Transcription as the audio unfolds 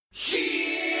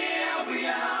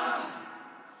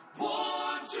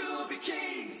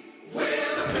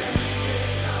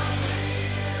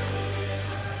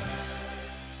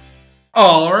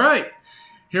All right.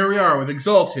 Here we are with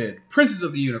Exalted, Princes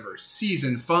of the Universe,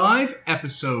 Season 5,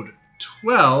 Episode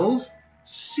 12,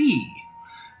 C.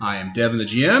 I am Devin the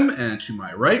GM, and to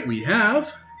my right we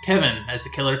have... Kevin as the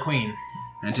Killer Queen.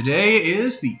 And today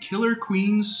is the Killer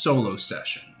Queen solo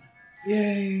session.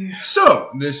 Yay. So,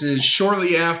 this is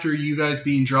shortly after you guys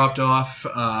being dropped off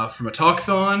from a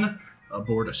talkathon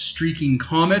aboard a streaking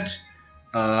comet,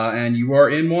 and you are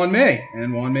in Wanmei,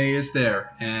 and Wanmei is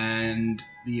there, and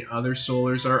the other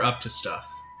Solars are up to stuff.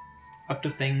 Up to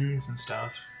things and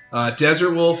stuff.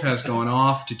 Desert Wolf has gone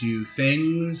off to do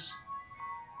things.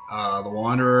 The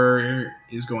Wanderer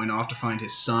is going off to find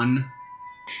his son.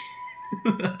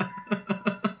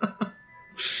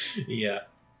 Yeah.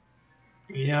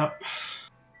 Yep.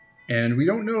 And we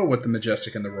don't know what the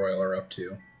Majestic and the Royal are up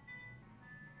to.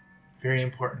 Very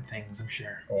important things, I'm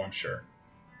sure. Oh, I'm sure.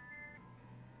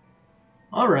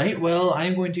 Alright, well,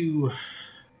 I'm going to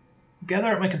gather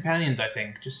up my companions, I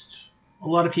think. Just a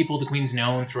lot of people the Queen's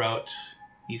known throughout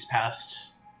these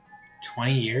past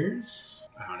 20 years.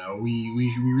 I don't know.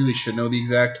 We really should know the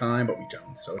exact time, but we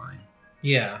don't, so fine.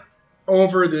 Yeah.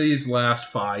 Over these last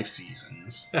 5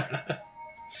 seasons.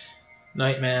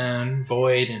 Nightman,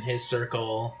 Void, and his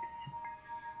circle.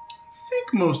 I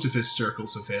think most of his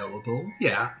circle's available.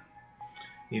 Yeah.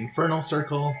 The Infernal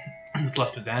Circle. What's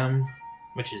left of them.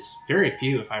 Which is very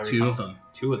few, if I recall. 2 of them.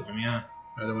 2 of them, yeah.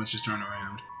 The other ones just aren't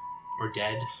around. Or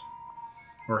dead.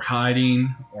 Or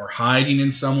hiding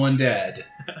in someone dead.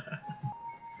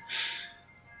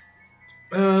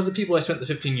 The people I spent the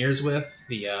 15 years with,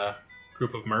 the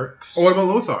group of mercs. Oh, what about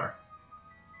Lothar?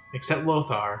 Except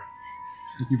Lothar.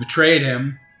 You betrayed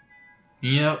him.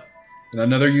 Yep. In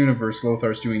another universe,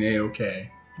 Lothar's doing A-OK.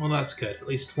 Well, that's good. At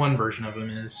least one version of him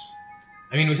is.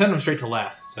 I mean, we sent him straight to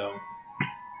Leth, so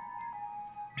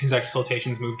his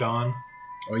exaltation's moved on.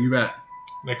 Oh, you bet.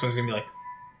 Next one's gonna be like,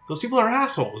 those people are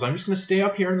assholes. I'm just gonna stay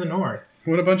up here in the north.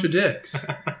 What a bunch of dicks.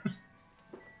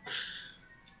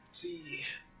 See.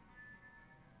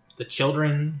 The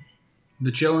children.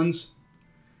 The chillins.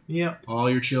 Yep. All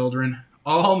your children.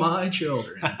 All my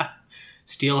children.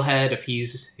 Steelhead, if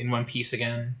he's in one piece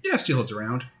again. Yeah, Steelhead's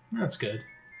around. That's good.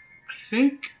 I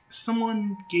think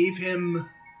someone gave him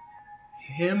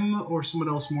or someone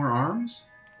else more arms.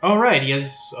 Oh, right. He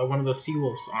has one of the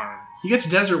Seawolf's arms. He gets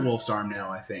Desert Wolf's arm now,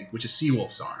 I think, which is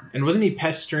Seawolf's arm. And wasn't he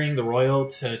pestering the Royal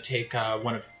to take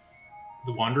one of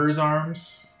the Wanderer's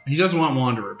arms? He doesn't want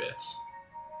Wanderer bits.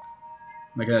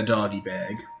 Like in a doggy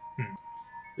bag.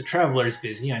 The Traveler's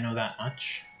busy, I know that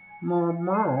much. And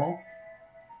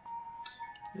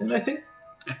I think...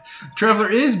 Traveler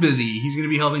is busy. He's going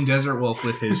to be helping Desert Wolf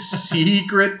with his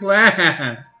secret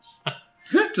plans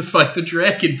to fight the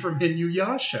dragon from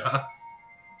Inuyasha.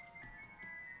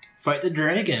 Fight the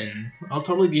dragon. I'll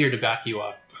totally be here to back you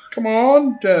up. Come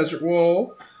on, Desert Wolf.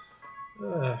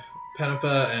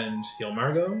 Panafa and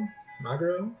Yelmargo?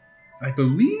 Magro? I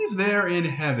believe they're in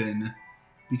heaven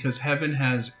because heaven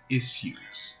has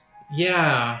issues.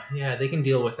 Yeah, they can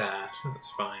deal with that. That's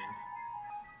fine.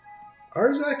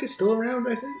 Arzak is still around,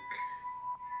 I think?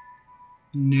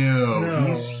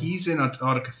 No. He's in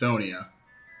Autochthonia.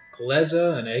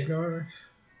 Gleza and Agnar? I'm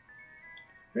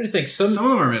trying to think. Some of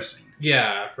them are missing.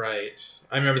 Yeah, right.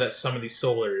 I remember that some of these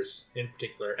Solars in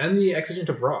particular. And the Exigent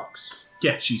of Rocks.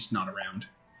 Yeah, she's not around.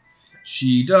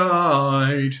 She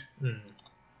died. But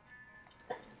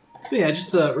yeah,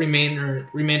 just the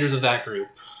remainders of that group.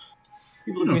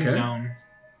 People the Queen's known.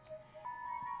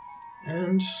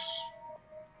 And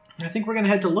I think we're going to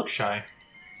head to Lookshy.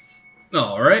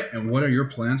 Alright, and what are your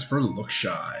plans for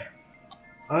Lookshy?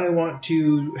 I want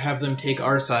to have them take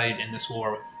our side in this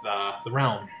war with the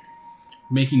realm.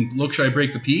 Making Lookshy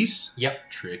break the peace? Yep.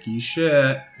 Tricky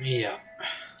shit. Yeah.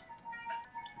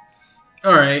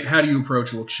 Alright, how do you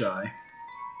approach Lookshy? I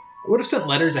would have sent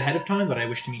letters ahead of time that I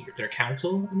wish to meet with their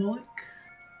council and the like.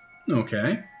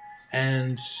 Okay.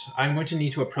 And I'm going to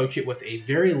need to approach it with a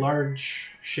very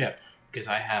large ship, because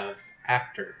I have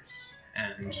actors,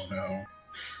 and... Oh no.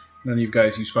 None of you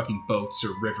guys use fucking boats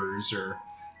or rivers or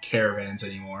caravans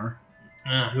anymore.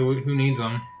 Who needs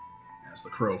them? As the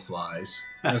crow flies.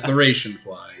 As the ration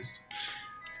flies.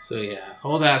 So yeah,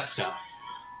 all that stuff.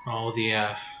 All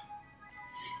the,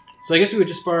 So I guess we would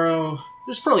just borrow...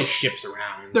 There's probably ships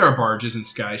around. There are barges and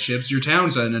skyships. Your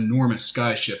town's an enormous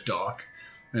skyship dock.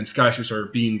 And skyships are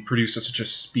being produced at such a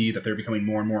speed that they're becoming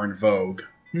more and more in vogue.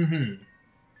 Mm-hmm.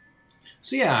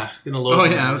 So yeah, gonna load. Oh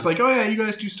yeah, it's like, oh yeah, you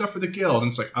guys do stuff for the guild, and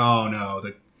it's like, oh no,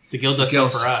 the guild does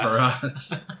stuff for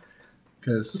us.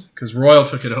 Because Royal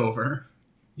took it over.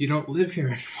 You don't live here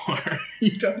anymore.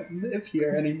 You don't live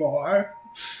here anymore.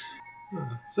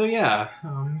 So yeah,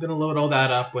 I'm gonna load all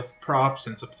that up with props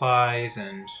and supplies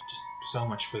and just so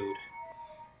much food.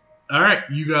 All right,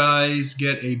 you guys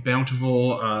get a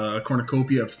bountiful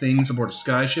cornucopia of things aboard a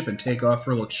skyship and take off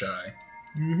for Lookshy.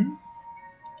 Mm-hmm.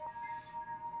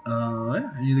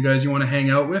 Any of the guys you want to hang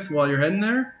out with while you're heading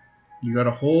there? You got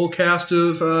a whole cast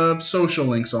of social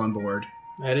links on board.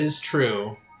 That is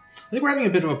true. I think we're having a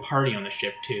bit of a party on the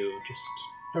ship too. Just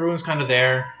everyone's kind of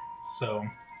there, so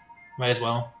might as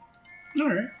well. All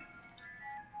right.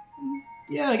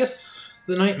 Yeah, I guess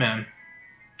the Nightman.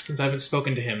 Since I haven't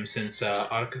spoken to him since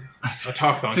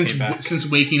Autochthon came back. Since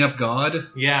waking up God?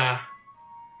 Yeah.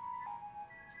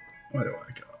 Why do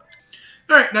I got?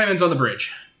 All right, Nightman's on the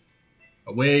bridge.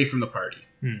 Away from the party.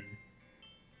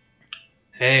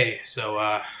 Hey,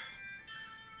 so,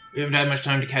 we haven't had much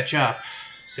time to catch up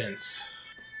since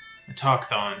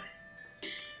Autochthon.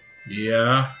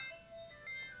 Yeah?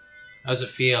 How does it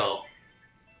feel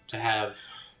to have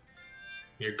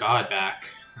your god back?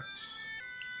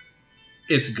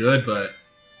 It's good, but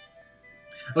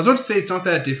I was about to say it's not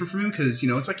that different from him because,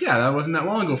 it's like, yeah, that wasn't that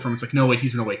long ago from him. It's like, no, wait,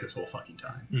 he's been awake this whole fucking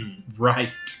time.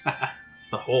 Right.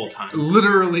 The whole time.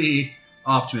 Literally,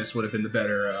 Optimus would have been the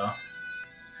better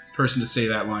person to say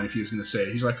that line if he was going to say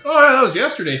it. He's like, oh, yeah, that was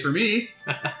yesterday for me.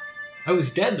 I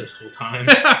was dead this whole time.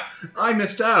 I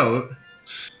missed out.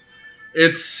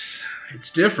 It's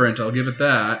different, I'll give it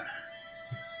that.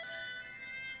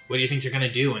 What do you think you're going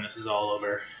to do when this is all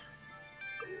over?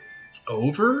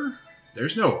 Over?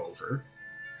 There's no over.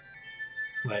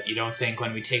 But you don't think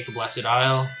when we take the Blessed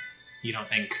Isle, you don't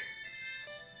think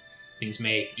things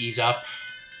may ease up?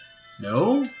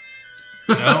 No?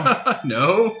 No?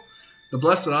 No. The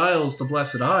Blessed Isle's the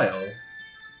Blessed Isle.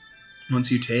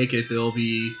 Once you take it, there'll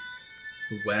be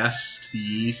the west, the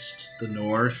east, the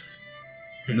north.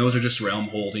 And those are just realm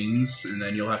holdings. And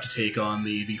then you'll have to take on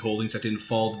the holdings that didn't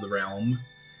fall to the realm.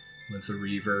 With the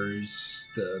Reavers,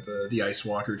 the Ice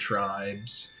Walker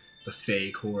tribes, the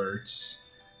Fae courts,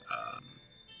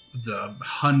 the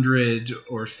 100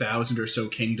 or 1,000 or so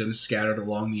kingdoms scattered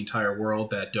along the entire world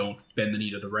that don't bend the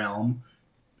knee of the realm,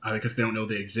 because they don't know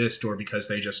they exist or because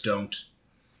they just don't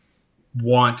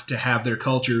want to have their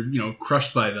culture,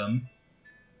 crushed by them.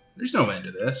 There's no end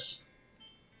to this.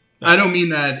 I don't mean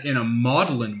that in a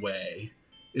maudlin way.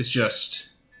 It's just...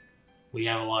 We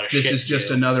have a lot of shit This is just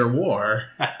do. another war.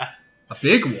 A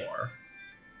big war.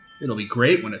 It'll be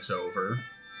great when it's over,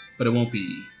 but it won't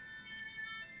be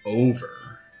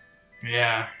over.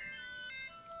 Yeah.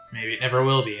 Maybe it never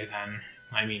will be then.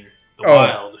 I mean, the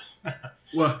wild.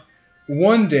 Well,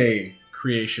 one day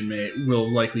creation will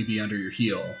likely be under your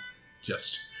heel.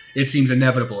 It seems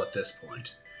inevitable at this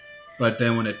point. But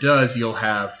then when it does, you'll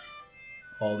have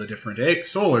all the different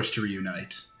solars to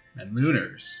reunite, and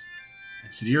lunars,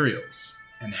 and sidereals,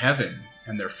 and heaven,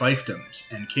 and their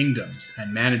fiefdoms, and kingdoms,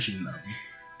 and managing them.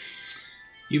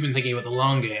 You've been thinking about the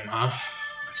long game, huh?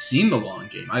 I've seen the long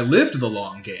game. I lived the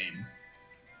long game.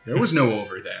 There was no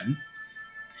over then.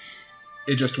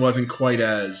 It just wasn't quite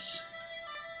as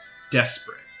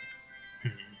desperate.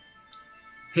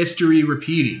 History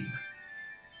repeating.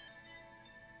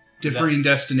 Differing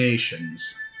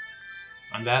destinations.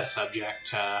 On that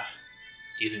subject,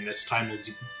 do you think this time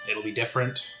it'll be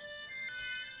different?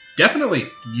 Definitely.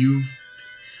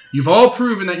 You've all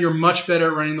proven that you're much better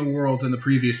at running the world than the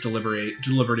previous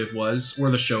deliberative was, or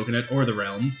the shogunate, or the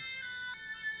realm.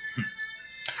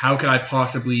 How could I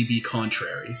possibly be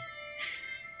contrary?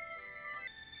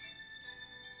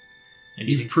 And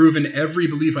You've proven every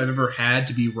belief I've ever had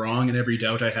to be wrong and every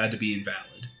doubt I had to be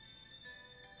invalid.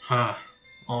 Huh.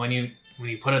 Well, when you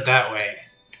put it that way,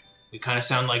 we kind of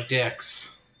sound like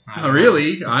dicks. Oh,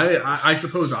 really? I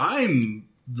suppose I'm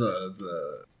the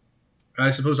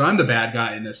bad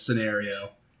guy in this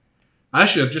scenario. I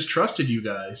should have just trusted you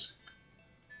guys.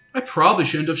 I probably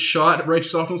shouldn't have shot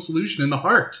Righteous Optimal Solution in the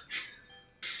heart.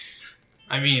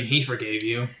 I mean, he forgave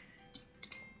you.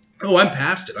 Oh, I'm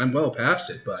past it. I'm well past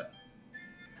it, but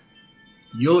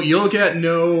you'll get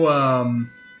no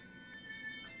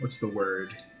what's the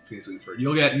word?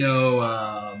 You'll get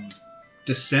no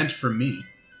dissent from me.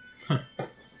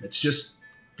 It's just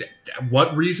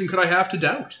what reason could I have to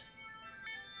doubt?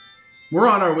 We're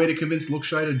on our way to convince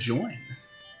Lookshy to join.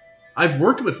 I've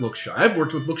worked with Lookshy. I've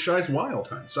worked with Lookshy's Wild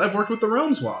Hunts. I've worked with the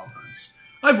Realm's Wild Hunts.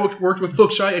 I've worked with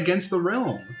Lookshy against the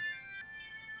Realm.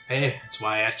 Hey, that's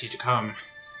why I asked you to come.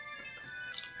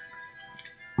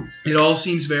 It all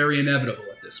seems very inevitable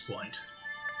at this point.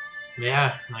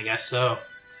 Yeah, I guess so.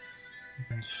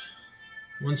 And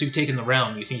once you've taken the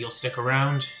realm, you think you'll stick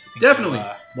around? You think Definitely.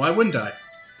 Why wouldn't I?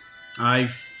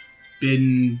 I've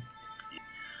been...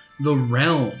 The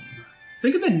Realm.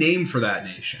 Think of the name for that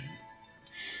nation.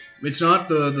 It's not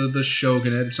the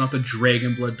shogunate. It's not the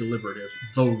Dragonblood Deliberative.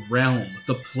 The realm,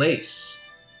 the place,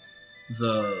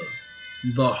 the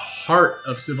heart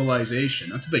of civilization.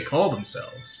 That's what they call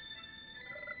themselves.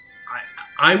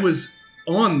 I was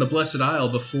on the Blessed Isle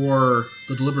before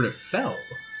the Deliberative fell.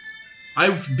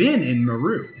 I've been in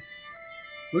Meru.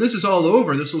 When this is all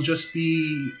over, this will just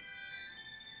be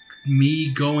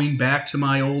me going back to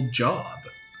my old job.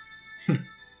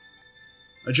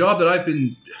 A job that I've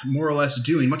been more or less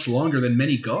doing much longer than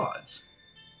many gods.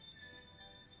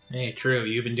 Hey, true.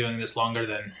 You've been doing this longer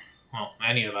than, well,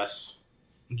 any of us.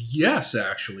 Yes,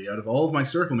 actually. Out of all of my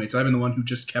circle mates, I've been the one who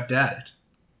just kept at it.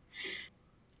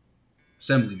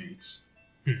 Assembly mates.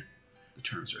 The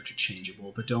terms are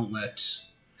interchangeable, but don't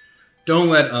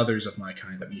let others of my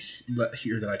kind let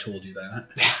hear that I told you that.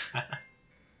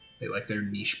 They like their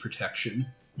niche protection.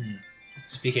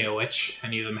 Speaking of which,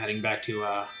 any of them heading back to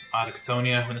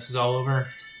Autochthonia when this is all over?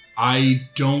 I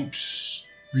don't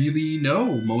really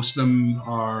know. Most of them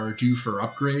are due for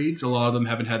upgrades. A lot of them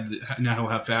now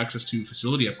have access to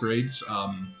facility upgrades,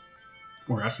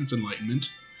 or Essence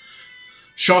Enlightenment.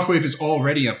 Shockwave is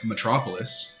already a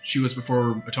Metropolis. She was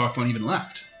before Autochthon even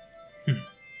left.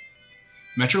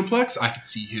 Metroplex, I could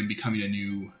see him becoming a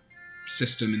new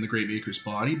system in the Great Maker's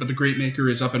body, but the Great Maker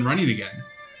is up and running again.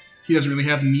 He doesn't really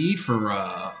have need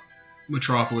for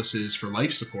metropolises for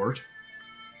life support,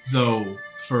 though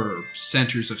for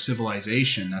centers of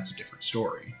civilization, that's a different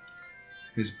story.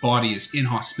 His body is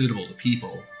inhospitable to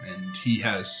people, and he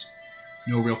has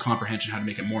no real comprehension how to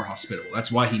make it more hospitable.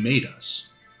 That's why he made us,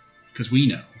 because we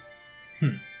know.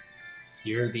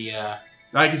 You're the...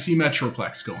 I can see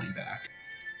Metroplex going back.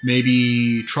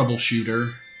 Maybe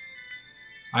Troubleshooter.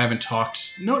 I haven't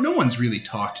talked... No one's really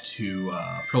talked to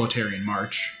Proletarian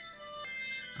March.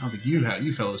 I don't think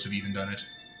you fellows have even done it.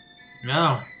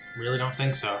 No, really don't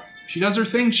think so. She does her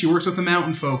thing. She works with the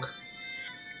mountain folk.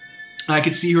 I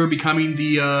could see her becoming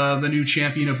the new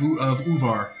champion of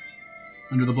Uvar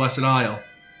under the Blessed Isle.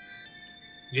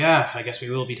 Yeah, I guess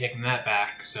we will be taking that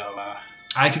back, so...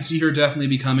 I could see her definitely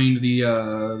becoming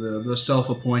the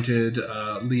self-appointed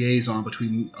liaison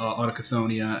between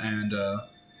Autochthonia and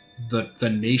the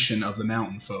nation of the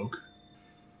mountain folk.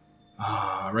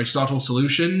 Aristotle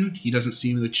Solution, he doesn't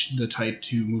seem the type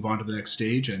to move on to the next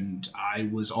stage, and I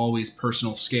was always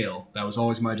personal scale. That was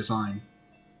always my design.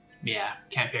 Yeah,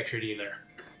 can't picture it either.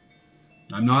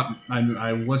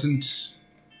 I wasn't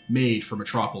made for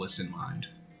Metropolis in mind.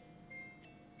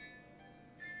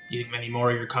 You think many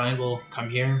more of your kind will come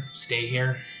here, stay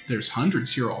here? There's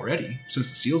hundreds here already, since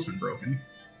the seal's been broken.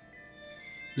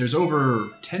 There's over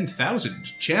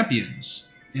 10,000 champions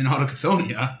in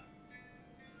Autochthonia.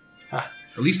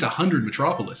 At least 100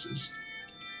 metropolises.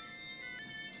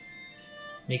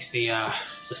 Makes the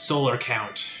solar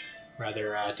count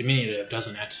rather diminutive,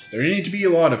 doesn't it? There need to be a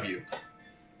lot of you.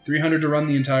 300 to run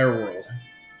the entire world.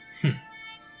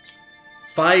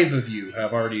 5 of you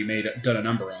have already done a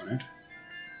number on it.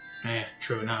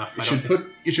 True enough.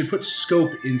 It should put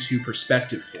scope into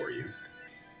perspective for you.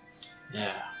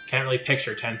 Yeah, can't really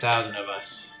picture 10,000 of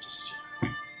us. Just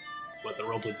what the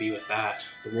world would be with that.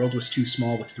 The world was too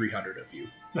small with 300 of you.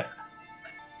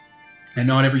 And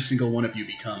not every single one of you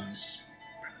becomes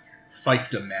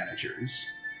fiefdom managers.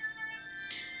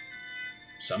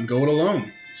 Some go it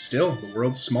alone. Still, the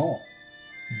world's small.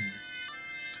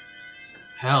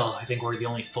 Hell, I think we're the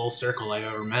only full circle I've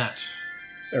ever met.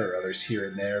 There are others here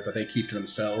and there, but they keep to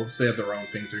themselves. They have their own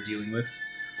things they're dealing with.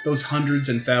 Those hundreds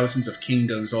and thousands of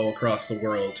kingdoms all across the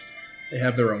world, they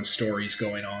have their own stories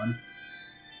going on.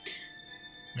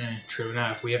 True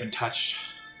enough. We haven't touched...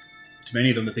 To many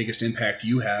of them, the biggest impact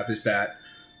you have is that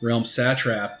realm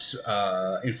satrapped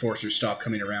enforcers stop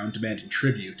coming around demanding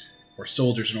tribute, or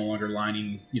soldiers are no longer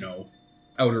lining,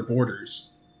 outer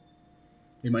borders.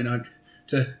 They might not...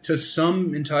 To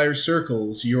some entire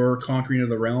circles, your conquering of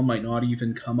the realm might not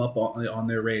even come up on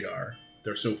their radar.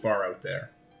 They're so far out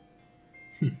there.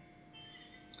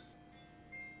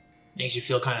 Makes you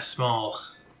feel kind of small.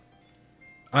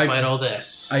 Despite all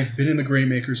this. I've been in the Great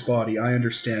Maker's body. I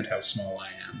understand how small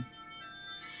I am.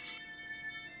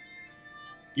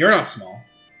 You're not small.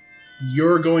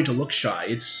 You're going to look shy.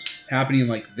 It's happening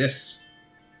like this.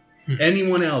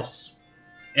 Anyone else...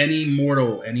 Any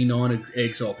mortal, any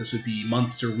non-exalt, this would be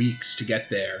months or weeks to get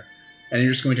there, and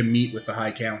you're just going to meet with the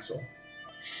High Council.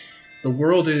 The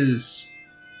world is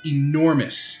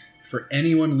enormous for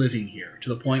anyone living here, to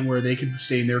the point where they could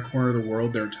stay in their corner of the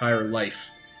world their entire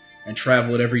life, and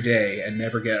travel it every day and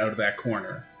never get out of that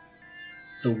corner.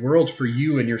 The world for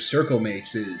you and your circle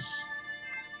mates is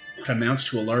what amounts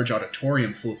to a large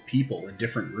auditorium full of people in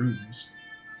different rooms.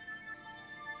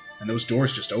 And those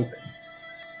doors just open.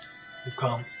 we've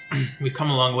come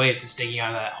a long way since digging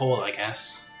out of that hole, I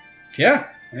guess. Yeah,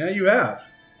 you have.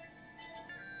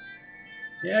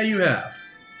 Yeah, you have.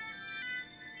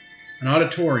 An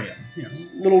auditorium,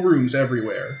 little rooms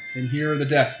everywhere. And here are the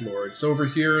Death Lords. Over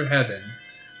here, heaven.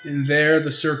 And there,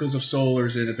 the circles of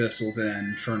solars and abyssals and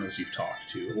infernals you've talked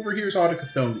to. Over here's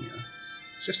Audicothonia.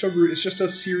 It's just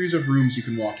a series of rooms you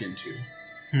can walk into.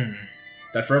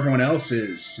 That for everyone else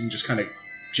is, and just kind of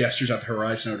gestures out the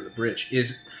horizon over the bridge,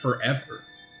 is forever.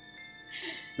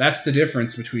 That's the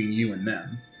difference between you and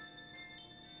them.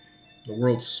 The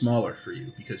world's smaller for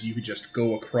you because you could just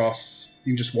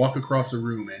walk across a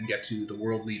room and get to the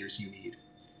world leaders you need.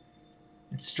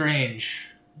 It's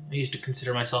strange. I used to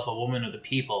consider myself a woman of the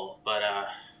people, but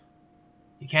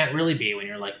you can't really be when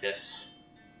you're like this.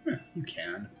 You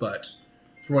can, but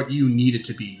for what you needed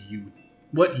to be,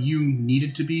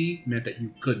 meant that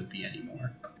you couldn't be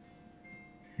anymore.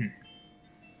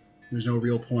 There's no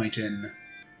real point in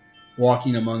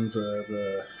walking among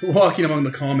the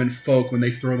common folk when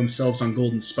they throw themselves on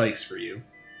golden spikes for you.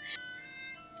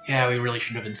 Yeah, we really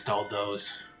should have installed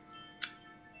those.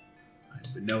 I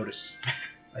didn't even notice.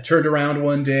 I turned around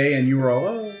one day and you were all,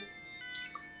 oh,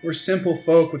 we're simple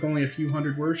folk with only a few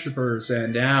hundred worshippers,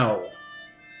 and now,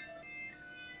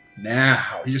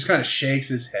 he just kind of shakes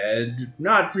his head,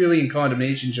 not really in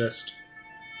condemnation, just,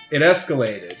 it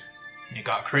escalated. It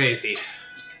got crazy.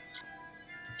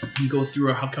 You go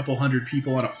through a couple hundred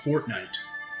people in a fortnight.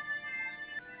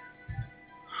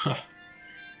 Huh.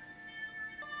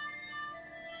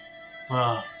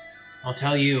 Well, I'll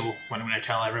tell you when I'm going to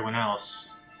tell everyone else.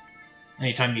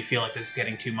 Anytime you feel like this is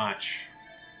getting too much,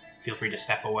 feel free to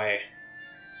step away.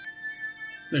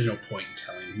 There's no point in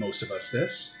telling most of us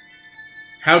this.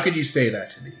 How could you say that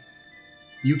to me?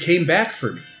 You came back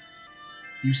for me.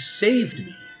 You saved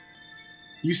me.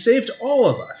 You saved all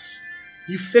of us.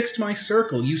 You fixed my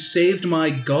circle. You saved my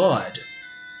god.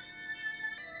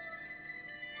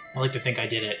 I like to think I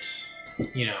did it,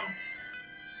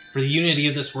 for the unity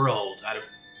of this world, out of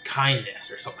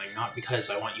kindness or something, not because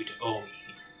I want you to owe me.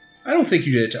 I don't think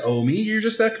you did it to owe me. You're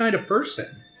just that kind of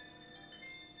person.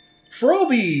 For all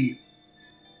the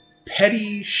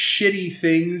petty, shitty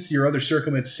things your other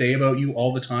circlemates say about you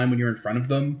all the time when you're in front of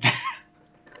them,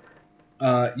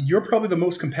 you're probably the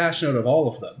most compassionate of all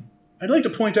of them. I'd like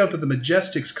to point out that the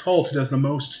Majestic's cult does the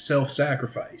most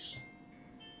self-sacrifice.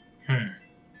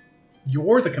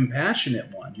 You're the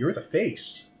compassionate one. You're the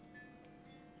face.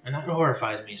 And that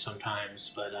horrifies me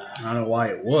sometimes, but I don't know why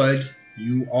it would.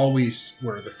 You always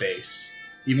were the face.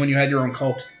 Even when you had your own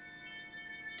cult.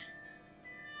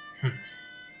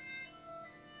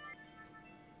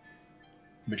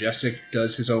 Majestic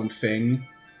does his own thing.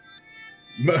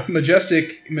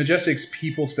 Majestic's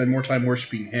people spend more time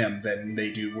worshipping him than they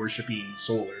do worshipping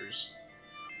Solars.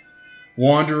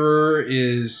 Wanderer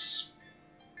is...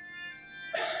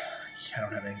 I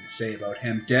don't have anything to say about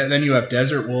him. Then you have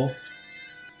Desert Wolf.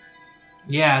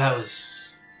 Yeah, that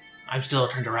was... I'm still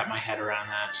trying to wrap my head around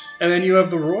that. And then you have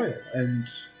the Royal, and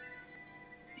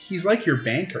he's like your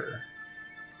banker.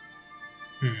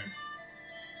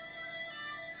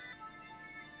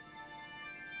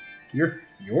 You're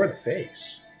the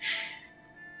face.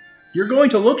 You're going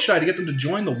to look shy to get them to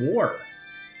join the war.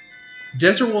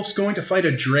 Desert Wolf's going to fight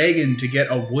a dragon to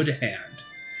get a wood hand.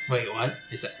 Wait, what?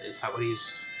 Is that what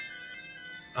he's...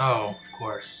 Oh, of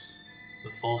course. The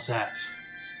full set.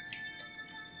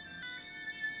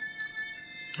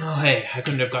 Oh, hey, I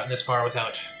couldn't have gotten this far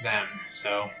without them,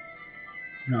 so...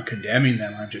 I'm not condemning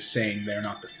them, I'm just saying they're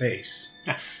not the face.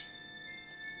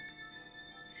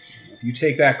 If you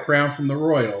take that crown from the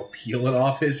Royal, peel it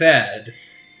off his head,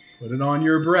 put it on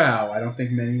your brow, I don't think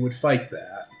many would fight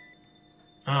that.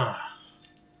 I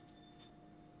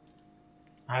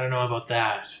don't know about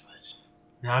that, but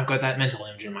now I've got that mental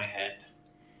image in my head.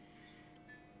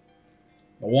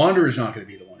 The Wanderer's not going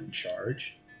to be the one in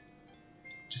charge.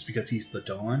 Just because he's the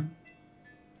Dawn?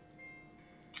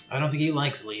 I don't think he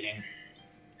likes leading.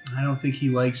 I don't think he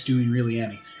likes doing really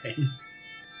anything.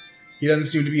 He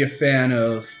doesn't seem to be a fan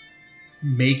of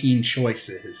making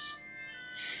choices.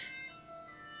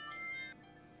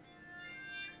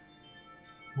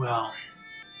 Well,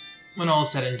 when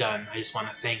all's said and done, I just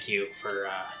want to thank you for,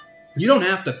 You don't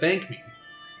have to thank me.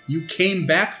 You came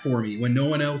back for me when no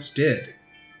one else did.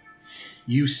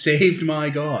 You saved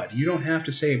my god. You don't have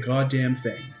to say a goddamn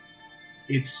thing.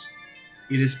 It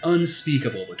is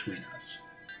unspeakable between us.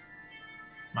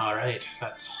 Alright,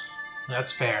 that's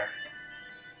fair.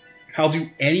 I'll do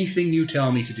anything you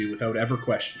tell me to do without ever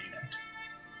questioning it.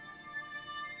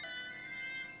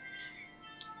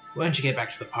 Why don't you get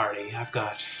back to the party? I've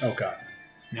got... Oh god.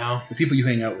 No? The people you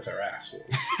hang out with are assholes.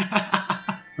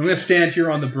 I'm going to stand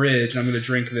here on the bridge, and I'm going to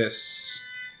drink this...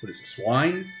 What is this,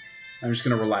 wine? I'm just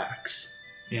going to relax.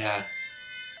 Yeah.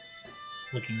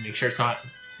 Making sure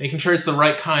it's the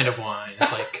right kind of wine.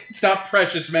 It's like... It's not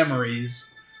precious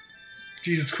memories.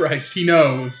 Jesus Christ, he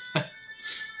knows.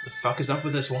 The fuck is up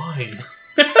with this wine?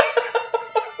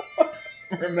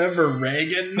 Remember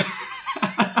Reagan?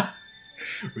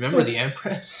 Remember the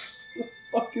Empress? What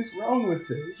the fuck is wrong with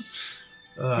this?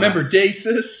 Remember... Remember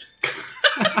Dacis?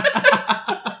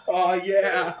 Oh,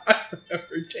 yeah. I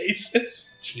remember Dacis.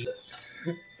 Jesus.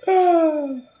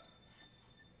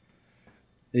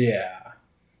 Yeah.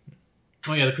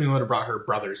 Oh yeah, the Queen would have brought her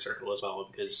brother's circle as well,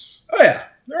 because... Oh, yeah.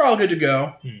 They're all good to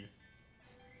go.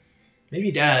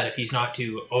 Maybe Dad, if he's not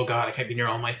too, oh god, I can't be near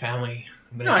all my family.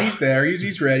 No, he's there.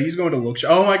 He's ready. He's going to Lookshy.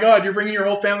 Oh my god, you're bringing your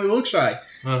whole family to Lookshy.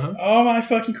 Uh-huh. Oh my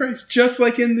fucking Christ. Just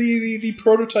like in the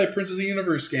prototype Prince of the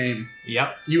Universe game.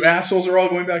 Yep. You assholes are all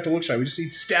going back to Lookshy. We just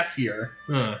need Steph here.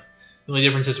 The only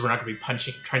difference is we're not going to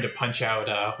be trying to punch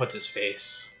out, what's his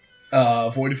face?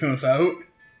 Void of Without?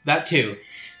 That too.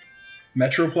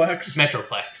 Metroplex?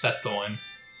 Metroplex, that's the one.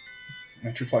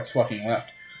 Metroplex fucking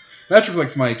left.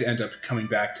 Metroplex might end up coming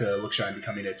back to Lookshy and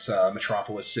becoming its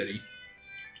metropolis city.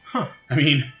 Huh. I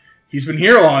mean, he's been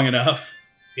here long enough.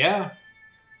 Yeah.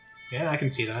 Yeah, I can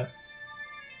see that.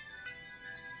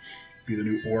 Be the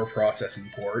new ore processing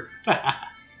port. Yeah,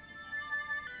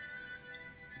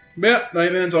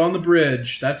 Nightman's on the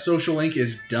bridge. That social link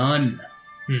is done.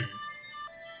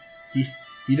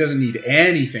 He doesn't need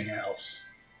anything else.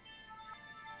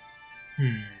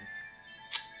 I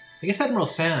guess Admiral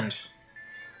Sand.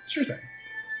 Sure thing.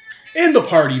 In the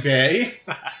party bay.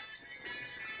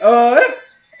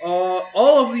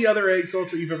 All of the other egg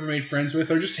salts that you've ever made friends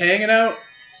with are just hanging out.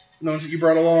 The ones that you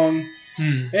brought along.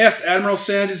 Yes, Admiral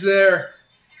Sand is there.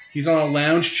 He's on a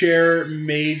lounge chair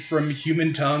made from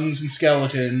human tongues and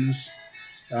skeletons,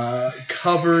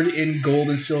 covered in gold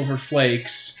and silver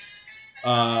flakes,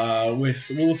 with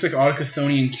what looks like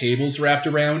Autochthonian cables wrapped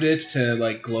around it to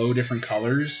like glow different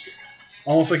colors.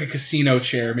 Almost like a casino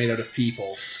chair made out of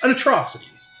people. It's an atrocity.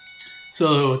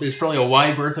 So there's probably a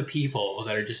wide berth of people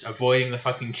that are just avoiding the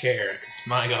fucking chair, because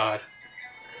my god.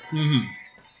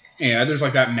 Yeah, there's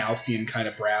like that Malthian kind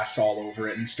of brass all over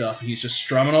it and stuff, and he's just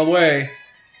strumming away.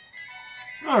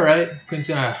 Alright, the Queen's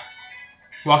gonna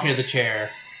walk into the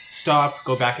chair, stop,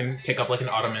 go back and pick up like an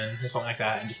ottoman or something like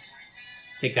that, and just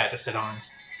take that to sit on.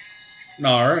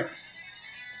 Alright.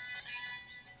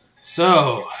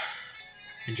 So,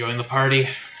 enjoying the party?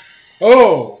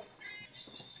 Oh,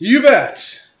 you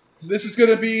bet. This is going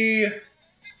to be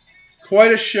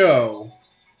quite a show.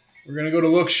 We're going to go to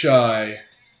Lookshy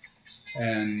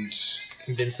and...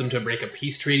 Convince them to break a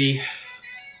peace treaty?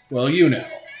 Well, you know.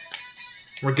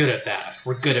 We're good at that.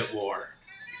 We're good at war.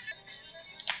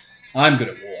 I'm good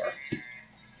at war.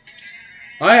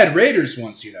 I had raiders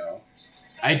once, you know.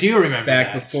 I do remember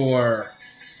Back that. before...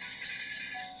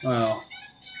 Well,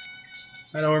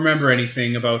 I don't remember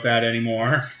anything about that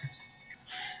anymore.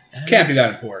 Can't be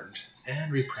that important.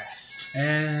 And repressed.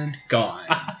 And gone.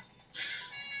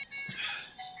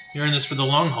 You're in this for the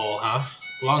long haul, huh?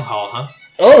 Long haul, huh?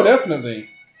 Oh,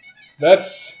 definitely.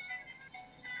 That's...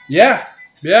 Yeah.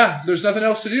 There's nothing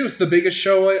else to do. It's the biggest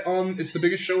show on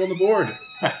the board.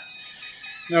 I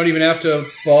don't even have to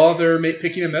bother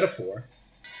picking a metaphor.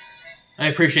 I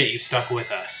appreciate you stuck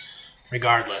with us,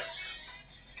 regardless.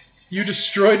 You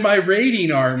destroyed my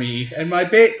raiding army and my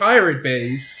pirate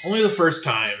base. Only the first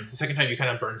time. The second time you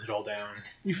kind of burnt it all down.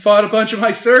 You fought a bunch of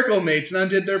my circle mates and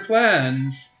undid their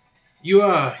plans. You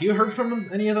heard from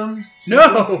any of them?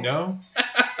 No. No?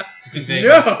 You think they...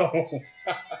 No.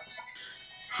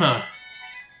 Huh.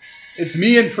 It's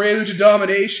me and Prelude to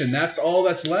Domination. That's all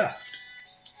that's left.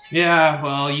 Yeah,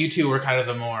 well, you two were kind of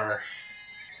the more...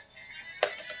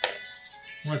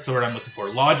 What's the word I'm looking for?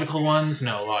 Logical ones?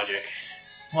 No, logic.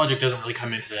 Logic doesn't really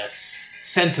come into this.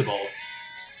 Sensible.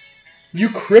 You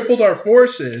crippled our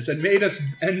forces and made us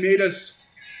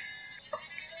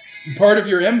part of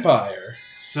your empire.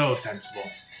 So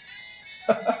sensible.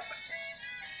 I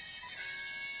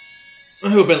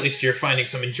hope at least you're finding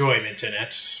some enjoyment in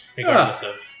it, regardless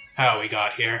of how we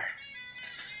got here.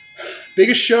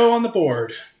 Biggest show on the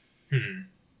board.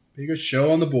 Biggest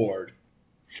show on the board.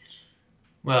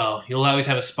 Well, you'll always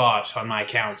have a spot on my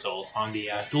council, on the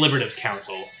Deliberatives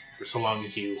Council, for so long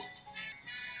as you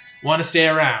want to stay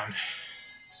around.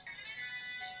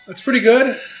 That's pretty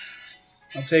good.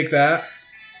 I'll take that.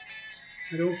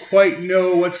 I don't quite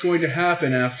know what's going to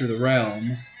happen after the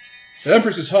realm. The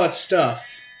Empress is hot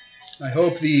stuff. I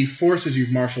hope the forces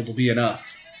you've marshaled will be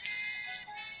enough.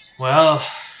 Well,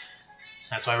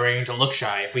 that's why we're going to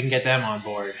Lookshy, if we can get them on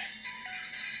board.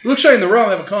 Lookshy and the realm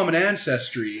have a common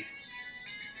ancestry.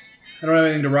 I don't have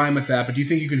anything to rhyme with that, but do you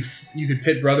think you could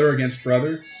pit brother against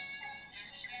brother?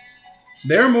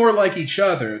 They're more like each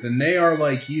other than they are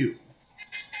like you.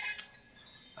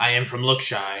 I am from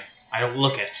Lookshy. I don't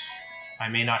look it. I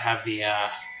may not have the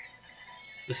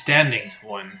standings of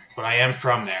one, but I am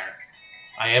from there.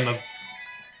 I am of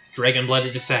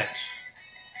dragon-blooded descent.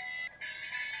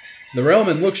 The realm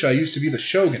in Lookshy used to be the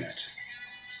shogunate.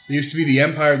 They used to be the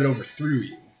empire that overthrew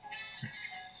you.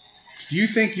 Do you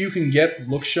think you can get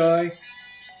Lookshy,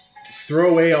 throw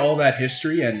away all that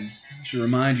history, and I should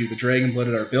remind you, the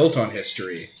dragon-blooded are built on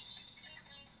history,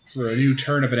 for a new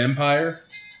turn of an empire?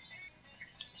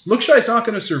 Lookshy's not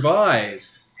going to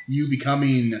survive you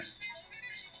becoming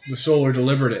the Solar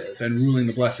Deliberative and ruling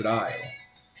the Blessed Isle.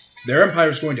 Their empire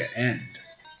is going to end.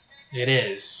 It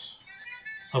is.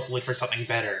 Hopefully for something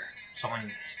better.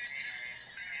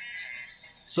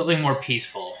 Something more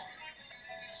peaceful.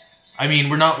 I mean,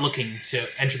 we're not looking to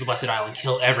enter the Blessed Isle and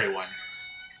kill everyone.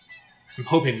 I'm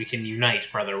hoping we can unite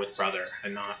brother with brother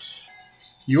and not...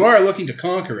 You are looking to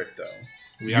conquer it, though.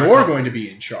 You're going to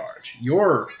be in charge.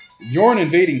 You're an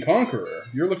invading conqueror.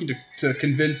 You're looking to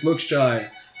convince Lookshy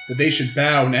that they should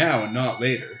bow now and not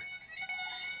later.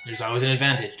 There's always an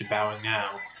advantage to bowing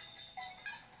now.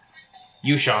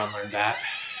 You, Sean, learned that.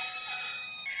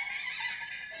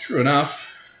 True enough.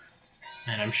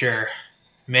 And I'm sure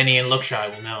many in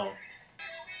Lookshy will know.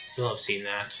 You'll have seen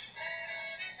that.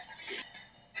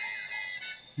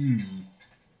 Do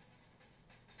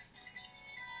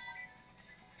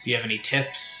you have any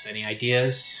tips? Any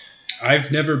ideas?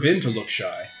 I've never been to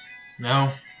Lookshy.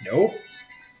 No? Nope.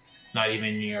 Not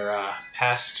even your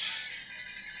past?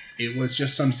 It was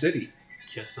just some city.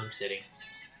 Just some city.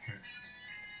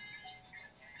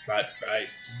 But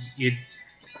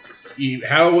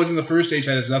how it was in the first age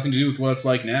has nothing to do with what it's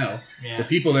like now. Yeah. The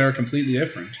people there are completely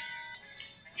different.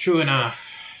 True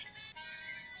enough.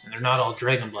 And they're not all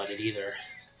dragon-blooded either.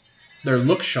 They're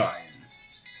Lookshy.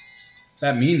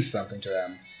 That means something to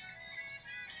them.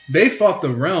 They fought the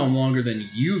realm longer than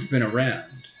you've been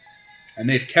around, and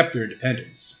they've kept their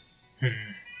independence.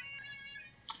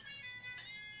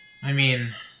 I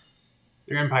mean,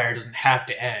 their empire doesn't have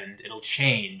to end. It'll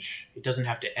change. It doesn't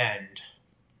have to end.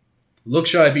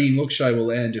 Lookshy being Lookshy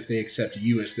will end if they accept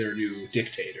you as their new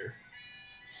dictator.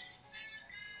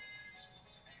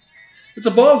 It's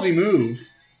a ballsy move.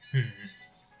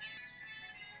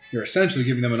 You're essentially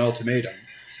giving them an ultimatum.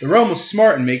 The realm was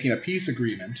smart in making a peace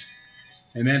agreement.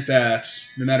 It meant that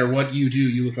no matter what you do,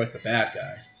 you look like the bad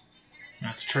guy.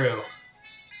 That's true.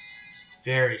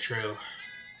 Very true.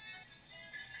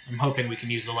 I'm hoping we can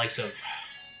use the likes of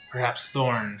perhaps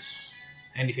Thorns,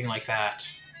 anything like that.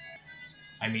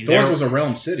 I mean, Thorns was a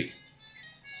realm city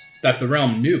that the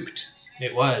realm nuked.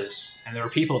 It was, and there were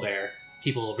people there.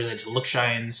 People related to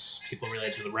Lookshyans, people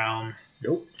related to the realm.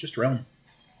 Nope, just realm.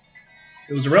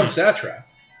 It was a realm satrap.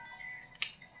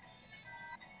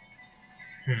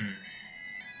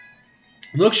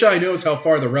 Lookshy knows how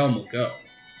far the realm will go.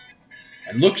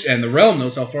 And the realm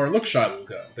knows how far Lookshy will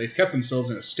go. They've kept themselves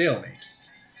in a stalemate.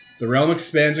 The realm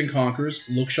expands and conquers.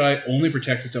 Lookshy only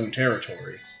protects its own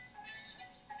territory.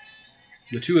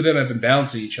 The two of them have been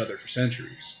balancing each other for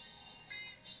centuries.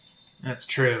 That's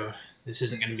true. This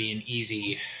isn't going to be an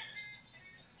easy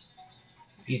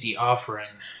offering.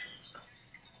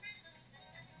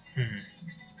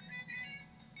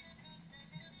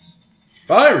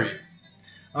 Fiery!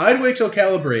 I'd wait till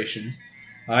calibration.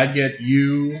 I'd get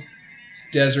you,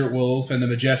 Desert Wolf, and the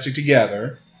Majestic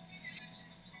together.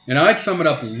 And I'd summon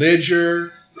up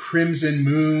Lidger, Crimson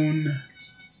Moon,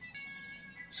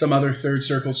 some other Third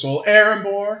Circle Soul,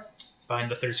 Erenbor.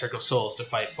 Bind the Third Circle Souls to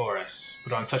fight for us.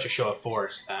 Put on such a show of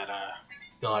force that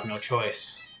they'll have no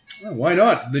choice. Oh, why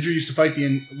not?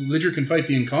 Lidger can fight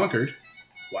the Unconquered.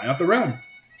 Why not the Realm?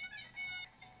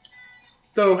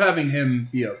 Though having him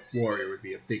be a warrior would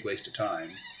be a big waste of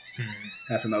time.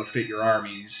 Have him outfit your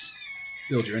armies,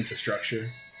 build your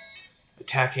infrastructure.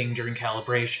 Attacking during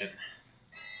calibration.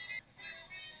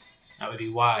 That would be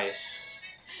wise.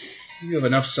 You have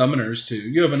enough sorcerers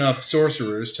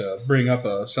to bring up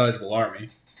a sizable army.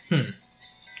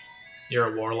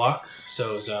 You're a warlock,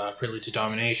 so's privy to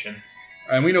domination.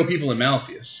 And we know people in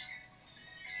Malpheus.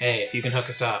 Hey, if you can hook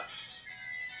us up.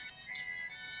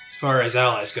 As far as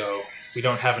allies go, we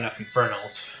don't have enough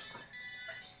Infernals.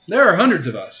 There are hundreds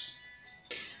of us.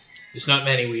 There's not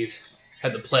many we've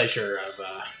had the pleasure of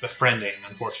befriending,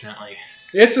 unfortunately.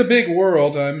 It's a big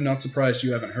world. I'm not surprised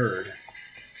you haven't heard.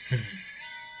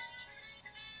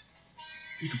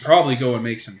 You could probably go and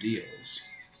make some deals.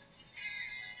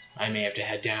 I may have to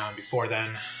head down before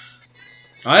then.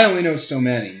 I only know so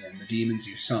many, and the demons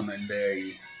you summon,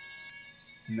 they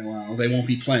won't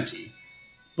be plenty.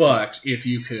 But if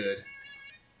you could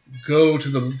go to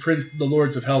the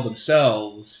Lords of Hell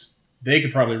themselves, they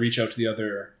could probably reach out to the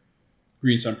other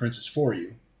Green Sun Princes for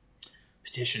you.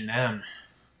 Petition them.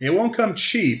 It won't come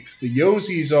cheap. The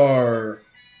Yozis are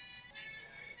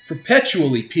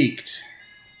perpetually peaked.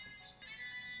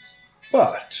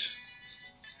 But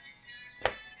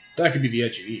that could be the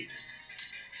edge you need.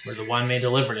 We're the Wanmei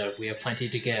deliberative. We have plenty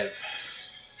to give.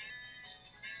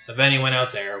 Of anyone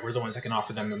out there, we're the ones that can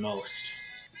offer them the most.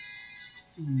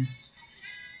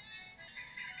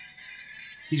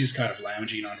 He's just kind of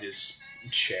lounging on his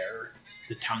chair.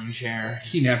 The tongue chair.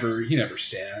 He never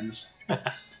stands.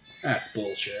 That's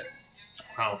bullshit.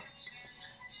 Well,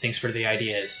 thanks for the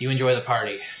ideas. You enjoy the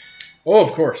party. Oh,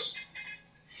 of course.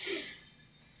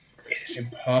 It is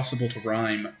impossible to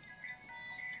rhyme.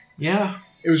 Yeah.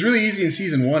 It was really easy in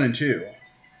season 1 and 2.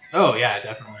 Oh, yeah,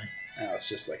 definitely. Now it's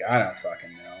just like, I don't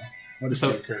fucking know. What does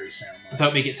Tim Curry sound like?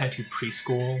 Without making it sound too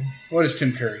preschool. What does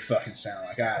Tim Curry fucking sound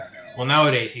like? I don't know. Well,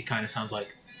 nowadays he kind of sounds like...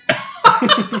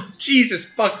 Jesus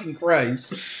fucking Christ.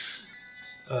 This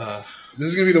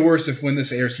is going to be the worst if when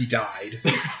this airs he died.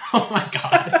 Oh my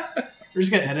god. We're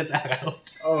just going to edit that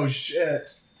out. Oh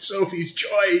shit. Sophie's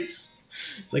Choice.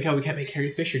 It's like how we can't make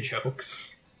Carrie Fisher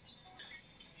jokes.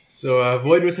 So,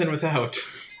 Void Within Without.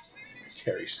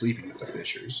 Carrie sleeping with the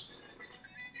Fishers.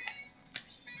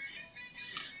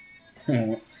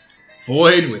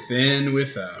 Void Within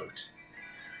Without.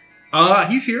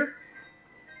 He's here.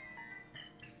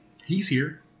 He's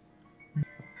here.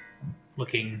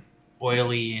 Looking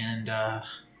oily and,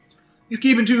 He's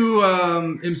keeping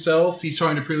to himself. He's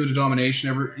trying to prelude to domination,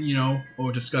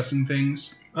 discussing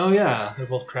things. Oh yeah, they're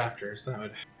both crafters. That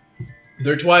would...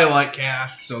 They're Twilight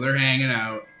cast, so they're hanging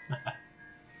out.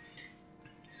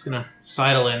 Just gonna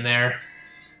sidle in there.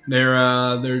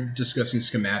 They're discussing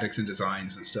schematics and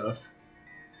designs and stuff.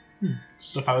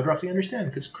 Stuff I would roughly understand,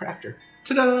 because crafter.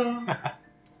 Ta-da!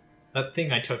 That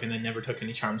thing I took and then never took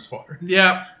any charms for.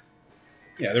 Yeah.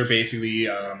 Yeah, they're basically,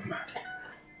 they're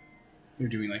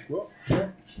doing like, whoa.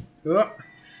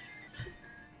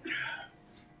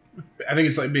 I think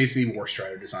it's like basically War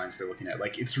Strider designs they're looking at.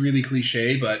 Like, it's really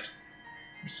cliche, but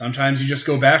sometimes you just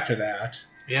go back to that.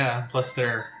 Yeah, plus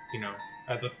they're,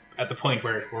 at the point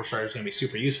where War Strider is going to be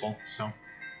super useful, so...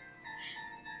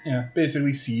 Yeah,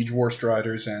 basically Siege War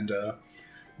Striders and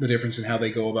the difference in how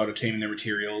they go about obtaining their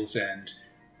materials and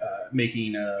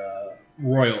making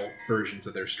royal versions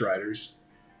of their Striders.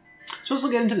 So let's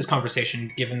get into this conversation,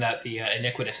 given that the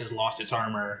Iniquitous has lost its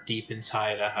armor deep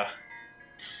inside...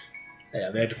 Yeah,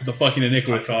 they had to put the fucking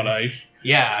Iniquitous on ice.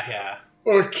 Yeah.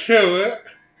 Or kill it.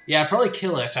 Yeah, probably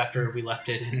kill it after we left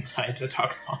it inside the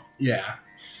Talkthon. Yeah.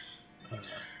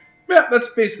 Yeah,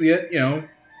 that's basically it,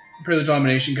 Prelude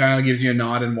Domination kind of gives you a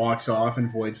nod and walks off,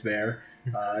 and Void's there.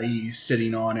 He's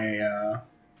sitting on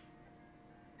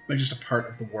just a part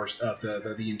of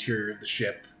the interior of the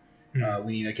ship,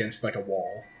 leaning against like a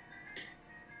wall.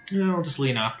 Yeah, I'll just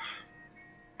lean up.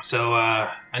 So,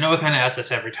 I know I kind of ask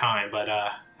this every time, but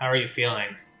how are you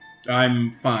feeling?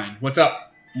 I'm fine. What's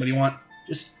up? What do you want?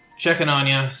 Just checking on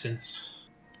you, since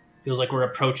it feels like we're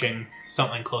approaching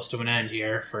something close to an end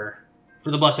here, for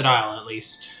the Blessed Isle, at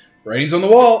least. Writing's on the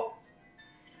wall!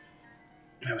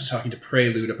 I was talking to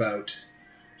Prelude about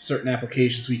certain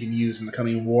applications we can use in the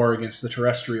coming war against the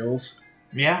Terrestrials.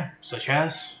 Yeah, such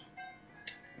as?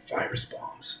 Virus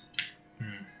bombs.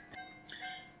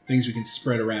 Things we can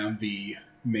spread around the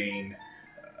main...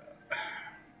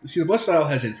 See, the Blessed Isle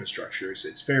has infrastructures.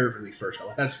 It's fairly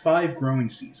fertile. It has 5 growing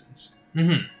seasons.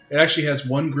 Mm-hmm. It actually has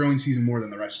 1 growing season more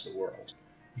than the rest of the world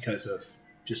because of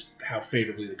just how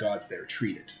favorably the gods there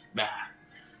treat it. Bah.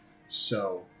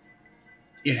 So,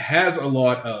 it has a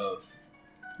lot of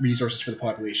resources for the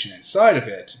population inside of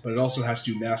it, but it also has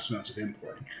to do massive amounts of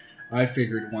importing. I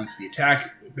figured once the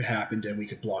attack happened and we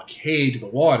could blockade the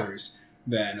waters,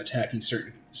 then attacking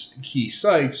certain key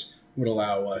sites would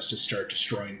allow us to start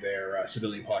destroying their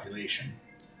civilian population.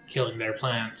 Killing their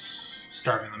plants,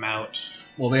 starving them out.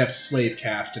 Well, they have slave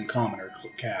caste and commoner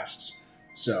castes,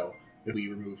 so if we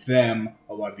remove them,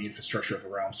 a lot of the infrastructure of the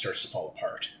realm starts to fall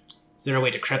apart. Is there a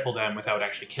way to cripple them without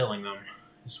actually killing them?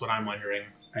 Is what I'm wondering.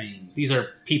 I mean, these are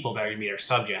people that are going to be their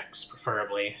subjects,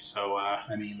 preferably, so,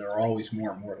 there are always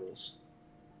more mortals.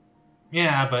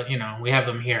 Yeah, but, we have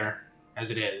them here,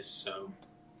 as it is, so...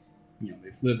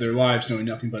 They've lived their lives knowing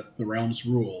nothing but the realm's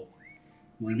rule.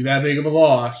 It wouldn't be that big of a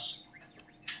loss.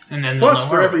 And then plus,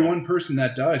 for every 1 person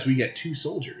that dies, we get 2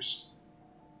 soldiers.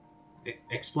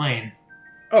 Explain.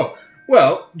 Oh,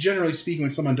 well, generally speaking, when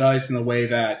someone dies in the way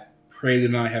that Prelude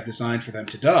and I have designed for them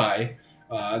to die,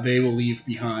 they will leave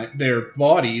behind their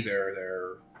body,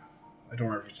 their I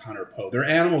don't know if it's Hunter or Poe, their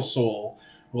animal soul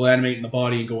will animate in the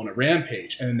body and go on a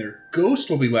rampage, and then their ghost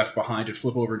will be left behind and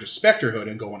flip over into Specterhood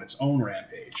and go on its own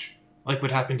rampage. Like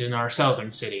what happened in our southern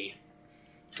city.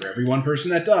 For every one person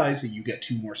that dies, you get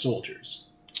 2 more soldiers.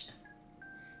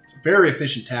 It's a very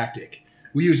efficient tactic.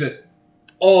 We use it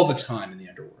all the time in the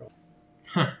Underworld.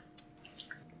 Huh.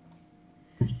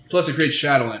 Plus, it creates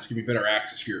Shadowlands, giving better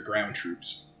access for your ground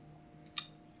troops.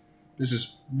 This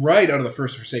is right out of the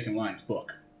First Forsaken Lines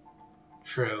book.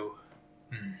 True.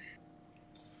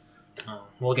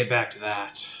 We'll get back to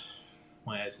that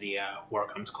as the war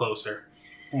comes closer.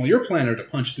 Well, your plan are to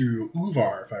punch through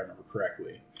Uvar, if I remember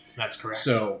correctly. That's correct.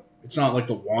 So, it's not like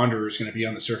the Wanderer is going to be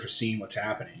on the surface seeing what's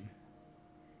happening.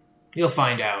 You'll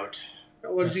find out.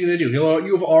 What is he going to do?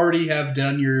 You've already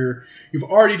done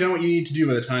what you need to do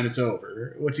by the time it's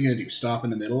over. What's he going to do? Stop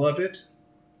in the middle of it?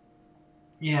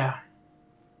 Yeah.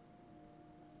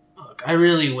 Look, I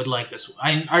really would like this.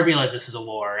 I realize this is a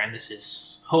war, and this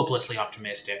is hopelessly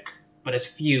optimistic, but as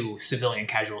few civilian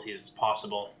casualties as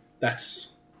possible.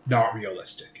 That's not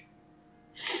realistic.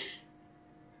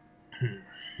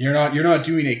 You're not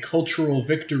doing a cultural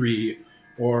victory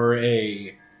or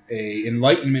a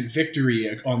Enlightenment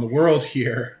victory on the world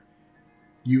here.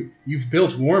 You've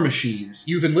built war machines.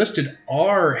 You've enlisted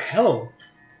our help.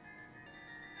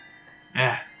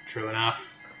 True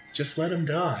enough. Just let him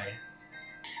die.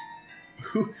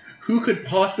 Who could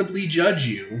possibly judge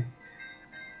you?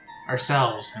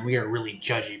 Ourselves, and we are really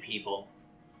judgy people.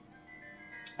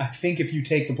 I think if you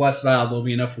take the Blessed Isle, there'll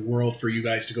be enough world for you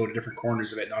guys to go to different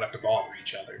corners of it and not have to bother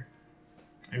each other.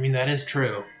 I mean, that is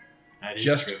true. That is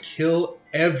Just true. kill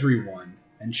everyone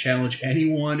and challenge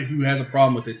anyone who has a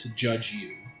problem with it to judge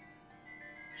you.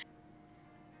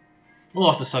 Well,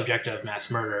 off the subject of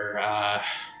mass murder,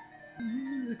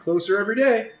 Closer every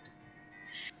day.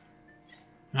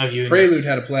 have you... Prelude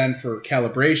had a plan for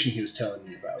calibration he was telling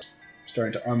me about.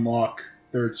 Starting to unlock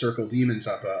third circle demons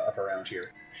up around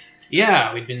here.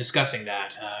 Yeah, we'd been discussing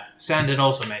that. Sand had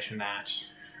also mentioned that.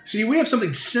 See, we have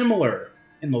something similar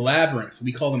in the Labyrinth.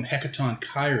 We call them Hecaton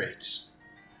Kyrates.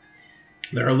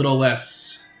 They're a little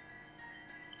less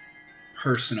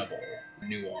personable,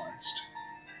 nuanced.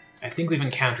 I think we've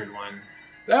encountered one.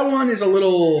 That one is a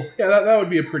little... Yeah, that would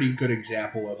be a pretty good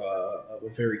example of a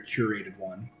very curated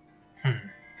one.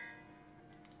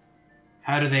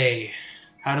 How do they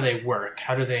work?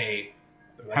 How do They're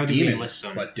like we demons, list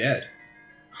them? but dead.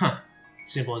 Huh.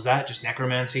 Simple as that? Just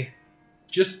necromancy?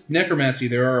 Just necromancy.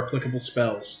 There are applicable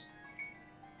spells.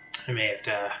 I may have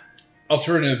to...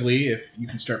 Alternatively, if you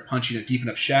can start punching a deep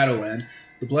enough Shadowland,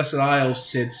 the Blessed Isle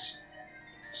sits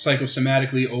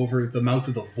psychosomatically over the mouth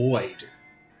of the void.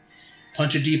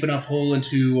 Punch a deep enough hole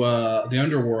into the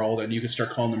underworld, and you can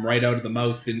start calling them right out of the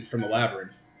mouth from the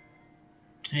labyrinth.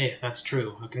 Hey, that's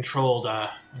true. A controlled...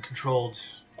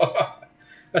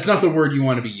 That's not the word you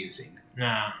want to be using.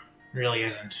 Nah, really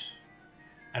isn't.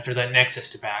 After that Nexus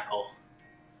debacle.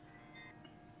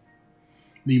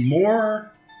 The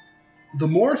more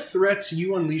threats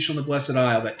you unleash on the Blessed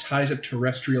Isle that ties up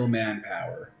terrestrial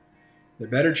manpower, the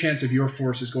better chance of your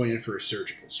forces going in for a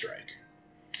surgical strike.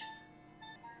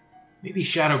 Maybe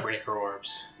Shadowbreaker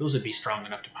orbs. Those would be strong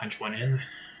enough to punch one in.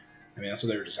 I mean, that's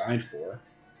what they were designed for.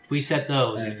 If we set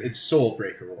those... And it's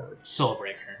Soulbreaker orbs.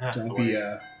 Soulbreaker, that's Don't the be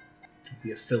word. Don't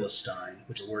be a Philistine,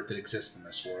 which is a word that exists in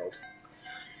this world.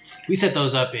 If we set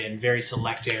those up in very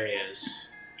select areas,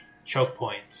 choke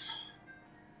points...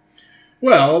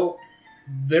 Well,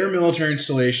 their military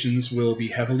installations will be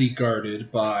heavily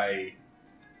guarded by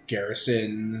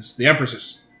garrisons. The Empress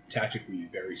is tactically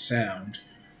very sound,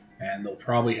 and they'll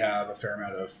probably have a fair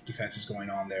amount of defenses going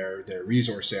on there. Their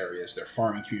resource areas, their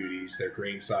farming communities, their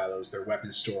grain silos, their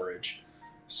weapon storage.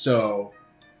 So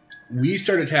we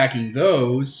start attacking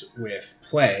those with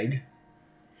Plague,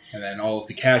 and then all of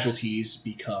the casualties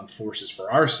become forces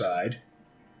for our side.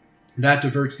 That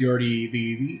diverts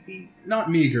the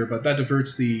not meager, but that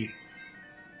diverts the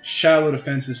shallow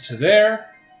defenses to there,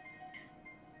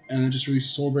 and then just release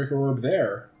a Soulbreaker Orb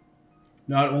there.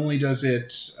 Not only does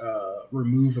it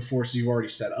remove the forces you've already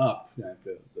set up,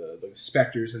 the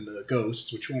specters and the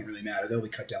ghosts, which won't really matter, they'll be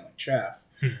cut down like chaff,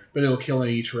 but it'll kill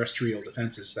any terrestrial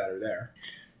defenses that are there.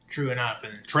 True enough,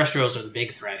 and terrestrials are the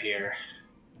big threat here.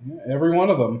 Yeah, every one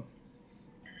of them.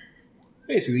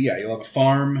 Basically, yeah, you'll have a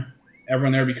farm.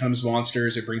 Everyone there becomes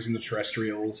monsters. It brings in the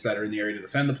terrestrials that are in the area to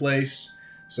defend the place.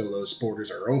 So those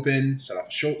borders are open. Set off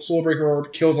a Soulbreaker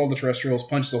Orb, kills all the terrestrials,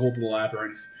 punches a hole to the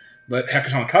labyrinth. Let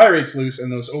Hecaton Kyrates loose,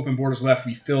 and those open borders left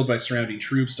be filled by surrounding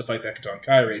troops to fight the Hecaton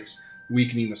Kyrates,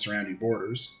 weakening the surrounding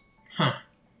borders. Huh.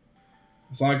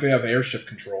 It's not like they have airship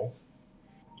control.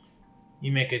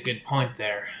 You make a good point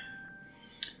there.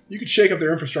 You could shake up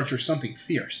their infrastructure something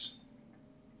fierce.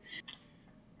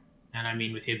 And I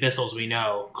mean, with the Abyssals we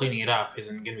know, cleaning it up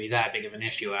isn't going to be that big of an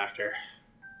issue after.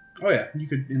 Oh yeah, you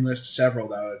could enlist several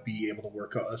that would be able to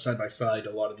work side by side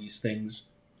a lot of these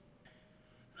things.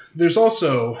 There's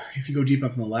also, if you go deep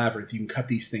up in the labyrinth, you can cut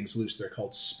these things loose. They're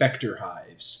called specter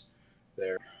hives.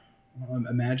 They're, well,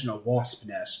 imagine a wasp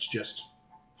nest just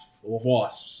full of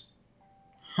wasps.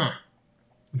 Huh.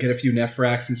 Get a few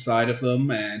Nephrax inside of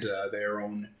them and their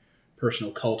own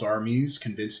personal cult armies.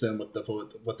 Convince them with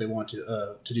what they want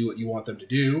to do what you want them to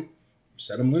do.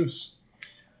 Set them loose.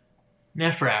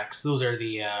 Nephrax, those are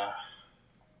the...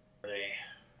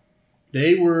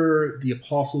 They were the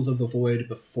apostles of the void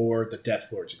before the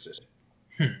Death Lords existed.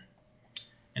 And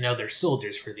now they're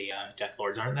soldiers for the Death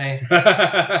Lords, aren't they?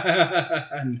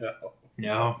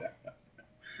 No.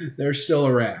 They're still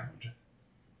around.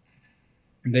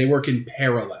 They work in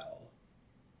parallel.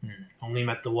 Only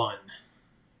met the one.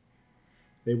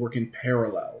 They work in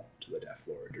parallel to the Death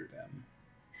Lord or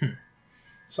them.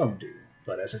 Some do,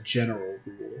 but as a general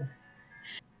rule.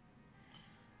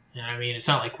 And I mean, it's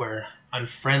not like we're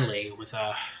unfriendly with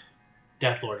a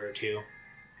Death Lord or two.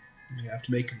 You have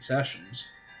to make concessions.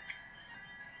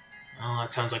 Well,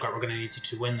 that sounds like what we're going to need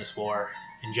to win this war,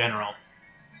 in general.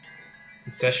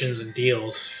 Concessions and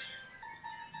deals.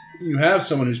 You have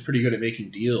someone who's pretty good at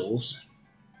making deals.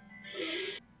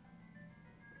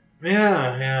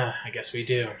 Yeah, I guess we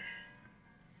do.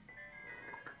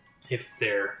 If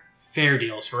they're fair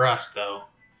deals for us, though,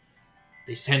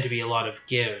 they tend to be a lot of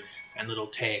give and little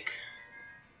take.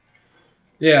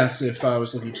 Yes, if I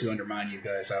was looking to undermine you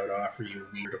guys, I would offer you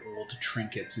weird old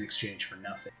trinkets in exchange for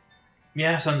nothing.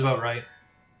 Yeah, sounds about right.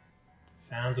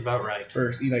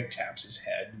 First, he taps his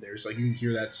head. There's you can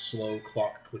hear that slow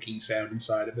clock clicking sound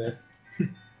inside of it.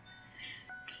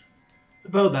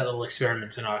 About that little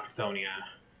experiment in Octhonia.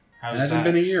 How's that? Hasn't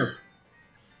been a year.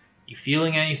 You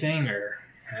feeling anything, or?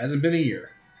 Hasn't been a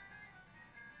year.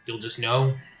 You'll just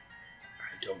know?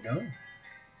 I don't know.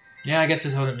 Yeah, I guess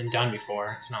this hasn't been done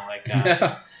before. It's not like...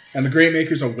 Yeah, and the Great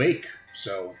Maker's awake,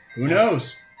 so who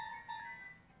knows?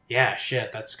 Yeah,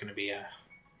 shit, that's gonna be a...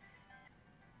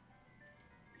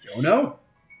 You don't know.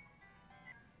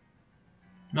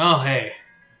 Oh, hey.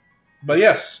 But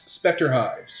yes, Spectre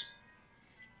Hives.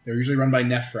 They're usually run by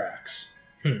Nephrax.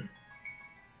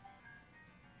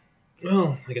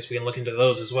 Well, I guess we can look into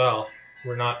those as well.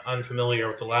 We're not unfamiliar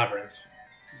with the Labyrinth.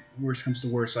 Worst comes to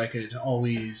worst, I could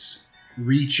always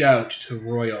reach out to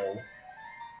Royal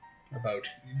about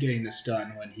getting this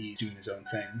done when he's doing his own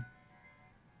thing.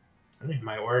 I think it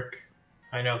might work.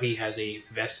 I know he has a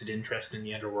vested interest in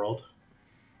the Underworld.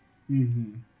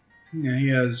 Yeah, he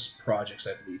has projects,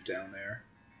 I believe, down there.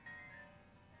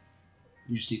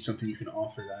 You just need something you can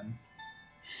offer them.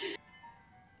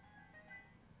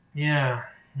 Yeah.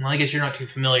 Well, I guess you're not too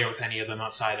familiar with any of them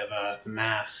outside of the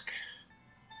Mask.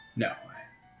 No, I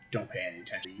don't pay any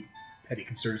attention to petty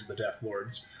concerns of the Death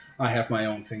Lords. I have my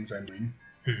own things I'm doing.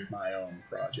 My own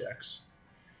projects.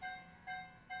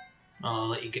 I'll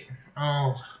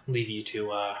leave you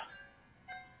to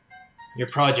your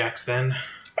projects then.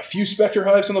 A few Spectre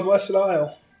Hives on the Blessed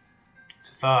Isle. It's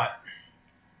a thought.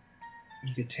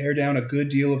 You could tear down a good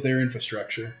deal of their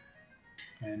infrastructure.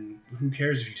 And who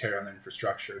cares if you tear down their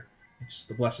infrastructure? It's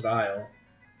the Blessed Isle.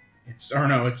 It's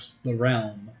the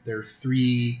Realm. They're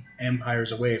 3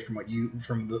 empires away from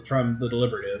the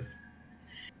Deliberative.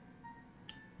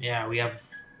 Yeah, we have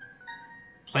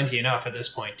plenty enough at this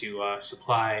point to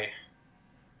supply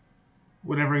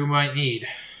whatever we might need.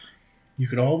 You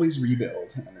could always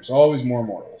rebuild, and there's always more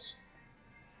mortals.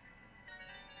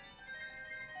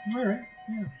 Alright,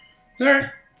 yeah.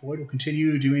 Alright. Void will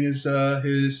continue doing his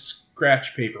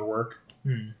scratch paperwork.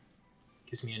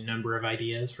 Gives me a number of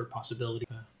ideas for possibilities.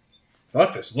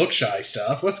 Fuck this look-shy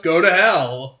stuff. Let's go to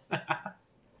hell.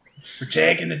 We're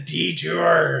taking a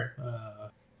detour.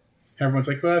 Everyone's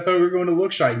like, well, I thought we were going to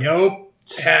look-shy. Nope.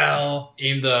 Hell.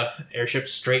 Aim the airship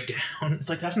straight down. It's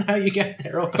like, that's not how you get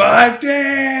there.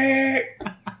 5D!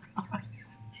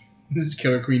 This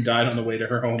Killer Queen died on the way to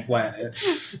her home planet.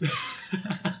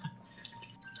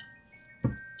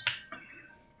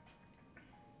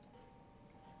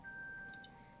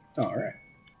 Alright.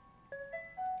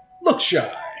 Look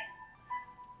shy.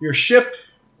 Your ship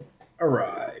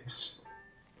arrives.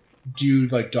 Do you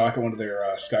dock at one of their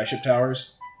skyship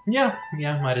towers? Yeah,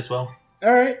 might as well.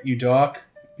 Alright, you dock.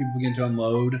 People begin to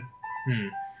unload.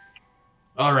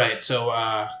 Alright,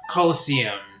 so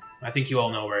Colosseum. I think you all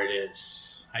know where it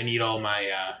is. I need all my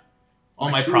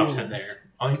props in there.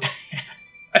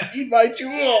 I need my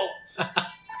jewels!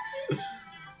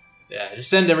 Yeah, just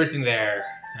send everything there.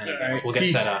 and Alright, we'll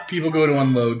get set up. People go to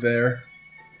unload there.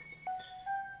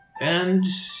 And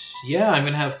yeah, I'm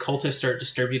gonna have cultists start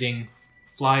distributing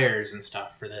flyers and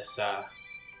stuff for this.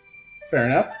 Fair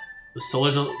enough.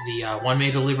 The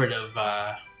one-way deliberative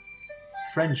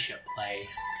friendship play.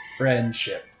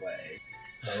 Friendship play.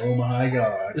 Oh my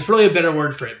god. There's probably a better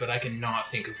word for it, but I cannot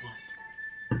think of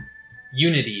one.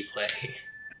 Unity play.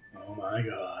 Oh my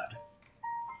god.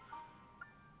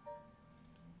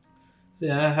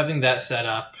 Yeah, having that set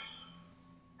up.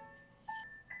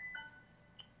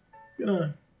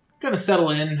 Gonna settle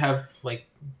in, have like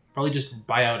probably just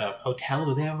buy out a hotel.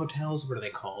 Do they have hotels? What are they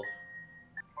called?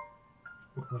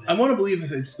 I want to believe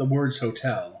it's the words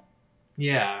hotel.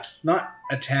 Yeah. Not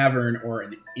a tavern or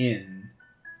an inn.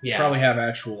 Yeah. Probably have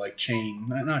actual like chain,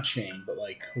 not chain, but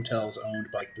like hotels owned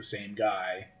by the same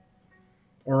guy.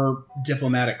 Or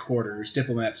diplomatic quarters,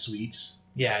 diplomat suites.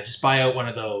 Yeah, just buy out one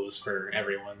of those for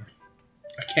everyone.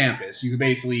 A campus. You could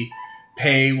basically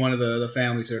pay one of the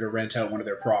families there to rent out one of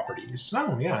their properties.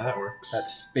 Oh, yeah, that works.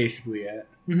 That's basically it.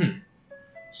 Mm-hmm.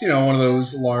 So, one of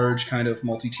those large kind of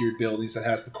multi-tiered buildings that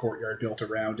has the courtyard built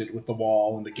around it with the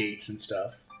wall and the gates and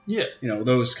stuff. Yeah.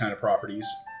 Those kind of properties.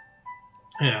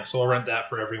 Yeah, so I'll rent that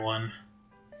for everyone.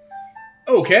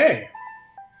 Okay.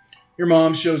 Your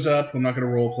mom shows up. I'm not going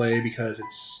to roleplay because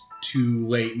it's too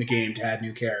late in the game to add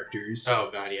new characters. Oh,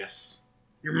 God, yes.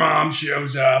 Your mom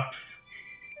shows up.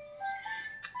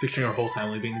 Picturing our whole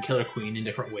family being the Killer Queen in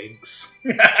different wigs.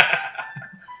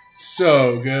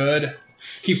 So good.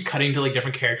 Keeps cutting to like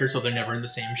different characters so they're never in the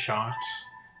same shot.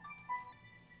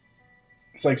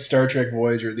 It's like Star Trek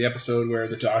Voyager, the episode where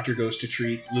the Doctor goes to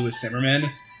treat Louis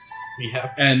Zimmerman.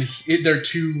 Yeah. And they're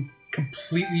two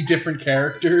completely different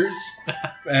characters.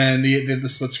 And the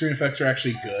split screen effects are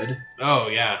actually good. Oh,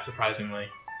 yeah, surprisingly.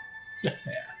 Yeah.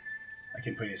 Like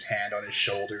him putting his hand on his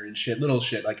shoulder and shit. Little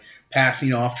shit, like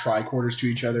passing off tricorders to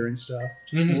each other and stuff.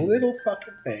 Just little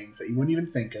fucking things that you wouldn't even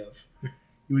think of. You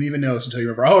wouldn't even notice until you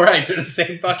remember, oh, right, they're the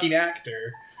same fucking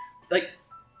actor. Like,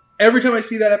 every time I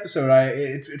see that episode,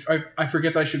 I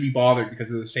forget that I should be bothered because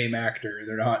they're the same actor.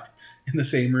 They're not in the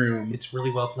same room. It's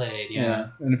really well played,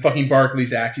 yeah. And fucking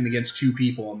Barkley's acting against two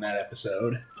people in that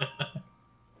episode.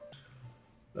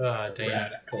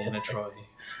 Diana Troy.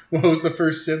 What was the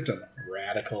first symptom?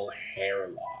 Radical hair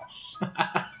loss.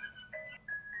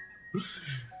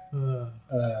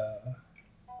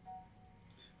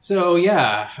 So,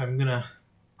 yeah, I'm gonna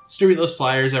distribute those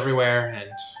flyers everywhere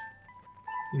and,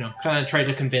 kind of try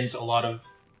to convince a lot of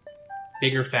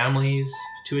bigger families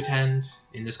to attend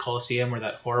in this Coliseum where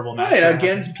that horrible massacre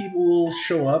again, some people will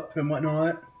show up and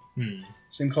whatnot.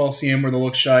 Same Coliseum where the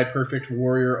Look Shy Perfect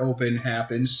Warrior Open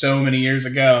happened so many years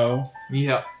ago.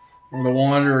 Yeah. Where the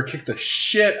Wanderer kicked the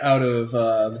shit out of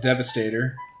the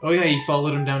Devastator. Oh yeah, he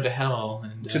followed him down to hell.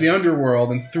 And, to the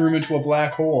underworld and threw him into a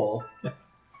black hole.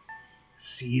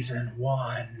 Season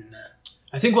 1.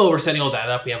 I think while we're setting all that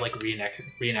up, we have like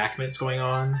reenactments going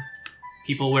on.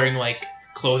 People wearing like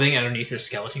clothing underneath their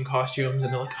skeleton costumes,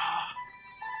 and they're like,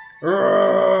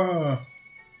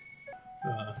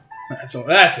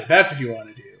 That's it. That's what you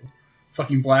want to do.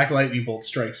 Fucking Black Lightning Bolt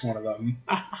strikes one of them.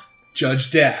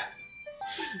 Judge Death.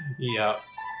 Yeah.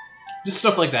 Just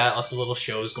stuff like that. Lots of little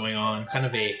shows going on. Kind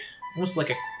of almost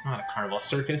like not a carnival,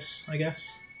 circus, I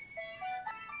guess.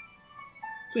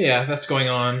 So yeah, that's going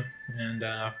on. And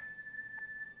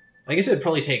I guess it'd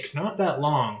probably take not that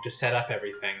long to set up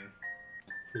everything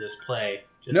for this play.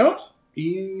 Nope.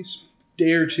 A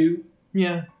day or two.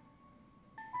 Yeah.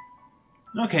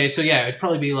 Okay, so yeah, it'd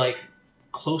probably be like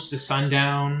close to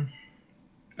sundown.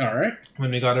 Alright.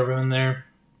 When we got everyone there.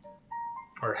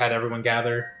 Or had everyone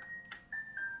gather.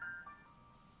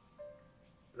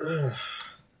 Ugh.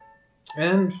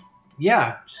 And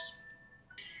yeah, just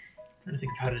trying to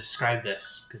think of how to describe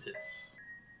this, because it's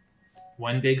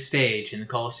one big stage in the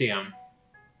Coliseum.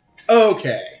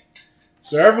 Okay.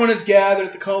 So everyone is gathered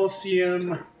at the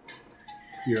Coliseum.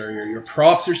 Your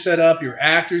props are set up. Your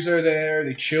actors are there.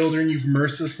 The children you've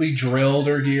mercilessly drilled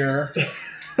are here.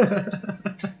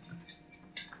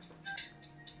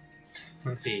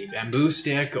 Let's see, bamboo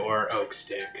stick or oak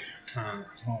stick?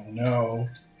 Oh no.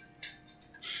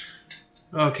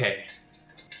 Okay.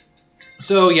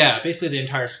 So yeah, basically the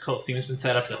entire Coliseum has been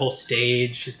set up. The whole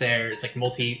stage is there. It's like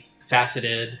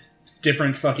multifaceted.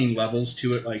 Different fucking levels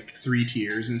to it, like 3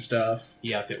 tiers and stuff.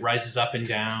 Yep, it rises up and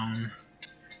down.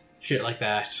 Shit like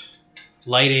that.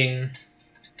 Lighting.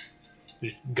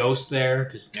 There's ghosts there,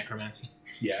 because necromancy.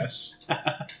 Yes.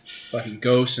 Fucking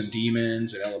ghosts and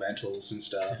demons and elementals and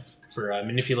stuff. For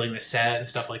manipulating the set and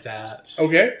stuff like that.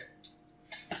 Okay.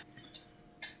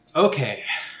 Okay.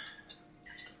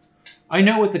 I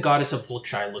know what the goddess of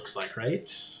Lookshy looks like, right?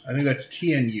 I think that's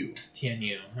TNU.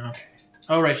 TNU. Okay.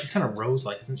 Oh, right. She's kind of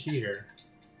rose-like, isn't she? Or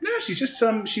No, she's just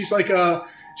she's like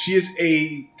she is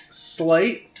a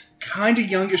slight, kind of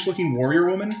youngish looking warrior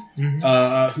woman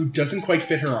who doesn't quite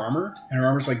fit her armor, and her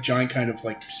armor's like giant kind of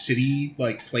like city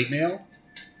like plate mail.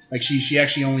 Like she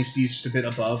actually only sees just a bit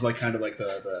above, like kind of like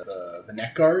the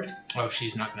neck guard. Oh,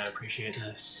 she's not going to appreciate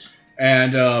this.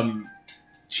 And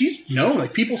she's known,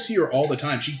 like people see her all the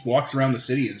time. She walks around the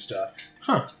city and stuff.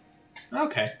 Huh.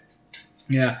 Okay.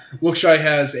 Yeah. Lookshy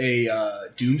has a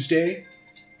Doomsday,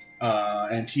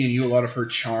 and TNU, a lot of her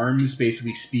charms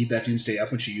basically speed that Doomsday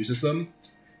up when she uses them.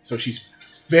 So she's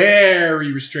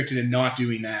very restricted in not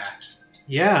doing that.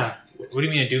 Yeah. What do you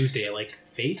mean a Doomsday? Like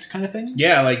Fate kind of thing?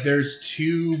 Yeah, like there's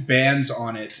 2 bands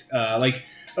on it.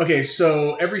 Okay,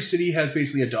 so every city has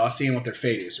basically a dossier on what their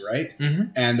fate is, right?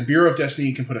 Mm-hmm. And the Bureau of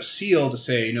Destiny can put a seal to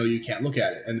say, no, you can't look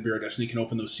at it. And the Bureau of Destiny can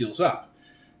open those seals up.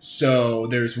 So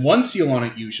there's 1 seal on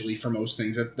it usually for most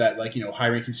things that like,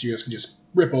 high-ranking serials can just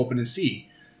rip open and see.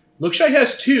 Lookshy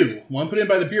has 2. One put in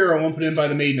by the Bureau, one put in by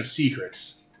the Maiden of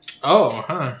Secrets. Oh,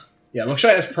 huh. Yeah,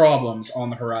 Lookshy has problems on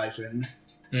the horizon.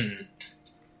 Hmm.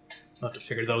 I'll have to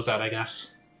figure those out, I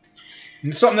guess.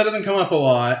 And it's something that doesn't come up a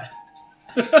lot.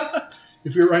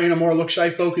 If we were running a more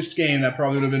Lookshy-focused game, that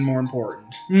probably would have been more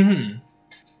important. Mm-hmm.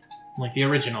 Like the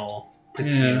original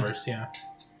Prince of the Universe, yeah.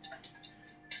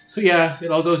 So yeah,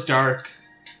 it all goes dark,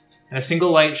 and a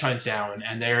single light shines down,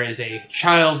 and there is a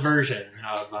child version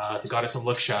of the Goddess of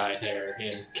Lookshy there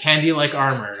in candy-like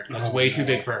armor that's way too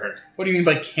big for her. What do you mean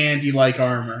by candy-like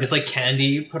armor? It's like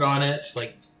candy put on it,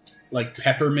 like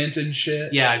peppermint and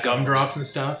shit? Yeah, gumdrops and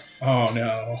stuff. Oh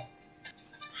no.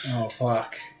 Oh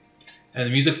fuck. And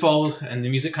the music falls, and the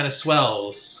music kind of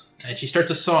swells, and she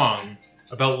starts a song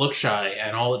about Lookshy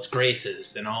and all its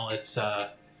graces and all its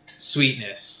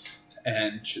sweetness.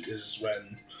 And this is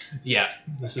when... Yeah,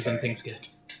 this is when things get...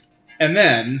 And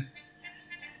then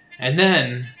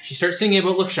she starts singing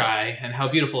about Lookshy and how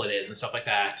beautiful it is and stuff like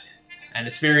that. And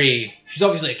it's very... She's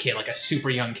obviously a kid, like a super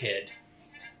young kid.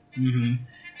 Mm-hmm.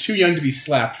 Too young to be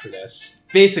slapped for this.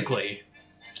 Basically.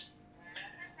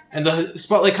 And the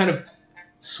spotlight kind of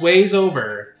sways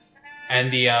over,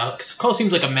 and the call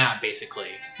seems like a map,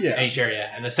 basically, in each area.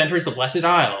 And the center is the Blessed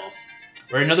Isle,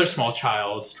 where another small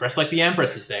child, dressed like the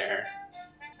Empress, is there.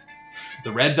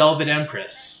 The Red Velvet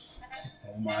Empress.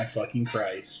 Oh my fucking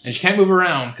Christ. And she can't move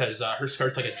around, because her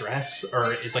skirt's like a dress,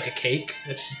 or is like a cake,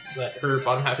 that her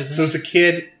bottom half is in. So it's a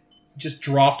kid just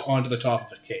dropped onto the top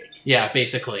of a cake. Yeah,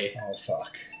 basically. Oh,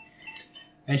 fuck.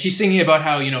 And she's singing about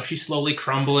how, she's slowly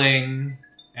crumbling...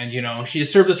 And, she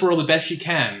has served this world the best she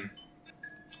can.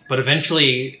 But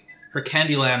eventually, her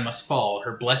Candyland must fall.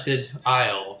 Her blessed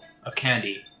isle of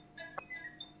candy.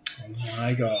 Oh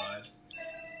my god.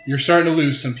 You're starting to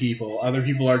lose some people. Other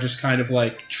people are just kind of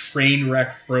like train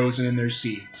wreck frozen in their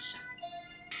seats.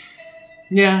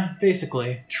 Yeah,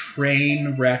 basically.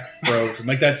 Train wreck frozen.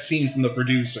 Like that scene from The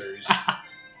Producers.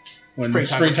 When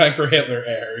Springtime for Hitler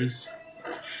airs.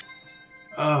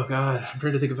 Oh god, I'm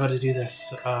trying to think of how to do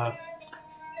this.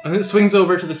 And then it swings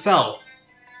over to the south,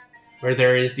 where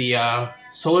there is the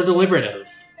Solar Deliberative.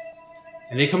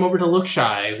 And they come over to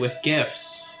Lookshy with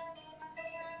gifts.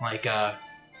 Like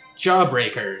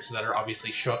Jawbreakers that are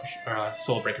obviously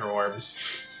Soulbreaker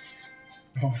orbs.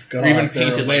 Oh god, or even there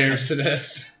painted are layers to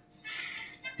this.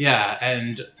 Yeah,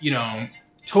 and,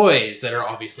 toys that are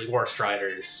obviously War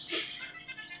Striders.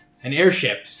 And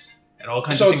airships. And all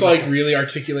kinds of things. So it's like really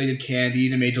articulated candy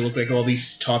to make to look like all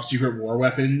these top secret war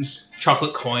weapons.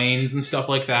 Chocolate coins and stuff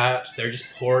like that. They're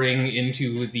just pouring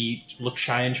into the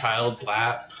Lookshy child's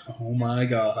lap. Oh my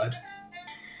god.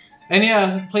 And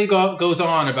yeah, the play goes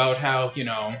on about how,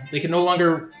 they can no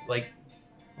longer, like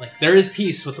there is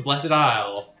peace with the Blessed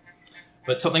Isle,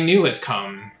 but something new has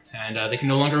come, and they can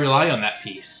no longer rely on that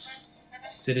peace.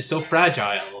 Because it is so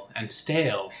fragile and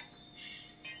stale.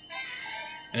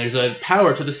 And there's a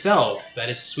power to the self that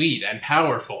is sweet and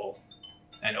powerful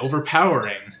and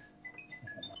overpowering.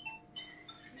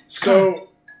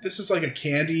 So, this is like a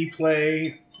candy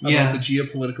play about the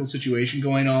geopolitical situation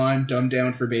going on, dumbed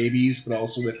down for babies, but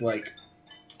also with like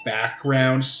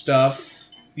background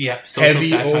stuff. Yeah,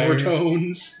 heavy satire.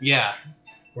 Overtones. Yeah.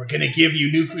 We're gonna give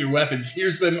you nuclear weapons.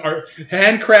 Here's them, are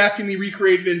handcraftingly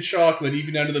recreated in chocolate,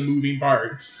 even down to the moving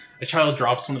parts. A child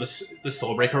drops one of the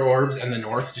Soulbreaker orbs, and the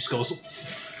North just goes...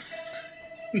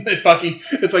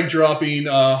 It's like dropping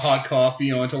hot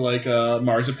coffee onto like a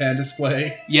marzipan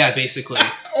display. Yeah, basically.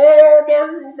 Oh,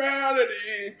 the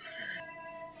humanity!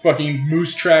 Fucking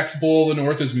Moose Track's Bowl of the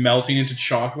North is melting into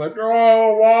chocolate.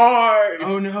 Oh, why?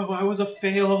 Oh no, I was a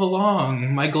fail all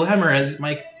along. My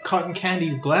cotton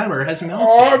candy glamour has melted.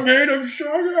 Oh, I'm made of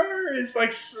sugar. It's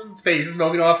like some face is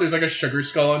melting off. There's like a sugar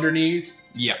skull underneath.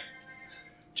 Yep.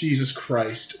 Jesus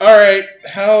Christ. All right.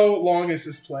 How long is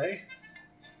this play?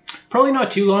 Probably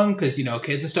not too long, because,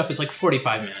 kids and stuff is like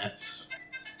 45 minutes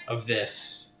of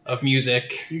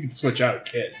music. You can switch out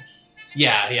kids.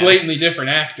 Yeah. Blatantly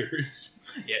different actors.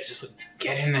 Yeah, it's just like,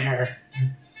 get in there.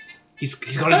 He's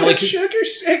gone I into have like sugar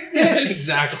sickness.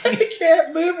 Exactly. I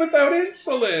can't live without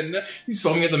insulin. He's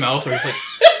foaming at the mouth, or he's like,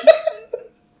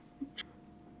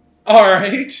 All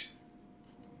right.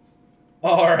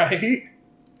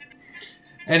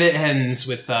 and it ends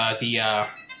with the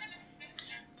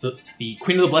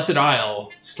Queen of the Blessed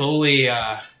Isle slowly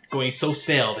going so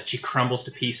stale that she crumbles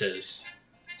to pieces.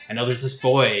 And now there's this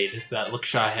void that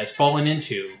Lookshy has fallen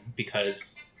into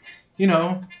because,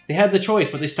 they had the choice,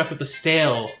 but they stuck with the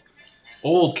stale,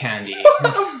 old candy.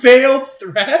 A veiled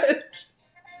threat?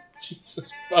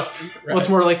 Jesus fucking Christ. Well, it's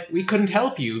more like, we couldn't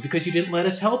help you because you didn't let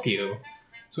us help you.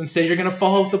 So instead you're going to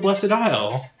fall with the Blessed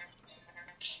Isle.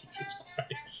 Jesus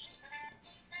Christ.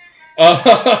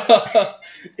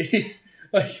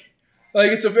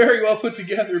 Like it's a very well put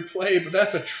together play, but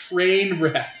that's a train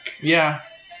wreck. Yeah.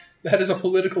 That is a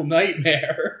political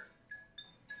nightmare.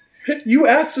 You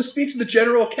asked to speak to the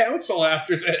General Council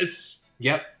after this.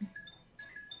 Yep.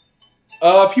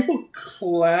 People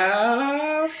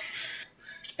clap.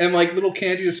 And like little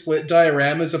candy to split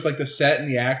dioramas of like the set and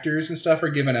the actors and stuff are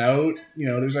given out.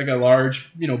 There's like a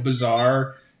large,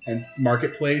 bazaar and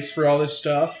marketplace for all this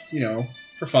stuff,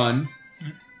 for fun.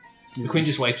 The Queen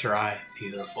just wipes her eye.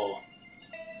 Beautiful.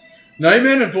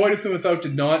 Nightman and Void Without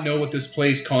did not know what this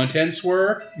play's contents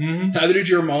were. Mm-hmm. Neither did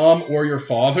your mom or your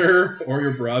father or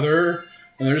your brother.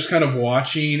 And they're just kind of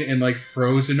watching in like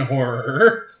frozen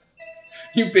horror.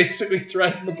 You basically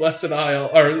threaten the Blessed Isle,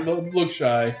 or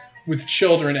Lookshy, with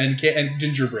children and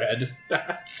gingerbread.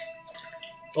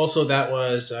 Also, that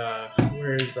was,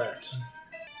 where is that?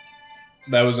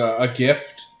 That was a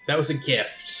gift? That was a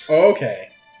gift. Okay.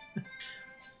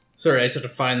 Sorry, I just have to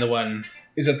find the one.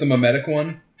 Is that the mimetic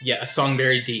one? Yeah, A Song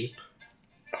Very Deep.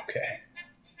 Okay.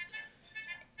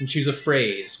 And choose a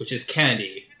phrase, which is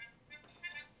candy.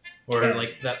 Or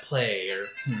like that play, or...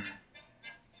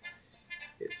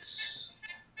 It's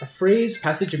a phrase,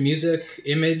 passage of music,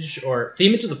 image, or... The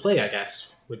image of the play, I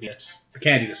guess, would be it. The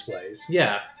candy displays.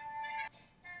 Yeah.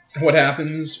 What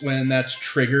happens when that's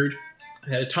triggered?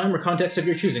 At a time or context of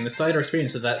your choosing, the sight or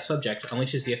experience of that subject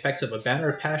unleashes the effects of a banner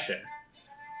of passion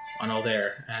on all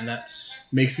there, and that's...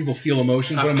 Makes people feel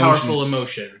emotions. A powerful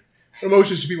emotion. What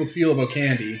emotions do people feel about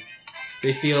candy?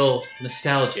 They feel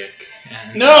nostalgic.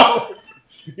 And No!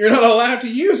 You're not allowed to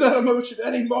use that emotion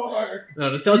anymore! No,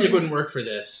 nostalgic wouldn't work for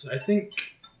this. I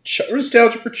think...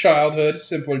 Nostalgia for childhood,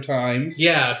 simpler times.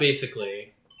 Yeah,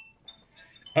 basically.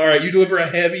 Alright, you deliver a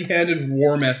heavy-handed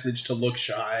war message to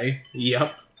Lookshy.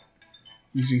 Yep.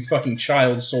 Using fucking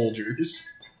child soldiers.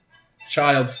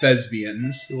 Child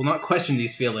thespians. We will not question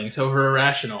these feelings, however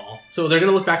irrational. So they're going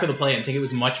to look back on the play and think it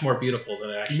was much more beautiful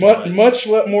than it actually was.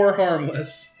 Much more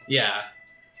harmless. Yeah.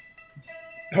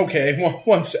 Okay,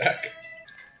 one sec.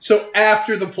 So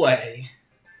after the play,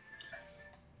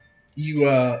 you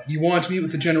want to meet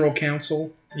with the General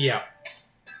Council? Yeah.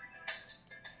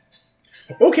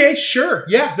 Okay, sure.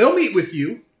 Yeah, they'll meet with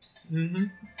you. Mm-hmm.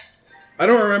 I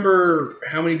don't remember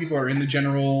how many people are in the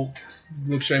General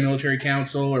Lookshy Military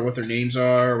Council, or what their names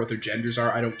are, or what their genders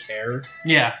are. I don't care.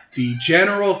 Yeah. The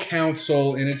General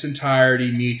Council in its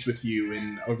entirety meets with you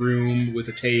in a room with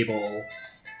a table,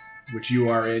 which you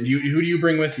are in. Who do you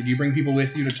bring with you? Do you bring people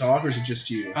with you to talk, or is it just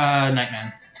you?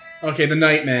 Nightman. Okay, the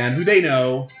Nightman, who they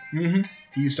know. Mm-hmm.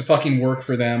 He used to fucking work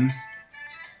for them.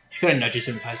 She kind of nudges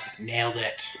him in his eyes like, nailed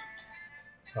it.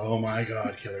 Oh my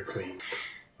god, Killer Queen.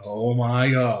 Oh my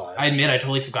god. I admit I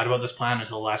totally forgot about this plan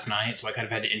until last night, so I kind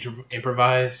of had to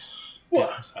improvise.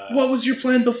 What? What was your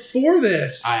plan before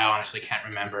this? I honestly can't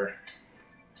remember.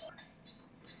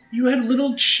 You had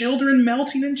little children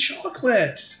melting in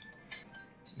chocolate.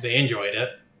 They enjoyed it.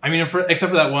 I mean,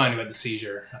 except for that one who had the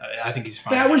seizure. I think he's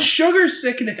fine. That was sugar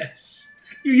sickness.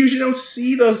 You usually don't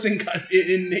see those in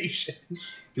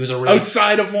nations. He was a really,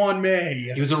 outside of Juan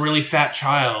May. He was a really fat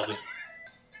child.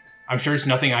 I'm sure it's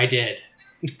nothing I did.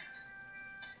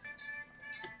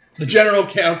 The General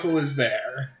Council is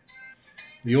there.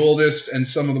 The oldest and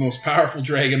some of the most powerful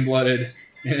dragon-blooded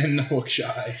in the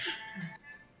Lookshy.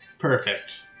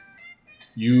 Perfect.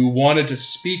 You wanted to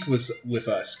speak with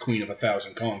us, Queen of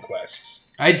 1,000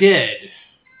 Conquests. I did.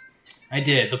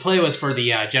 The play was for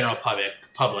the general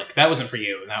public. That wasn't for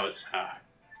you. That was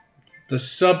The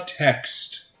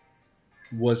subtext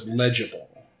was legible.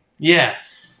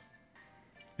 Yes,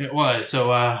 it was.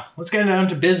 So let's get down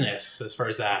to business as far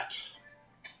as that.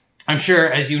 I'm sure,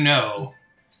 as you know,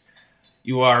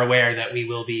 you are aware that we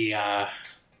will be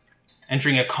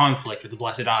entering a conflict with the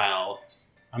Blessed Isle.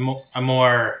 A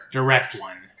more direct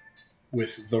one.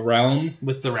 With the realm?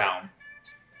 With the realm.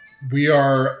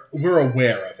 We're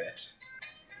aware of it.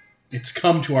 It's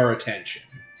come to our attention.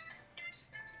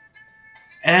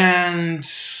 And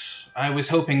I was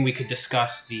hoping we could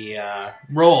discuss the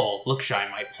role Lookshy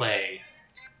might play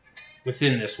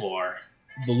within this war.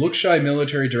 The Lookshy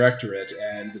Military Directorate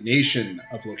and the nation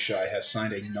of Lookshy has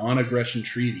signed a non-aggression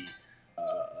treaty,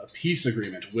 a peace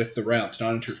agreement with the realm to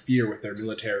not interfere with their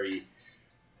military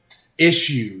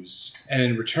issues. And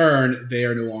in return, they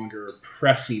are no longer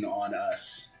pressing on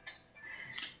us.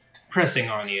 Pressing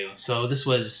on you. So this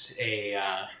was a...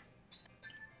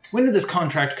 when did this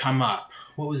contract come up?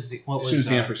 As soon as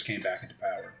the Empress came back into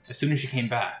power. As soon as she came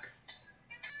back.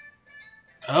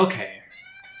 Okay.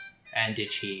 And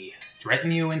did she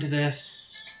threaten you into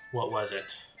this? What was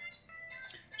it?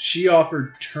 She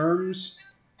offered terms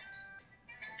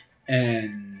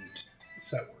and...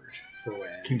 what's that word for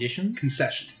when? Conditions?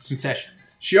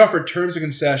 Concessions. She offered terms and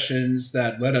concessions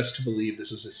that led us to believe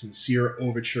this was a sincere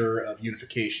overture of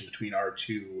unification between our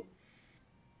two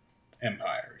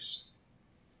empires.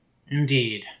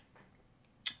 Indeed.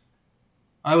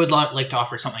 I would like to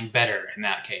offer something better in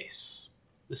that case.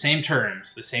 The same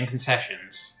terms, the same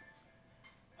concessions.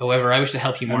 However, I wish to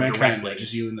help you more directly.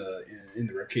 Just you in the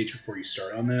ribcage before you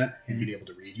start on that, and being able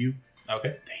to read you.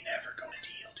 Okay. They never go to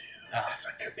deal, dude. That's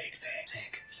like their big thing.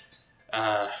 Sick.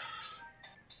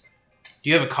 Do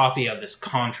you have a copy of this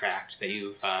contract that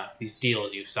you've these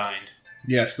deals you've signed?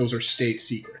 Yes, those are state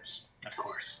secrets. Of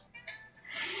course.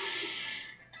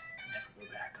 Never go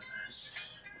back on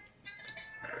this.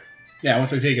 Yeah, once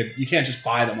they take it, you can't just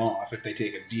buy them off if they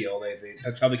take a deal. They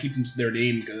that's how they keep their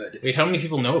name good. Wait, how many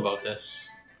people know about this?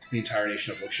 The entire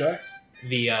nation of Lookshy?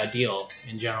 The deal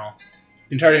in general.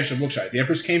 The entire nation of Lookshy. The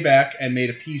Empress came back and made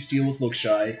a peace deal with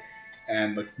Lookshy,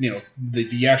 and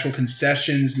the actual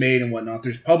concessions made and whatnot.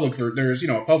 There's a public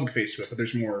face to it, but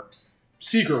there's more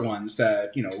secret ones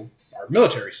that are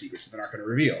military secrets that they're not going to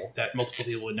reveal. That multiple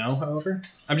people would know, however.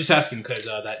 I'm just asking because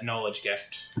that knowledge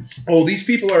gift. Oh, these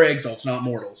people are exiles, not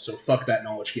mortals, so fuck that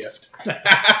knowledge gift.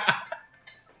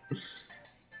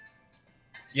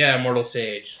 Yeah, mortal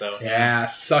sage. So yeah,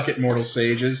 suck it, mortal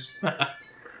sages.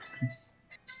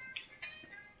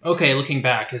 Okay, looking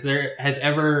back, has there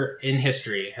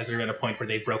been a point where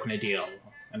they've broken a deal,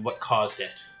 and what caused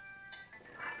it?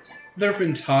 There have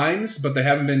been times, but they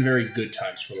haven't been very good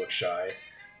times for Lookshy.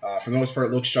 For the most part,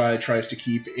 Lookshy tries to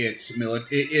keep its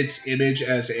image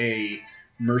as a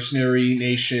mercenary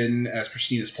nation as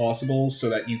pristine as possible, so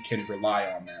that you can rely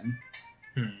on them.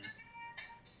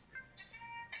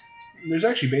 There's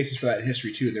actually basis for that in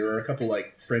history too. There were a couple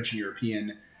French and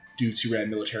European dudes who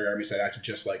ran military armies that acted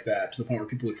just like that, to the point where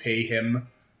people would pay him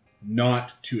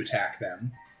not to attack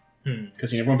them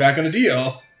because he never went back on a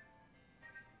deal.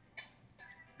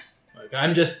 Look,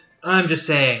 I'm just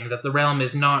saying that the realm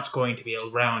is not going to be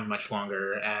around much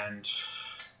longer, and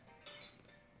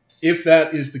if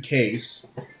that is the case,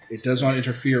 it does not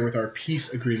interfere with our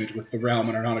peace agreement with the realm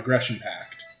and our non-aggression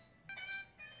pact.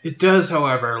 It does,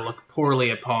 however, look poorly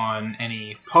upon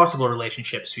any possible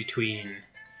relationships between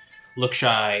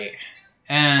Lookshy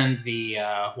and the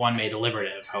Wanmei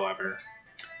Deliberative, however.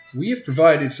 We have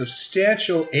provided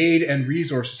substantial aid and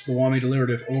resources to the Wanmei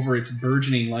Deliberative over its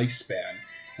burgeoning lifespan,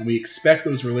 and we expect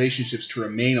those relationships to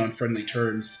remain on friendly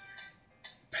terms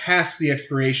past the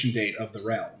expiration date of the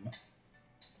realm.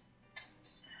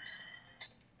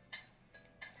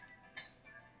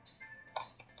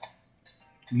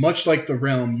 Much like the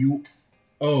realm, you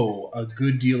owe a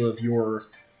good deal of your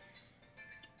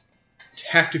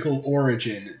tactical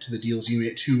origin to the deals you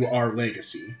made to our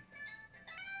legacy.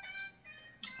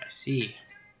 I see.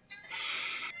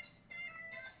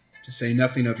 To say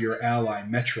nothing of your ally,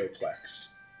 Metroplex.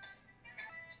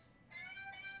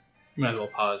 Might as well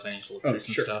pause. I need to look through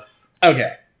some stuff.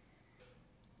 Okay.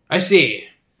 I see.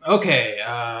 Okay,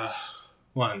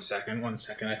 one second.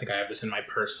 I think I have this in my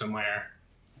purse somewhere.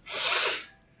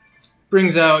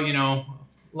 Brings out,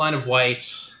 line of white,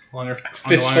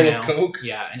 fistful of Coke.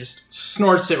 Yeah, and just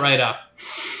snorts it right up.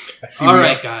 All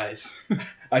right, guys.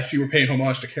 I see we're paying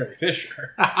homage to Carrie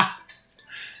Fisher. And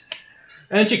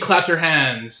then she claps her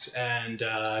hands, and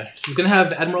she's going to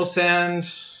have Admiral Sand,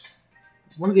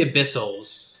 one of the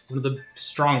Abyssals, one of the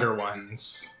stronger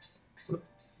ones, the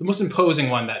most imposing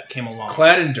one that came along.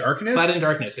 Clad in darkness? Clad in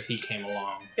darkness, if he came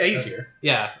along. Yeah, he's here.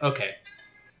 Yeah, okay.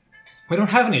 We don't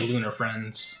have any lunar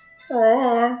friends.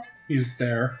 Aww. He's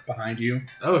there, behind you.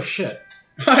 Oh, shit.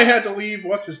 I had to leave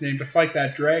what's-his-name to fight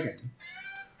that dragon.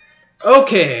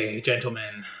 Okay,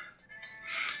 gentlemen.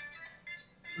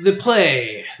 The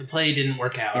play didn't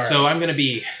work out, All right. so I'm gonna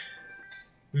be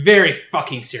very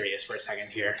fucking serious for a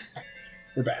second here.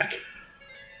 We're back.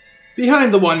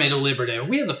 Behind the Wanmei Deliberative,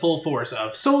 we have the full force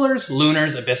of Solars,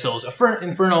 Lunars, Abyssals,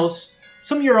 Infernals,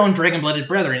 some of your own dragon-blooded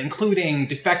brethren, including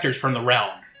defectors from the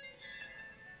realm.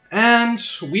 And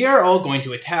we are all going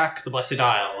to attack the Blessed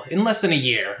Isle in less than a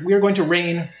year. We are going to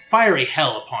rain fiery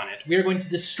hell upon it. We are going to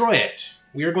destroy it.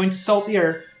 We are going to salt the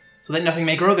earth so that nothing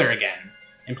may grow there again,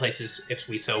 in places if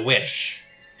we so wish.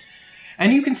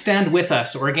 And you can stand with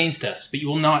us or against us, but you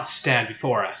will not stand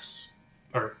before us.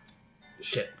 Or,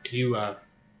 shit, could you,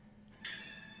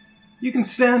 You can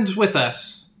stand with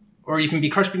us, or you can be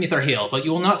crushed beneath our heel, but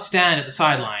you will not stand at the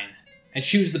sideline and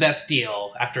choose the best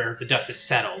deal after the dust is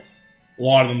settled. A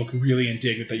lot of them look really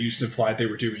indignant that you just implied they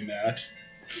were doing that.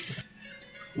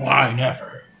 Why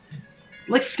never?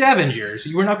 Like scavengers,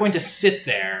 you are not going to sit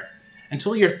there and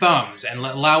twiddle your thumbs and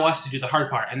allow us to do the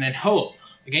hard part, and then hope,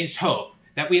 against hope,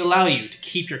 that we allow you to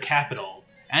keep your capital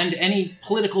and any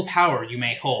political power you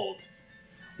may hold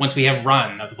once we have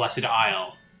run of the Blessed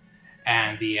Isle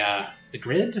and the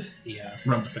grid?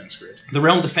 Realm Defense Grid. The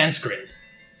Realm Defense Grid.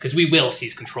 Because we will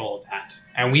seize control of that,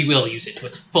 and we will use it to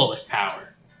its fullest power.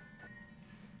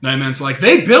 Nightman's like,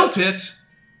 they built it!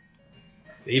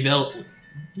 They built...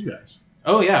 You guys.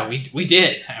 Oh yeah, we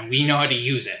did, and we know how to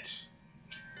use it.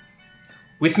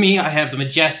 With me, I have the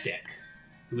Majestic,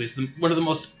 who is one of the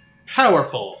most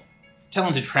powerful,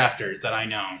 talented crafters that I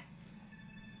know.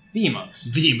 The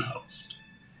most. The most.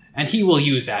 And he will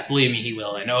use that, believe me he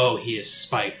will, and oh, he is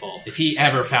spiteful. If he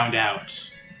ever found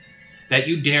out that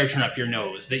you dare turn up your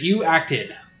nose, that you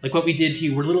acted like what we did to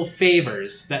you were little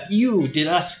favors, that you did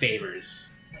us favors,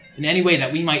 in any way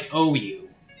that we might owe you,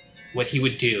 what he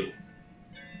would do.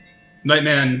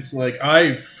 Nightman's like,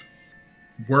 I've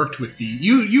worked with the...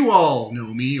 You all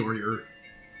know me, or your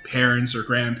parents or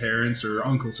grandparents or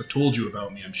uncles have told you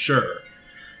about me, I'm sure.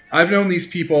 I've known these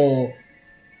people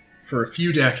for a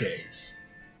few decades.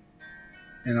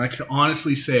 And I can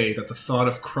honestly say that the thought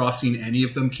of crossing any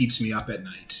of them keeps me up at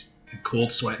night, in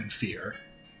cold sweat and fear.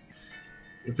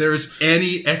 If there is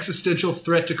any existential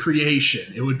threat to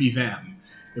creation, it would be them.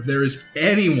 If there is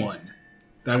anyone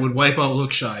that would wipe out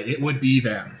Lookshy, it would be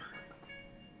them.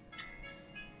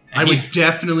 I would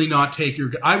definitely not take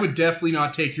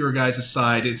your guys'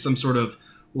 side in some sort of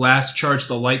last charge of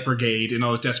the Light Brigade in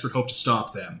a desperate hope to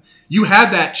stop them. You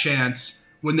had that chance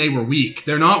when they were weak.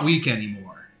 They're not weak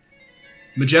anymore.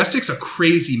 Majestic's a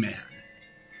crazy man.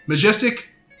 Majestic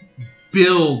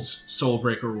builds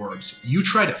Soulbreaker orbs. You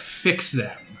try to fix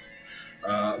them.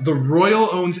 The Royal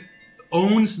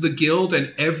owns the guild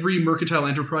and every mercantile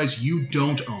enterprise you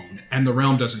don't own, and the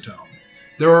realm doesn't own.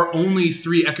 There are only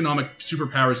 3 economic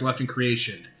superpowers left in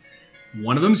creation.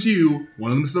 One of them's you, one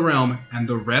of them's the realm, and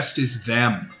the rest is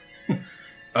them.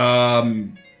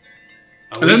 And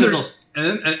then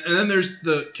there's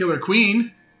the Killer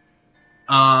Queen.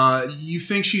 You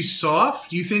think she's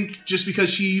soft? You think just because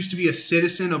she used to be a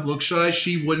citizen of Lookshy,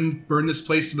 she wouldn't burn this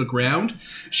place to the ground?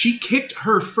 She kicked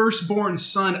her firstborn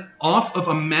son off of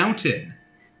a mountain.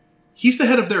 He's the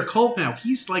head of their cult now.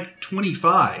 He's like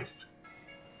 25.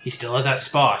 He still has that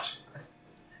spot.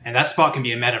 And that spot can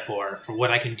be a metaphor for what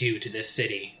I can do to this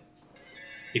city.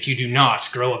 If you do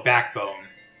not grow a backbone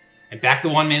and back the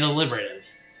Wanmei Deliberative.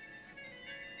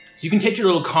 So you can take your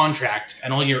little contract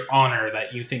and all your honor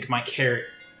that you think might carry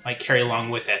along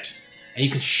with it, and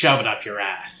you can shove it up your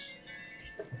ass.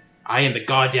 I am the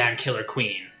goddamn Killer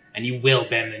Queen, and you will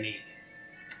bend the knee.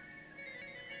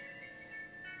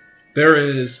 There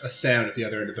is a sound at the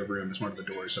other end of the room as one of the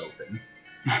doors open.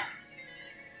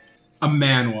 A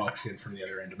man walks in from the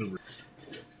other end of the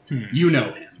room. You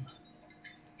know him.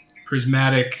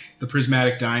 The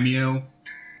prismatic daimyo.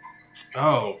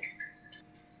 Oh,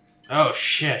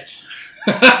 shit.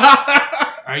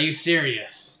 Are you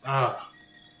serious? Oh.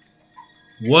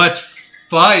 What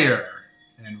fire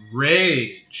and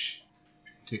rage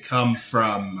to come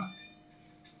from...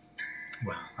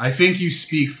 Well, I think you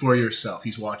speak for yourself.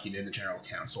 He's walking in, the General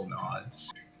Council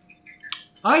nods.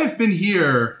 I have been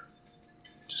here,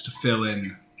 just to fill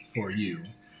in for you,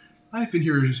 I've been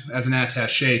here as an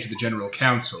attaché to the General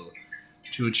Council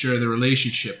to ensure the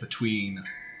relationship between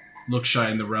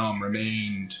Lookshy and the Realm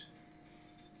remained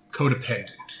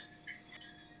codependent.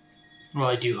 Well,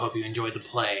 I do hope you enjoyed the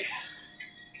play.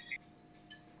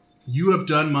 You have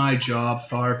done my job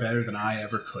far better than I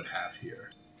ever could have here.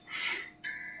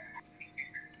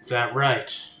 Is that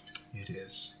right? It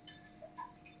is.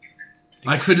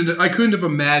 I couldn't have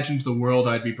imagined the world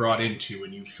I'd be brought into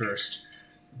when you first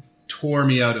tore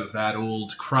me out of that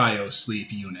old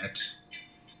cryo-sleep unit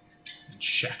in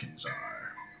Shakenzar.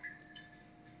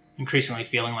 Increasingly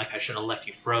feeling like I should have left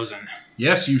you frozen.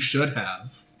 Yes, you should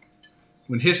have.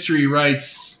 When history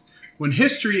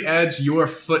adds your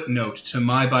footnote to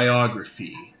my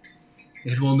biography,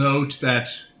 it will note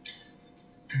that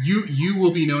you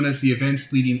will be known as the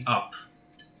events leading up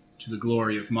to the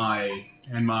glory of my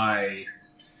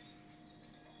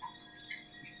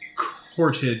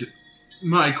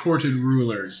courted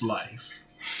ruler's life.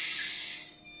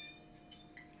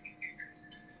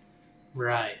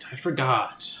 Right, I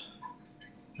forgot.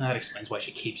 That explains why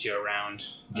she keeps you around.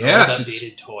 Yes, An old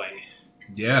outdated toy.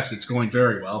 Yes, it's going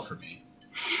very well for me.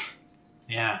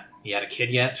 Yeah, you had a kid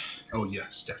yet? Oh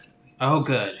yes, definitely. Oh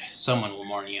good, someone will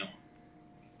mourn you.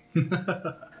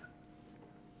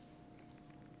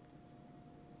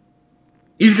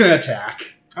 He's gonna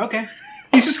attack. Okay.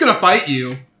 He's just gonna fight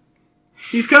you.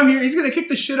 He's come here. He's gonna kick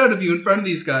the shit out of you in front of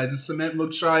these guys. It's cement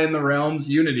look shy in the realm's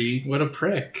unity. What a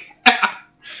prick.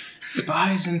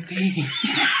 Spies and thieves.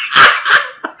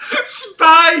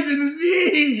 Spies and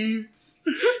thieves.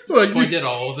 Well, We did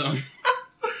all of them.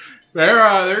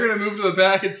 they're gonna move to the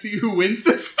back and see who wins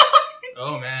this fight.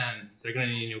 Oh man, they're gonna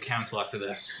need a new council after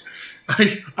this.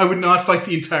 I would not fight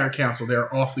the entire council.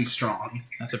 They're awfully strong.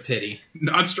 That's a pity.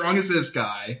 Not strong as this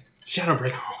guy.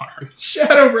 Shadowbreaker arm.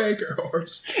 Shadowbreaker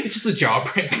horse. It's just a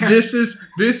jawbreaker.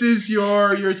 This is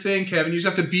your thing, Kevin. You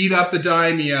just have to beat up the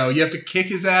daimyo. You have to kick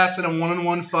his ass in a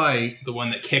one-on-one fight. The one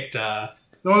that kicked The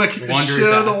one that kicked the Wanderer's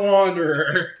shit out of ass. the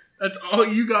Wanderer. That's all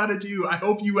you gotta do. I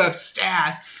hope you have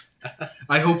stats.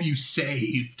 I hope you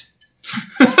saved.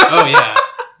 Oh yeah.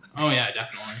 Oh yeah,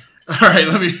 definitely. Alright,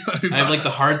 let me I have like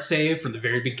the hard save from the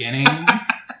very beginning.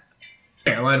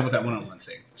 Okay, I lied about that one-on-one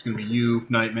thing. It's gonna be you,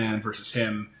 Nightman, versus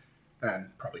him, and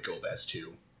probably Golbez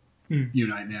too. You,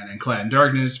 Nightman, and Clad in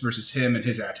Darkness versus him and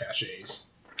his attaches.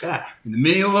 Ah. In the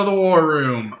middle of the war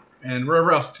room, and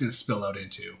wherever else it's gonna spill out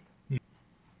into.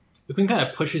 The queen kind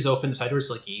of pushes open the side doors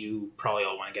like you probably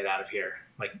all want to get out of here.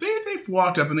 Like, They've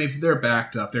walked up and they're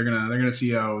backed up. They're gonna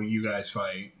see how you guys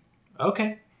fight.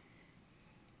 okay.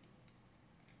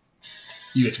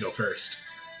 You get to go first.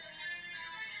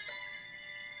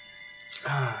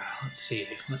 Let's see.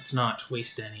 Let's not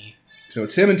waste any. So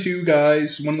it's him and two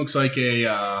guys. One looks like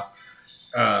a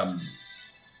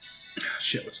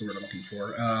shit. What's the word I'm looking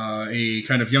for? A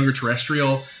kind of younger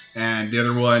terrestrial, and the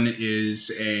other one is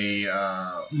a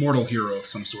mortal hero of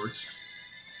some sorts.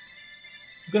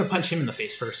 I'm gonna punch him in the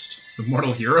face first. The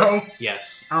mortal hero?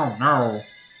 Yes. Oh no!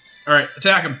 All right,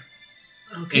 attack him.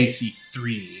 Okay. AC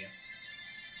 3.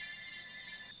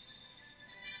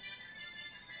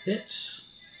 Hit.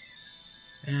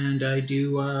 And I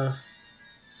do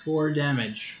 4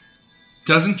 damage.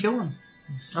 Doesn't kill him.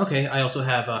 Okay, I also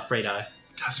have Frey die.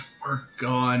 Doesn't work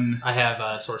on. I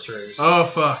have Sorcerers. Oh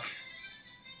fuck!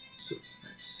 So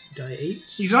that's die 8.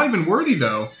 He's not even worthy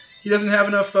though. He doesn't have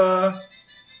enough.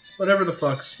 Whatever the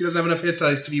fucks. He doesn't have enough hit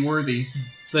dice to be worthy.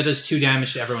 So that does 2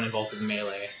 damage to everyone involved in the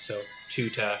melee. So 2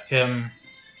 to him,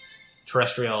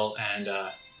 Terrestrial, and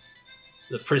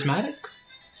the Prismatic?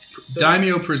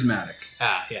 Daimyo Prismatic.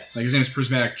 Ah, yes. Like his name is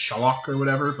Prismatic Chalok or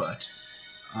whatever, but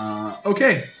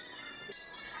okay.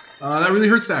 That really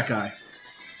hurts that guy.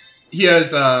 He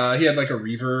had like a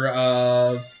Reaver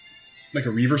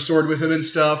sword with him and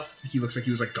stuff. He looks like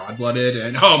he was like god blooded,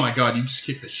 and oh my god, you just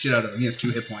kicked the shit out of him. He has 2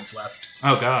 hit points left.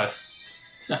 Oh god.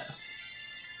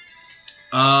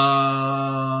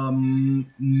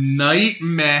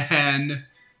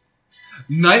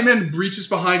 Nightman breaches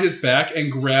behind his back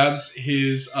and grabs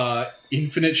his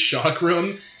infinite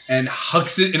chakram and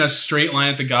hucks it in a straight line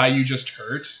at the guy you just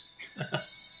hurt.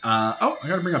 I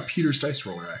gotta bring up Peter's dice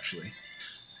roller, actually.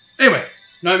 Anyway,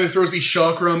 Nightman throws the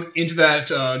chakram into that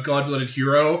god-blooded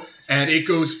hero, and it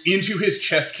goes into his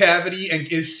chest cavity and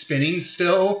is spinning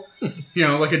still,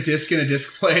 like a disc in a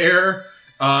disc player.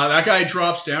 That guy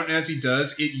drops down, and as he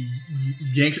does, it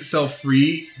yanks itself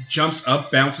free, jumps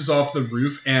up, bounces off the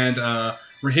roof, and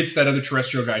hits that other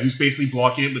terrestrial guy, who's basically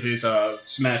blocking it with his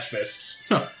smash fists.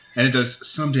 Huh. And it does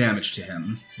some damage to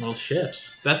him. Well,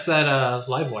 shit. That's that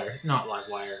Livewire. Not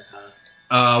Livewire.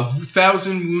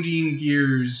 1,000 wounding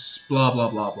gears, blah, blah,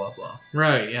 blah, blah, blah.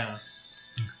 Right, yeah.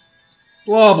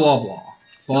 Blah, blah, blah.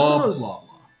 Blah, Also blah, knows- blah.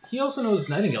 He also knows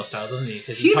Nightingale style, doesn't he?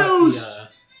 Because He knows-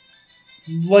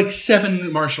 Like 7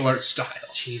 martial arts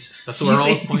styles. Jesus, that's where all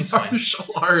his points went.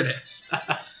 martial artist.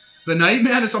 The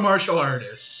Nightman is a martial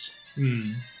artist.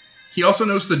 He also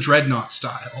knows the Dreadnought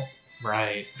style.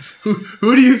 Right.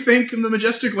 Who do you think the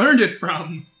Majestic learned it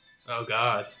from? Oh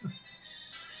god.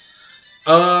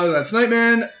 That's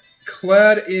Nightman.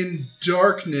 Clad in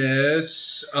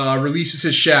darkness, releases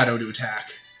his shadow to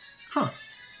attack. Huh.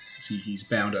 See, he's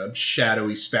bound a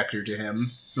shadowy specter to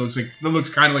him. That looks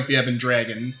kind of like the Ebon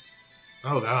Dragon.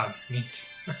 Oh god, neat.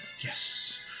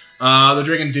 Yes. The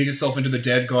dragon digs itself into the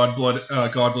dead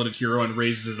god-blooded hero and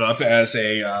raises it up as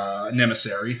a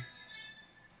emissary.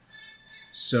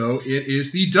 So it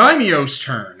is the Daimyo's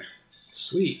turn.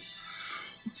 Sweet.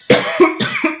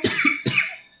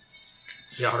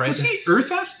 Yeah, all right. Was he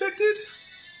Earth aspected?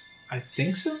 I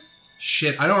think so.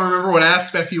 Shit, I don't remember what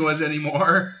aspect he was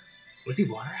anymore. Was he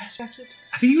water aspected?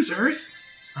 I think he was Earth.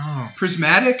 Oh.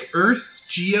 Prismatic, Earth,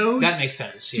 Geos. That makes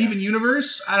sense. Steven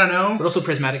Universe? I don't know. But also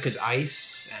prismatic because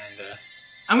ice and...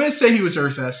 I'm going to say he was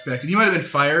Earth aspected. He might have been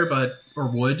fire or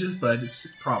wood, but it's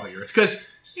probably Earth. Because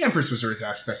the Empress was Earth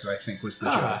aspected, I think, was the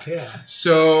joke. Yeah.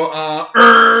 So,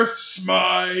 Earth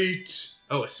Smite.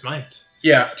 Oh, a smite.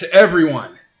 Yeah, to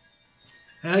everyone.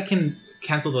 And I can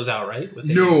cancel those out, right?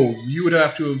 No, you would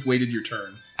have to have waited your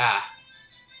turn.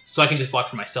 So I can just block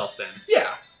for myself then.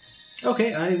 Yeah.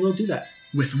 Okay, I will do that.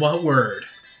 With what word?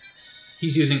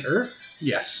 He's using earth?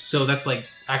 Yes. So that's like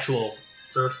actual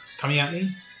earth coming at me?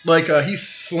 Like, he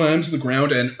slams the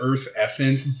ground and earth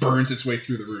essence burns its way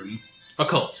through the room.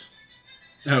 Occult.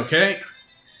 Okay.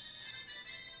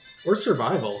 Or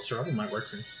survival. Survival might work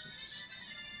since it's...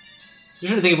 I'm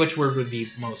trying to think of which word would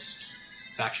be most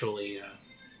actually...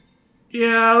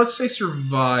 Yeah, let's say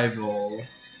survival.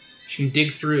 She can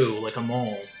dig through like a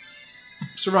mole.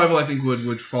 Survival, I think,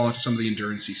 would fall into some of the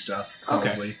endurance-y stuff, probably.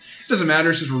 Okay. It doesn't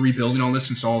matter since we're rebuilding all this,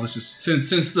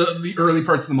 since the early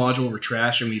parts of the module were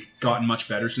trash and we've gotten much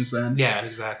better since then. Yeah,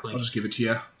 exactly. I'll just give it to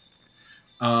you.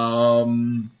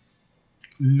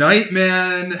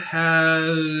 Nightman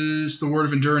has the Word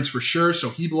of Endurance for sure, so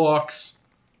he blocks.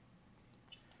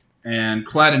 And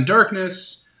Clad in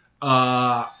Darkness,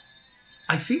 I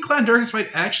think Clad in Darkness might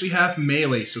actually have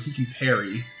melee, so he can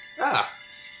parry.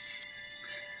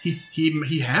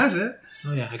 He has it.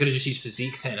 Oh yeah, I could have just used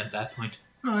physique then at that point.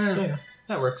 Oh yeah. So yeah,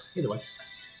 that works. Either way.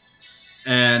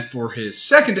 And for his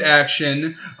second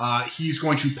action, he's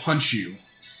going to punch you.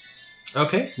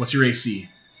 Okay. What's your AC?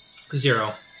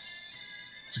 0.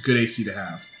 It's a good AC to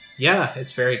have. Yeah,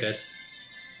 it's very good.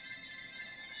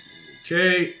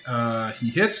 Okay, he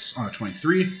hits on a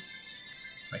 23.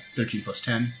 Like 13 plus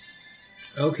 10.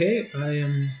 Okay, I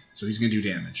am So he's going to do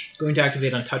damage. going to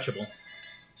activate Untouchable.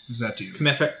 What does that do?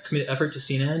 Commit effort to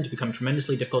Sinan to become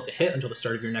tremendously difficult to hit until the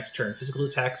start of your next turn. Physical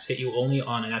attacks hit you only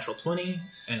on a natural 20,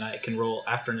 and I can roll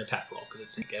after an attack roll because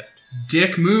it's a gift.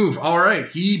 Dick move. All right.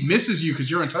 He misses you because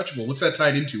you're untouchable. What's that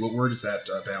tied into? What word is that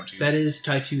bound to? That is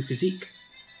tied to physique.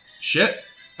 Shit.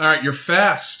 All right, you're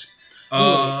fast.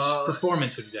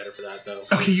 Performance would be better for that, though.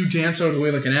 Okay, you dance out of the way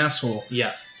like an asshole.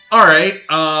 Yeah. All right.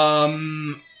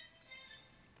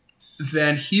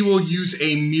 Then he will use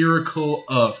a Miracle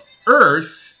of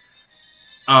Earth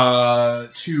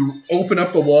to open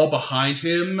up the wall behind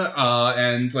him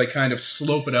and like kind of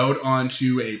slope it out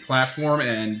onto a platform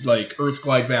and like Earth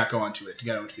glide back onto it to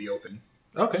get out into the open.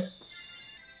 Okay.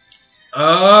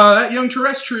 That young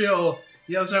terrestrial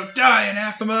yells out, "Die,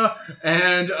 anathema!"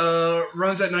 and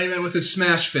runs at Nightman with his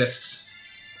smash fists.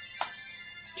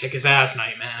 Kick his ass,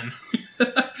 Nightman.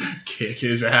 Kick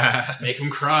his ass. Make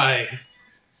him cry.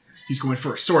 He's going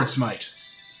for a sword smite.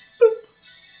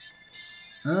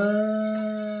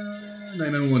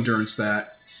 Nightman will endurance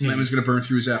that. Nightman's going to burn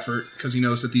through his effort because he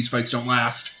knows that these fights don't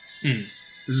last. This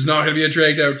is not going to be a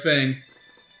dragged out thing.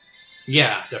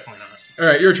 Yeah, definitely not. All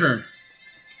right, your turn.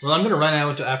 Well, I'm going to run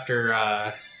out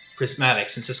after Prismatic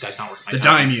since this guy's not worth my The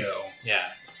time. Daimyo. Yeah.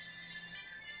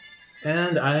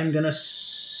 And I'm going to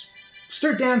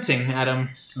start dancing at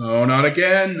him. Oh, not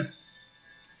again.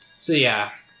 So yeah,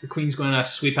 the queen's going to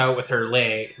sweep out with her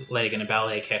leg in a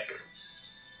ballet kick.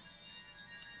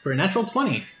 For a natural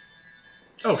 20.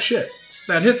 Oh, shit.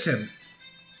 That hits him.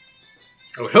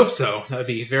 I would hope so. That would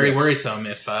be very Yes. worrisome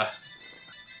if...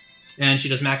 And she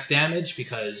does max damage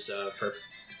because for...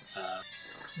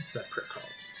 what's that crit called?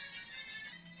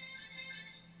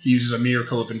 He uses a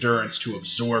Miracle of Endurance to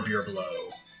absorb your blow.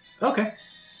 Okay.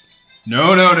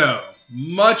 No.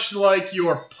 Much like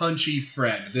your punchy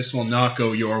friend, this will not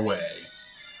go your way.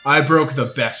 I broke the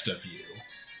best of you.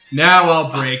 Now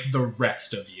I'll break the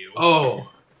rest of you. Oh,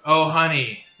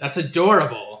 honey. That's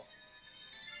adorable.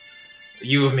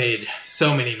 You have made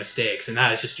so many mistakes, and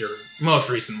that is just your most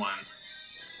recent one.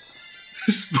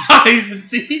 Spies and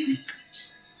thieves!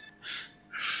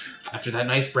 After that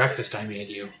nice breakfast I made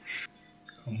you.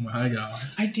 Oh my god.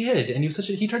 I did, and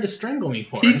he tried to strangle me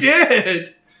for He it.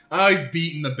 did! I've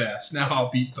beaten the best. Now I'll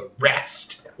beat the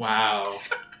rest. Wow.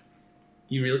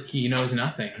 He knows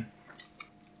nothing.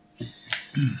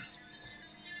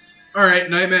 All right,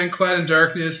 Nightman clad in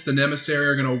darkness, the Nemissary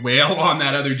are going to wail on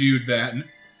that other dude then.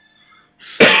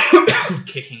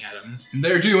 Kicking at him.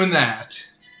 They're doing that.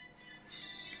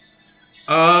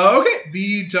 Okay,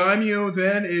 the Daimyo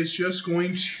then is just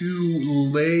going to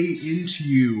lay into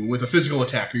you with a physical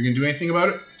attack. Are you going to do anything about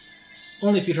it?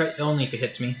 Only if it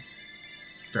hits me.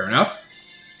 Fair enough.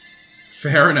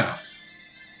 Fair enough.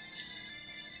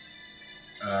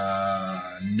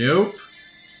 Nope.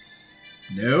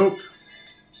 Nope.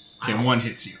 Okay, Ow. 1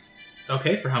 hits you.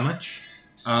 Okay, for how much?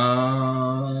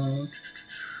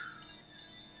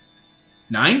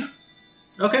 9?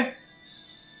 Okay.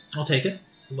 I'll take it.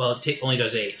 Well, it only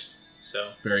does 8,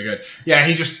 so... Very good. Yeah,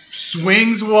 he just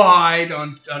swings wide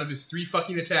out of his 3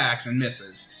 fucking attacks and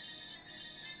misses.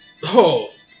 Oh!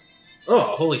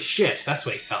 Oh, holy shit, that's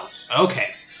what he felt.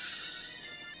 Okay.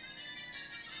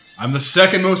 I'm the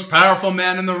second most powerful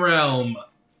man in the realm.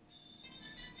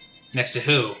 Next to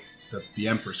who? The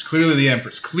Empress. Clearly the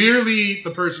Empress. Clearly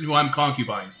the person who I'm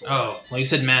concubine for. Oh, well, you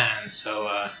said man, so,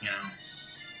 you know.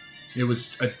 It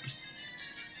was...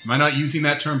 Am I not using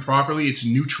that term properly? It's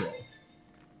neutral.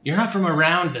 You're not from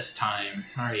around this time,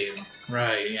 are you?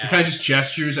 Right, yeah. He kind of just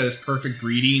gestures at his perfect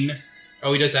breeding.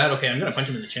 Oh, he does that? Okay, I'm gonna punch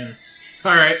him in the chin.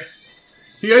 Alright.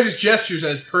 He guy just gestures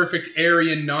at his perfect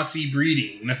Aryan Nazi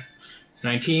breeding.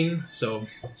 19, so...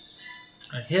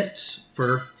 A hit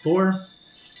for 4.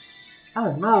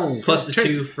 Oh no! Plus the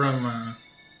 2 from,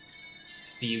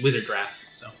 the Wizard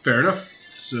Draft, so... Fair enough.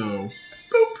 So,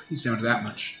 boop! He's down to that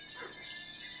much.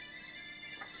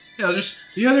 Yeah, just...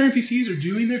 The other NPCs are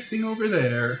doing their thing over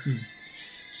there.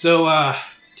 So,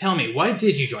 tell me, why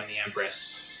did you join the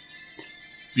Empress?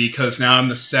 Because now I'm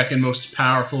the second most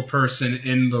powerful person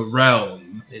in the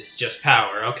realm. It's just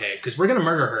power, okay, because we're gonna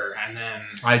murder her, and then...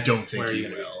 I don't think Where are you you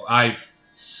gonna will. I've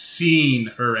seen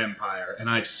her empire, and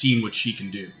I've seen what she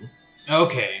can do.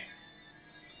 Okay.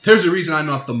 There's a reason I'm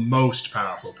not the most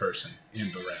powerful person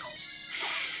in the realm.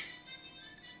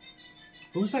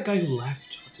 Who was that guy who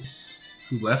left? What's his...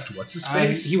 Who left what's his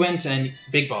face? He went and...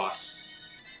 Big Boss.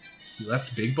 He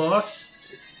left Big Boss?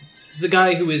 The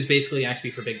guy who is basically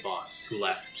actually for Big Boss, who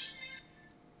left.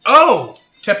 Oh!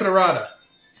 Tepedarada.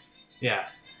 Yeah.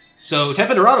 So,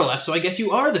 Tepidorado left, so I guess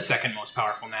you are the second most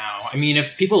powerful now. I mean,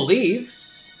 if people leave,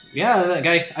 yeah, that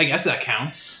guy, I guess that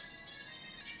counts.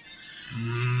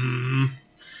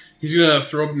 He's gonna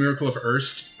throw up a Miracle of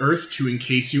Earth to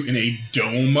encase you in a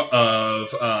dome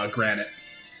of granite.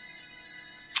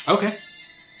 Okay.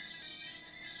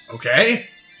 Okay?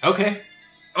 Okay.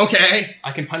 Okay!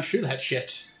 I can punch through that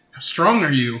shit. How strong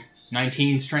are you?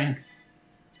 19 strength.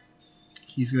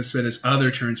 He's gonna spend his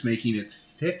other turns making it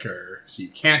thicker, so you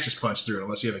can't just punch through it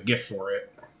unless you have a gift for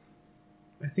it.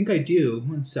 I think I do.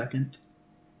 1 second.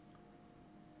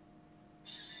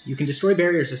 You can destroy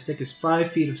barriers as thick as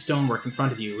 5 feet of stonework in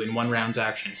front of you in 1 round's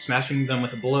action, smashing them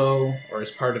with a blow or as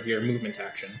part of your movement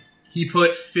action. He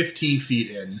put 15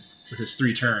 feet in with his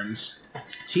 3 turns.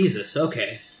 Jesus,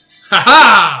 okay. Ha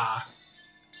ha!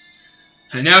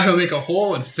 And now he'll make a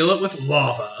hole and fill it with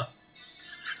lava.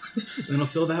 Then I'll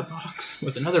fill that box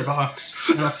with another box,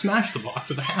 and I'll smash the box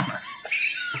with a hammer.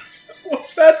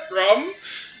 What's that from?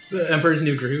 The Emperor's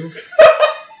New Groove.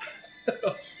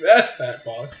 I'll smash that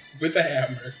box with a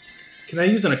hammer. Can I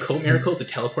use an occult miracle to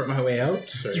teleport my way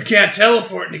out? Or... You can't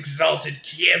teleport an exalted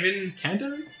Kevin. Can't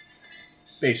I?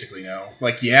 Basically, no.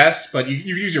 Like, yes, but you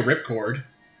use your ripcord.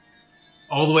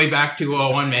 All the way back to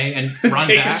Wanmei and run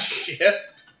Take back? a shit.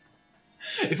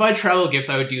 If I had travel gifts,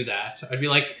 I would do that. I'd be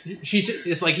like,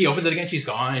 it's like he opens it again, she's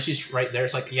gone, and she's right there.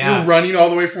 It's like, yeah. You're running all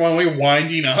the way from one way,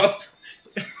 winding up.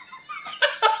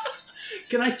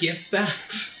 Can I gift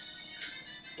that?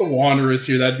 The Wanderer is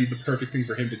here, that'd be the perfect thing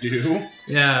for him to do.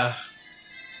 Yeah.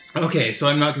 Okay, so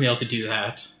I'm not going to be able to do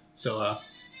that. So,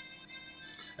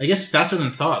 I guess faster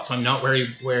than thought, so I'm not where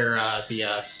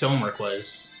the stonework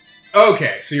was.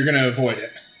 Okay, so you're going to avoid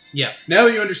it. Yeah. Now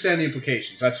that you understand the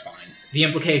implications, that's fine. The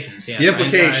implications, yes. The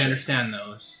implications. I understand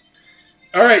those.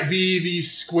 All right, the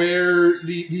square,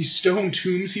 the stone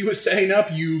tombs he was setting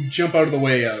up, you jump out of the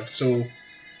way of. So,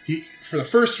 for the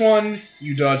first one,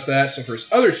 you dodge that. So for his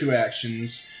other 2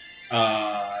 actions,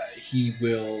 he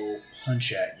will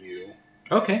punch at you.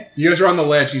 Okay. You guys are on the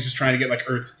ledge. He's just trying to get like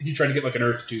earth. He tried to get like an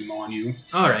earth tomb on you.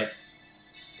 All right.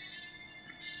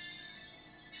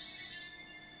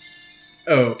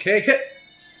 Okay, hit.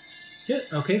 Hit.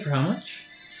 Okay, for how much?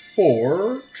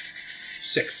 4,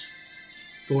 6.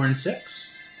 4 and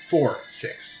 6. 4,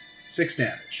 6. 6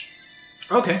 damage.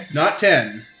 Okay. Not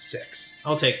 10. 6.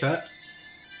 I'll take that.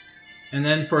 And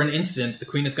then for an instant, the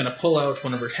queen is going to pull out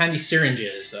one of her handy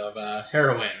syringes of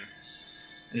heroin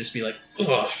and just be like,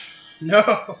 ugh.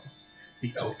 No.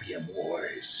 The Opium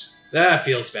Wars. That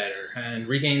feels better. And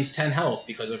regains 10 health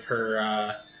because of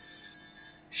her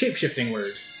shape-shifting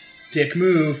word. Dick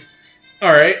move.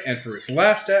 Alright, and for his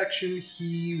last action,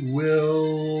 he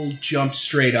will jump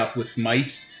straight up with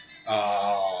might,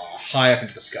 high up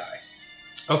into the sky.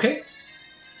 Okay.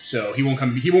 So he won't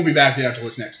be back down till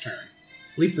his next turn.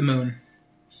 Leap the moon.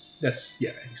 That's,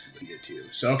 yeah, he's what he did too.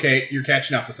 So, okay, you're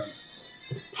catching up with him.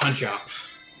 Punch up.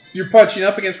 You're punching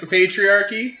up against the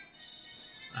patriarchy?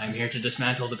 I'm here to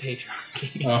dismantle the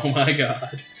patriarchy. Oh my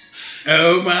god.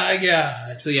 Oh my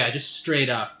god. So yeah, just straight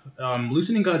up.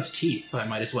 Loosening God's teeth, I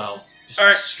might as well. Just All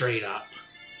right. Straight up.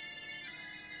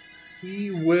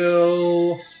 He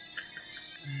will...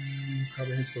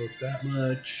 probably his vote that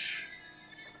much.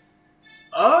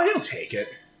 Oh, he'll take it.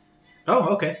 Oh,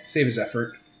 okay. Save his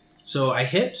effort. So I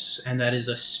hit, and that is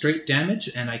a straight damage,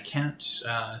 and I can't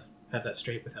have that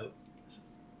straight without...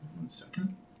 1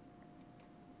 second.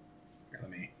 Here,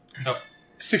 let me... Oh.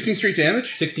 16 straight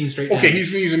damage? 16 straight damage. Okay, he's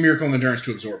going to use a Miracle of Endurance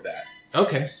to absorb that.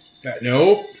 Okay.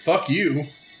 No, fuck you.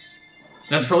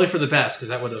 That's probably for the best, because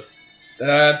that would have...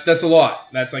 That's a lot.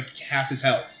 That's like half his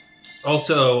health.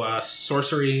 Also,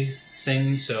 sorcery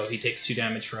thing, so he takes 2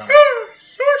 damage from...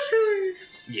 Sorcery!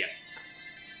 Yeah.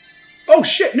 Oh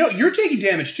shit, no, you're taking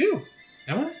damage too.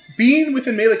 Am I? Being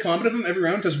within melee combat of him every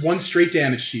round does 1 straight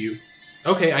damage to you.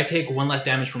 Okay, I take 1 less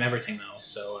damage from everything, though,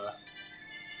 so...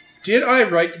 Did I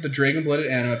write that the Dragon-Blooded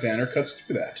Anima banner cuts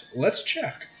through that? Let's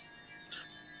check.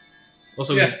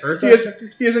 Also, Yeah, his Earth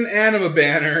he has an Anima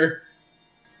banner.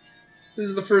 This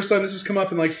is the first time this has come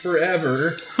up in like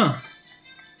forever. Huh.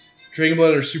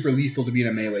 Dragon-Blooded are super lethal to be in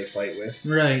a melee fight with.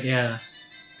 Right, yeah.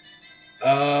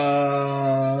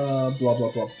 Blah,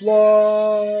 blah, blah,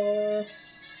 blah.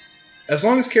 As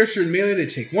long as characters are in melee, they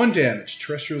take 1 damage.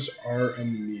 Terrestrials are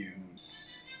immune.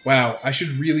 Wow, I should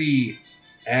really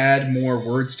add more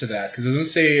words to that, because it doesn't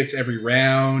say it's every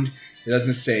round. It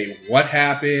doesn't say what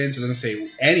happens. It doesn't say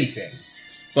anything.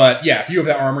 But yeah, if you have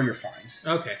that armor, you're fine.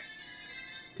 Okay.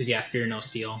 Because, yeah, fear no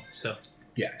steel, so...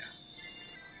 Yeah.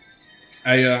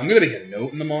 I'm going to make a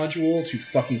note in the module to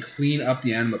fucking clean up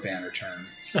the Anima banner turn.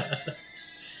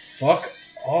 Fuck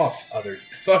off,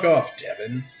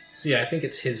 Devin. So yeah, I think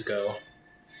it's his go.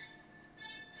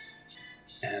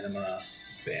 Anima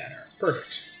banner.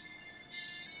 Perfect.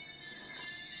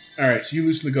 Alright, so you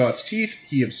loosen the God's Teeth.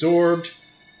 He absorbed.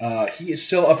 He is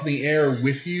still up in the air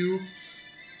with you.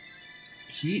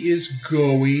 He is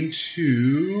going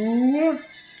to...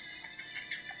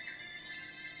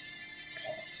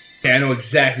 Pause. Okay, I know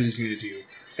exactly what he's going to do.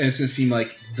 And it's going to seem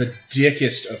like the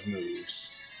dickest of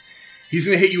moves. He's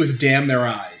going to hit you with Damn Their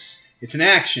Eyes. It's an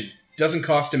action. Doesn't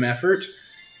cost him effort.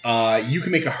 You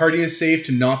can make a hardiness save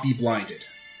to not be blinded.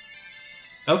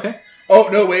 Okay. Oh,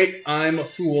 no, wait. I'm a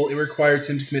fool. It requires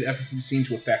him to commit effort for the scene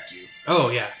to affect you. Oh,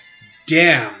 yeah.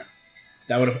 Damn.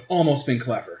 That would have almost been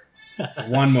clever.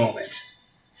 One moment.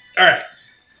 Alright.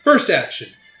 First action.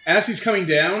 As he's coming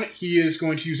down, he is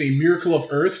going to use a Miracle of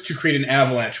Earth to create an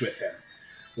avalanche with him,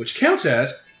 which counts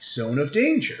as a Zone of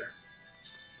Danger.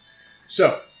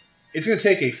 So, it's going to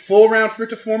take a full round for it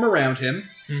to form around him.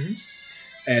 Mm-hmm.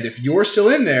 And if you're still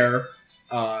in there,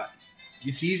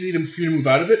 it's easy for you to move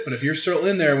out of it, but if you're still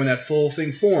in there when that full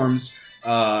thing forms,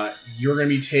 you're going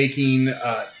to be taking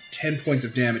 10 points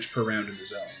of damage per round in the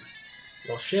zone.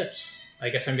 Well, shit. I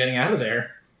guess I'm getting out of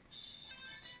there.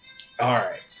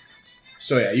 Alright.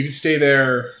 So yeah, you can stay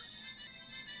there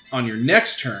on your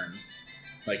next turn.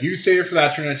 Like, you can stay there for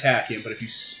that turn and attack him, but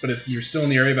if you're still in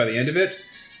the area by the end of it,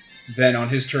 then on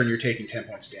his turn you're taking 10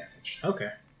 points of damage.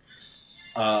 Okay.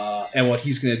 And what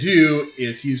he's going to do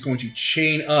is he's going to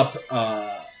chain up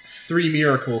 3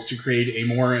 miracles to create a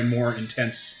more and more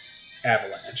intense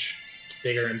avalanche.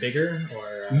 Bigger and bigger,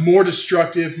 or... More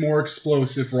destructive, more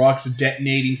explosive, rocks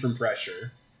detonating from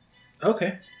pressure.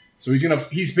 Okay. So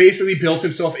he's basically built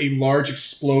himself a large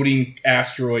exploding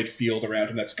asteroid field around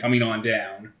him that's coming on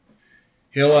down.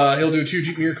 He'll do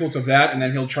 2 miracles of that, and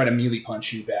then he'll try to melee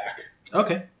punch you back.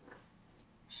 Okay.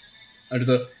 Under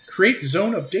the Create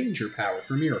Zone of Danger power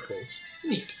for miracles.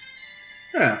 Neat.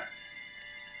 Yeah.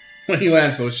 When he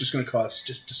lands, though, it's just going to cause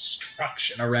just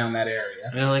destruction around that area.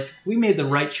 And they're like, we made the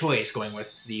right choice going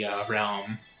with the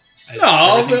realm. No,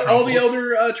 all the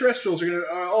elder terrestrials are going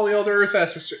to... all the elder earth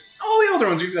aspects... all the elder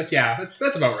ones are going to be like, yeah,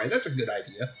 that's about right. That's a good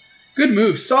idea. Good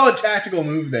move. Solid tactical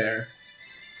move there.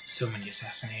 So many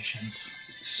assassinations.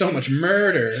 So much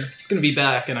murder. It's going to be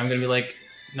back, and I'm going to be like,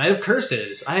 Knight of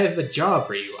Curses, I have a job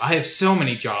for you. I have so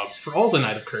many jobs for all the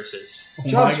Knight of Curses. Oh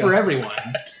Jobs for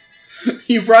everyone.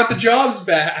 You brought the jobs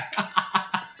back.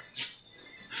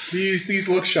 These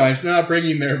look shines not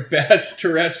bringing their best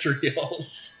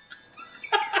terrestrials.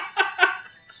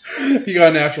 He got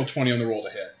a natural 20 on the roll to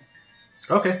hit.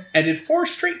 Okay. And did 4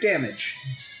 straight damage.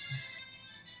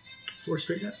 4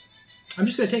 straight up. I'm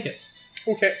just going to take it.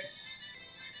 Okay.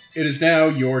 It is now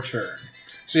your turn.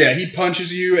 So yeah, he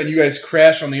punches you, and you guys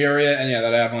crash on the area, and yeah,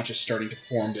 that avalanche is starting to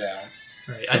form down.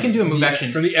 Right. I can do a move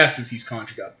action. From the essence he's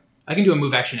conjured up. I can do a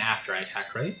move action after I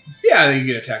attack, right? Yeah, I think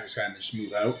you can attack this guy and just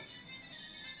move out.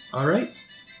 All right.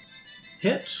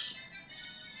 Hit.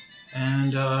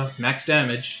 And max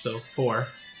damage, so 4.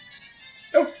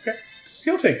 Oh, okay.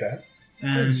 He'll take that.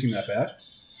 And Doesn't seem that bad.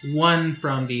 1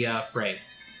 from the fray.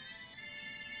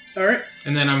 All right.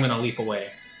 And then I'm going to leap away.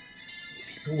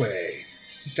 Leap away.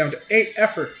 He's down to 8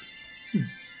 effort.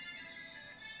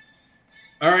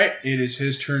 All right. It is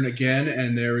his turn again,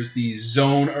 and there is the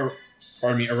zone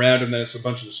around him that is a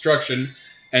bunch of destruction,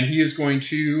 and he is going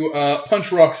to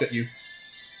punch rocks at you.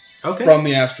 Okay. From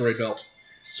the asteroid belt.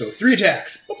 So 3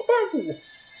 attacks.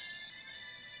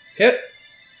 Hit.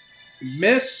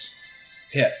 Miss.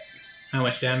 Hit. How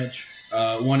much damage?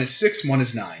 1 is 6, 1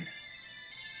 is 9.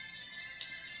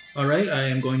 All right, I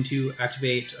am going to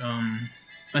activate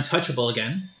Untouchable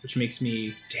again, which makes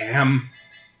me... Damn.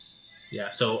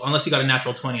 Yeah, so unless you got a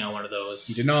natural 20 on one of those.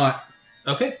 You did not.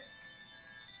 Okay.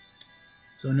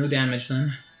 So no damage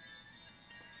then.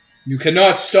 You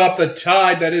cannot stop the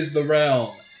tide that is the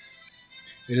realm.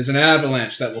 It is an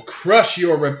avalanche that will crush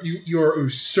your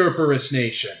usurperous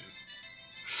nation.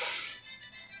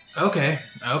 Okay.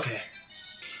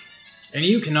 And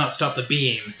you cannot stop the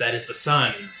beam that is the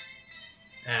sun.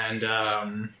 And,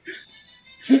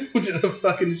 Did I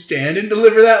fucking stand and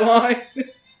deliver that line?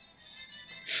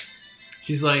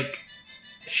 she's like,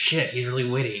 shit, he's really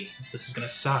witty. This is gonna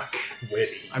suck.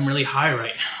 Witty. I'm really high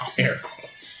right now. Air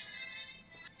quotes.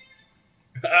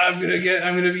 I'm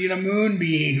gonna be in a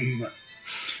moonbeam.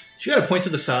 She got to point to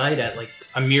the side at, like,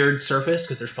 a mirrored surface,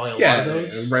 because there's probably a lot of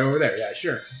those. Right over there. Yeah,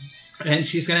 sure. And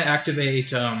she's going to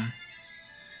activate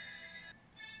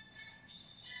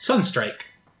Sunstrike,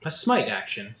 a smite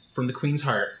action from the Queen's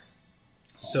Heart.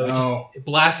 So it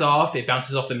blasts off, it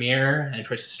bounces off the mirror, and it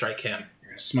tries to strike him.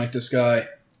 You're going to smite this guy.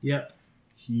 Yep.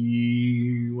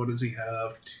 What does he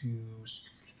have?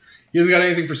 He hasn't got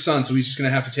anything for sun, so he's just going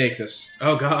to have to take this.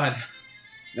 Oh, God.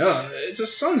 No, it's a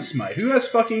sun smite. Who has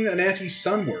fucking an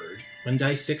anti-sun word?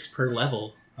 1d6 per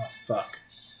level. Oh, fuck.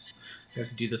 You have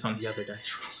to do this on the other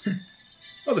dice roller.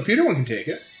 Oh, the Peter one can take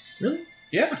it. Really?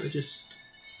 Yeah. So just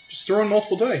throw in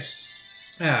multiple dice.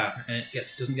 Yeah, and it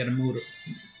doesn't get a motor.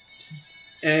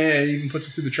 And it even puts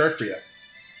it through the chart for you.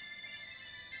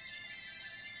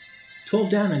 12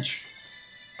 damage.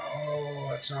 Oh,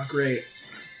 that's not great.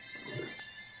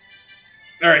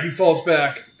 Alright, he falls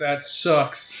back. That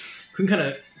sucks. Queen kind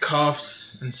of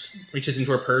coughs and reaches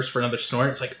into her purse for another snort.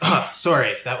 It's like,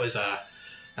 sorry, that was,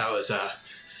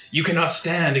 you cannot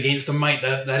stand against the might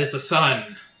that is the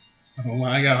sun. Oh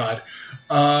my god.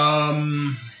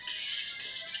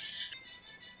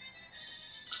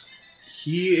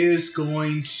 He is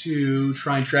going to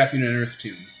try and trap you in an earth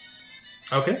tomb.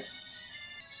 Okay.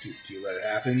 Do you let it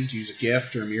happen? Do you use a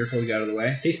gift or a miracle to get out of the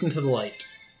way? Hasten to the light.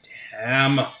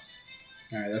 Damn.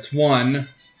 Alright, that's 1.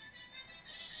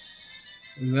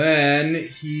 Then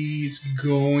he's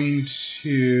going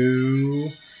to...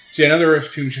 See, another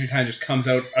earth tomb kind of just comes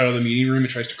out of the meeting room and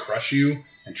tries to crush you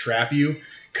and trap you.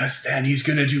 Because then he's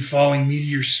going to do falling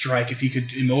meteor strike if he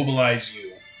could immobilize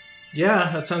you.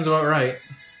 Yeah, that sounds about right.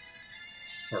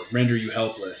 Or render you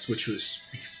helpless, which was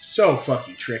so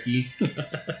fucking tricky.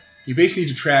 You basically need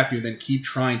to trap you and then keep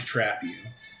trying to trap you.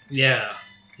 Yeah,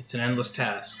 it's an endless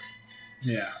task.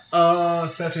 Yeah.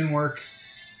 If that didn't work,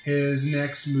 his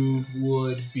next move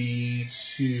would be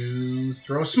to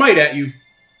throw a smite at you.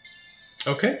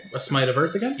 Okay, a smite of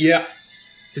earth again? Yeah.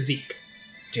 Physique.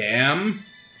 Damn.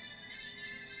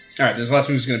 Alright, his last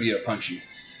move is going to be to punch you.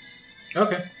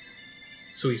 Okay.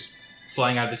 So he's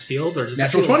flying out of his field? Or just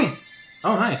Natural 20.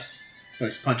 Oh, nice. No,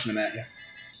 he's punching him at you.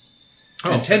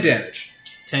 Oh, and 10 damage.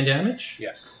 10 damage?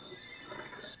 Yeah.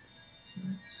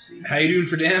 Let's see. How you doing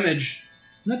for damage?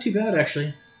 Not too bad, actually.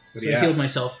 What So do you I have? healed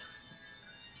myself.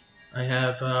 I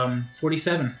have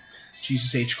 47.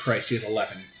 Jesus H. Christ, he has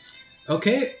 11.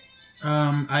 Okay.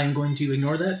 I'm going to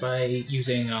ignore that by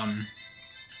using,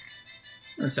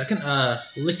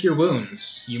 lick your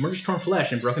wounds. You merge torn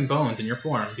flesh and broken bones in your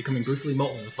form, becoming briefly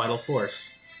molten with vital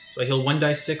force. So I heal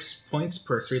 1d6 points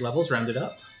per 3 levels, rounded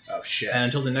up. Oh, shit. And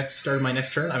until the start of my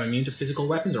next turn, I'm immune to physical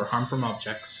weapons or harm from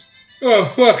objects. Oh,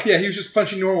 fuck. Yeah, he was just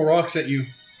punching normal rocks at you.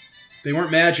 They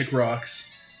weren't magic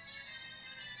rocks.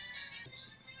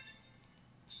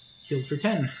 Healed for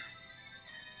 10.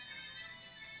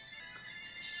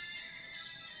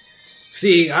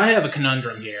 See, I have a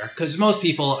conundrum here, because most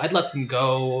people, I'd let them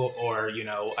go, or,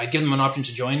 I'd give them an option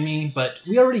to join me, but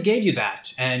we already gave you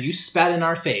that, and you spat in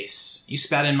our face. You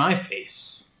spat in my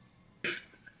face.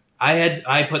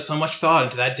 I put so much thought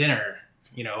into that dinner.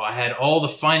 I had all the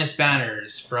finest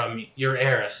banners from your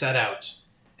era set out,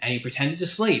 and you pretended to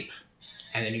sleep,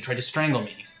 and then you tried to strangle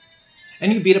me.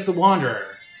 And you beat up the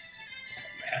Wanderer. So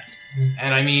bad.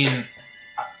 And I mean,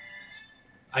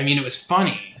 it was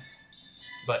funny.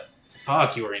 But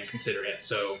fuck, you were inconsiderate,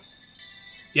 so...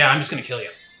 Yeah, I'm just gonna kill you.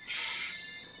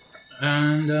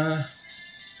 And, well,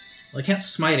 I can't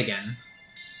smite again.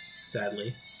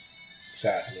 Sadly.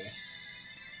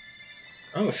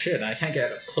 Oh, shit, I can't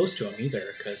get close to him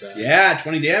either, because, Yeah,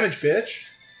 20 damage, bitch.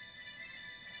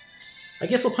 I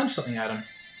guess I'll punch something at him.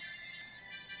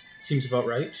 Seems about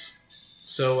right.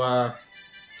 So,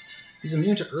 he's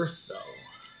immune to earth, though.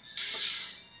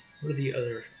 What are the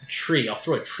other... A tree. I'll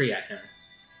throw a tree at him.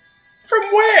 From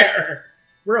where?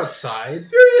 We're outside.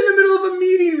 You're in the middle of a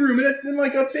meeting room in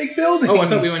like a big building. Oh, I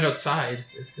thought we went outside.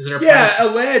 Is there a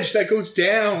a ledge that goes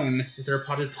down. Is there a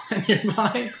potted plant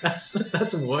nearby? That's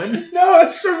wood. No,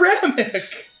 it's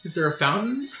ceramic. Is there a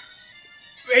fountain?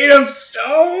 Made of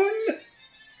stone?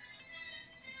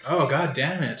 Oh, god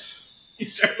damn it. You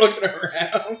start looking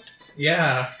around.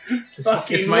 Yeah.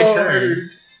 Fucking my Lord. turn.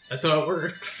 That's how it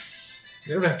works.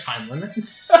 They don't have time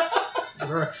limits. Is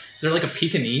there like a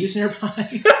Pekingese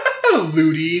nearby?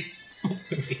 Looty.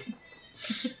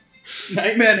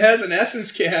 Nightman has an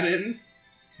essence cannon.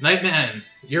 Nightman,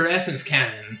 your essence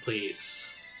cannon,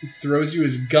 please. He throws you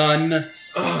his gun.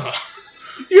 Ugh.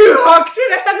 You hucked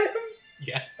it at him?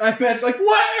 Yeah. Nightman's like,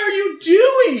 what are you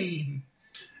doing?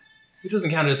 It doesn't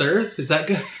count as Earth. Is that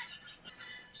good?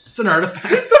 It's an artifact.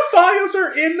 The files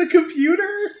are in the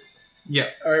computer? Yeah.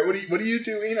 Alright, what are you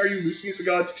doing? Are you loosening the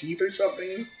god's teeth or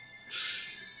something?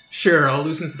 Sure, I'll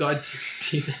loosen the god's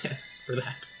teeth for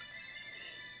that.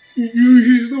 You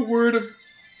use the word of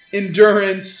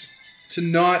endurance to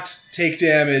not take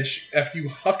damage if you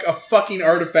huck a fucking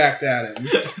artifact at him.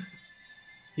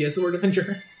 He has the word of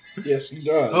endurance? Yes, he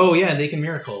does. Oh, yeah, they can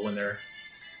miracle when they're...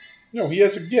 No, he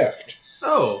has a gift.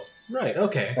 Oh, right,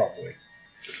 okay. Probably.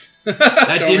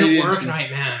 That didn't work,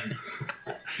 Nightman.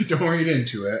 Don't read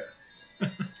into it. I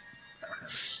don't have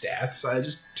stats. I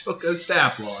just took a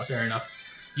stat block. Fair enough.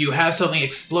 You have something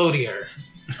explode here.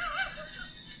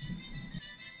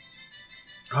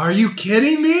 Are you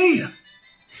kidding me?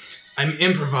 I'm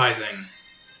improvising.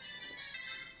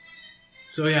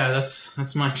 So yeah,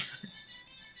 that's my turn.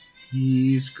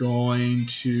 He's going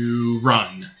to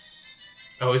run.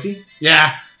 Oh, is he?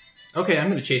 Yeah. Okay, I'm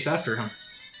gonna chase after him.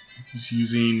 He's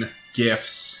using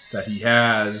gifts that he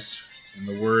has in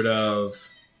the word of...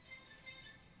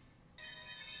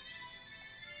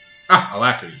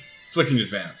 alacrity. Flicking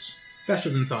advance. Faster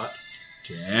than thought.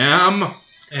 Damn.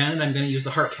 And I'm gonna use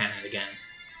the heart cannon again,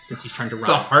 since he's trying to run.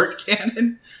 The heart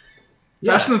cannon?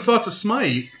 Yeah. Faster than thought's a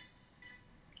smite.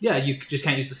 Yeah, you just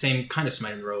can't use the same kind of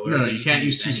smite in a row. No, you can't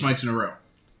use two smites in a row.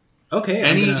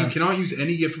 Okay. You cannot use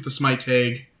any gift with the smite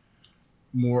tag.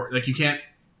 You can't...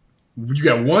 You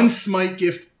got one smite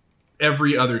gift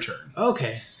every other turn.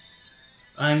 Okay.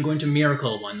 I'm going to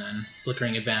miracle one then.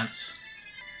 Flickering advance.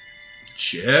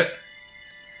 Shit.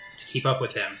 To keep up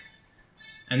with him.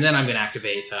 And then I'm going to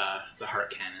activate the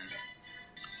heart cannon.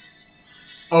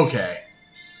 Okay.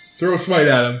 Throw a smite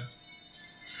at him.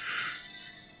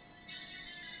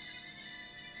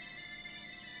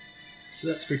 So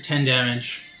that's for 10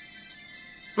 damage.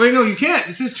 Wait, no, you can't.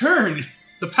 It's his turn.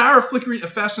 The power of flickering a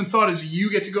fast and thought is you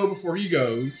get to go before he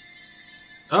goes.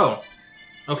 Oh.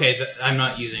 Okay, I'm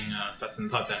not using Fast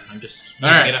and Thought then. I'm just using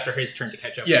right. it after his turn to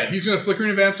catch up. Yeah, with him. he's going to flicker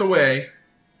and advance away.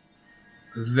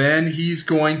 Then he's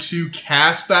going to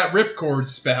cast that ripcord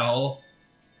spell.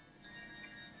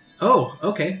 Oh,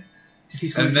 okay.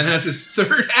 And then as his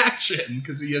third action,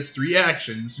 because he has 3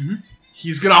 actions,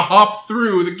 he's going to hop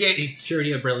through the gate.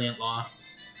 Purity of Brilliant Law.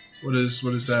 What is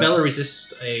that? Spell or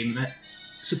resist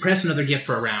suppress another gift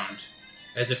for a round,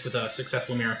 as if with a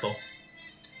successful miracle.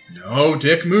 No,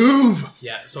 dick, move!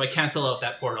 Yeah, so I cancel out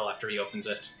that portal after he opens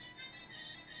it.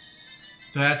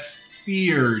 That's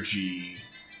Theurgy.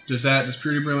 Does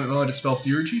Purity of Brilliant Law dispel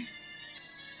Theurgy?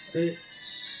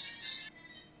 It's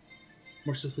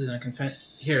more swiftly than I can find.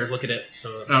 Here, look at it.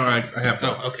 So. Oh, I have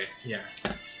that. Oh, okay. Yeah.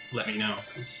 Just let me know.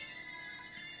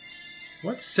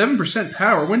 What? 7%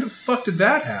 power? When the fuck did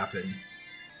that happen?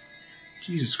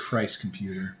 Jesus Christ,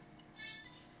 computer.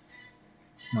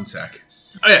 One sec.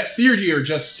 Oh, yes, Theurgy are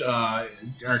just are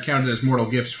counted as mortal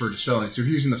gifts for dispelling. So if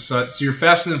you're using the so you're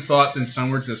faster than thought, then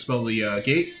Sunward to dispel the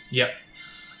gate. Yep.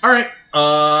 All right.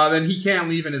 Then he can't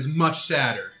leave and is much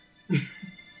sadder.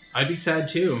 I'd be sad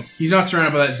too. He's not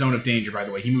surrounded by that zone of danger, by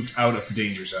the way. He moved out of the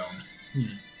danger zone.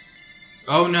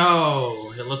 Oh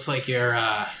no! It looks like your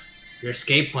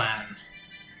escape plan.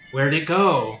 Where'd it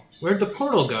go? Where'd the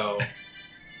portal go?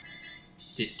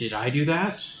 Did I do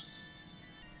that?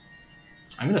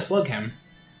 I'm gonna slug him.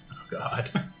 Oh, God.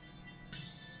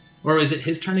 Or is it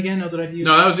his turn again now that I've used...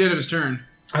 No, that was the end of his turn.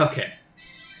 Okay.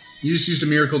 You just used a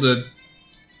miracle to...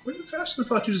 What the faster than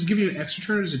thought? Does it give you an extra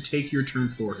turn, or does it take your turn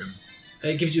for him?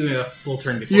 It gives you a full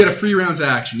turn before. You get a free round's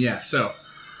action, yeah, so...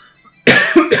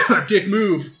 Dick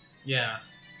move. Yeah.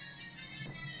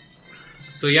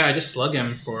 So yeah, I just slug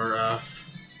him for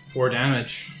 4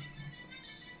 damage.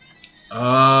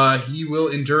 He will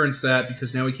endurance that,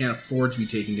 because now he can't afford to be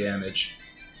taking damage.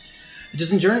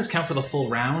 Does endurance count for the full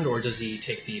round, or does he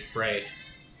take the fray?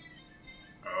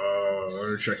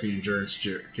 I'll check the endurance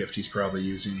gift he's probably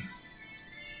using.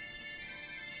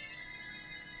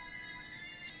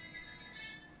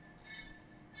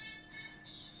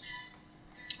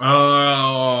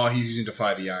 Oh, he's using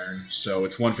Defy the Iron. So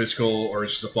it's 1 physical, or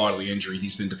it's just a bodily injury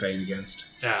he's been defending against.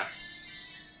 Yeah.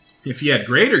 If he had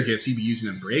greater gifts, he'd be using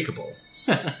Unbreakable.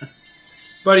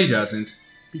 But he doesn't,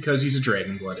 because he's a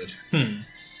dragon-blooded.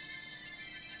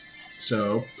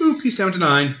 So, boop, he's down to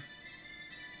 9.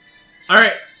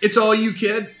 Alright, it's all you,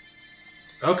 kid.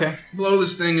 Okay. Blow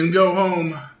this thing and go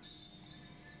home.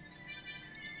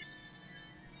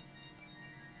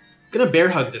 Gonna bear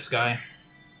hug this guy.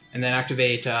 And then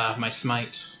activate my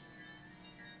smite.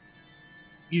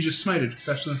 You just smited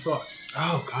faster than I thought.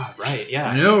 Oh, God, right, yeah.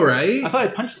 I know, right? I thought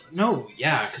I punched... No,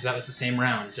 yeah, because that was the same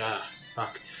round.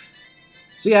 Fuck.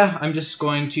 So yeah, I'm just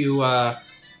going to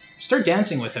start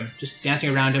dancing with him. Just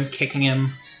dancing around him, kicking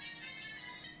him.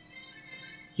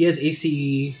 He has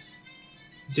AC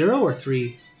 0 or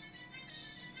 3?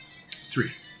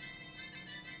 3.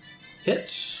 Hit.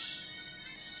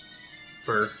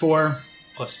 For 4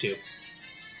 plus 2.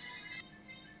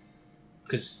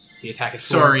 Because the attack is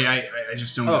 4. Sorry, I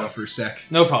just zoned out for a sec.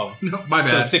 No problem. No, my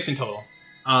bad. So 6 in total.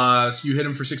 So you hit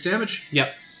him for 6 damage?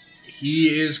 Yep.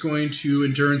 He is going to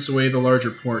endurance away the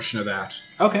larger portion of that.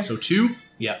 Okay. So 2?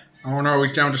 Yep. Oh no,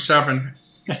 he's down to 7.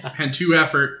 And 2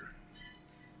 effort.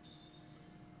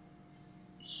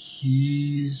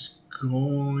 He's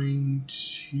going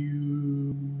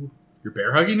to... You're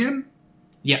bear hugging him?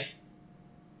 Yep.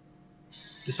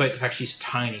 Despite the fact she's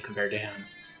tiny compared to him.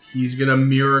 He's gonna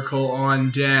miracle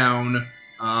on down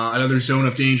another zone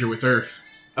of danger with Earth.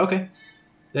 Okay.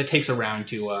 That takes a round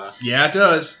to... Yeah, it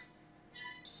does.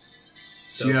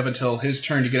 So you have until his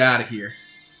turn to get out of here.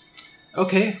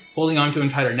 Okay, holding on to him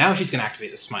tighter. Now she's going to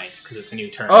activate the smite, because it's a new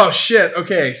turn. Oh, shit.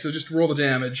 Okay, so just roll the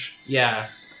damage. Yeah.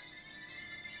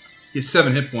 He has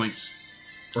 7 hit points.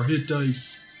 Or hit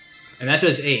dice. And that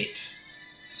does 8.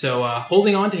 So,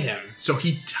 holding on to him. So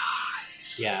he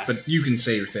dies. Yeah. But you can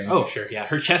say your thing. Oh, sure, yeah.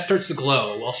 Her chest starts to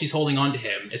glow while she's holding on to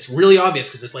him. It's really obvious,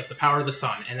 because it's like the power of the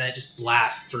sun, and then it just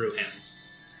blasts through him.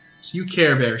 So you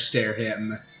Care Bear stare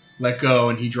him, let go,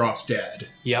 and he drops dead.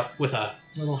 Yep, with a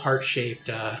little heart-shaped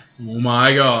oh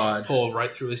my god. hole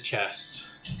right through his chest.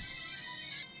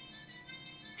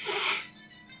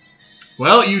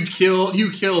 Well, you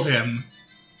killed him.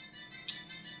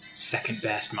 Second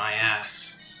best, my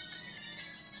ass.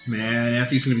 Man,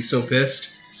 Anthony's gonna be so pissed.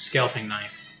 Scalping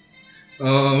knife.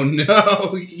 Oh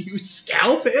no, you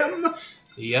scalp him?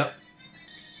 Yep.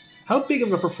 How big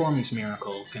of a performance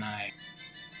miracle can I...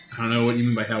 I don't know what you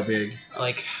mean by how big.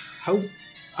 Like, how...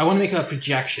 I want to make a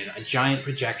projection, a giant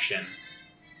projection.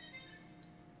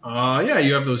 Yeah,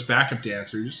 you have those backup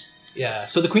dancers. Yeah,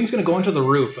 so the queen's going to go into the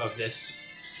roof of this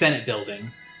Senate building,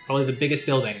 probably the biggest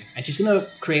building, and she's going to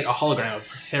create a hologram of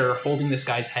her holding this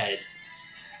guy's head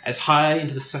as high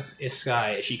into the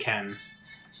sky as she can.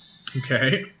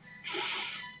 Okay.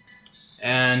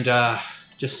 And,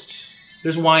 just...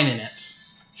 There's wine in it.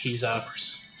 She's, Of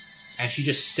course. And she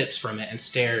just sips from it and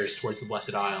stares towards the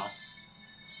Blessed Isle.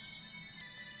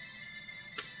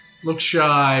 Look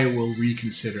Shy will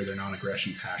reconsider their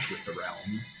non-aggression pact with the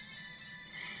realm.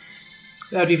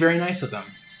 That would be very nice of them.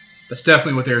 That's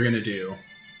definitely what they're going to do.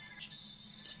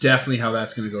 It's definitely how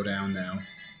that's going to go down now.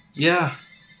 Yeah.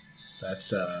 That's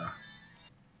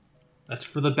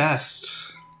for the best.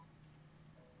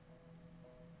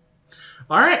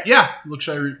 Alright, yeah. Look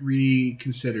Shy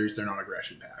reconsiders their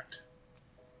non-aggression pact.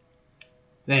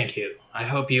 Thank you. I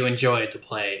hope you enjoyed the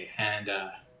play and,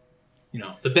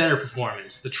 the better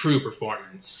performance, the true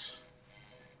performance.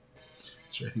 Is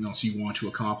there anything else you want to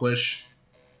accomplish?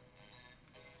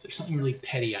 Is there something really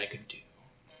petty I could do?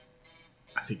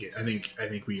 I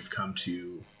think we've come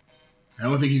to... I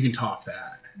don't think you can top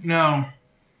that. No.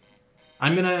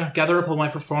 I'm gonna gather up all my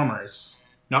performers.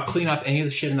 not clean up any of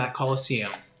the shit in that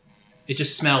Coliseum. It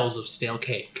just smells of stale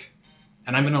cake.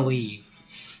 And I'm gonna leave.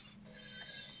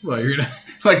 Well, you're gonna...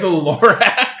 Like the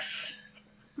Lorax?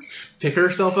 Pick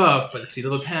herself up by the seat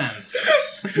of the pants.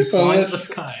 And fly into the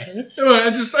sky. I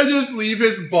just leave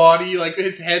his body, like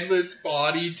his headless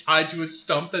body, tied to a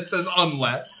stump that says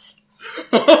 "unless."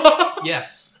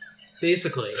 Yes,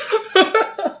 basically,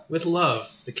 with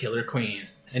love, the Killer Queen,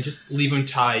 and just leave him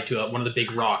tied to one of the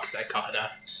big rocks at Kahada.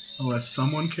 Unless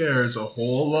someone cares a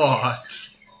whole lot.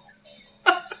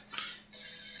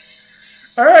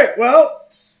 All right, well,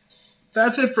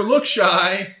 that's it for Look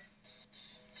Shy.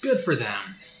 Good for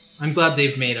them. I'm glad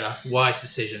they've made a wise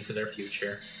decision for their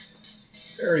future.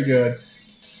 Very good.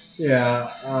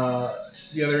 Yeah,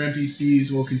 the other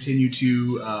NPCs will continue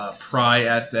to pry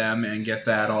at them and get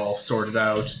that all sorted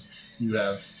out. You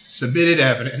have submitted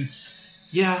evidence.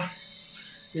 Yeah.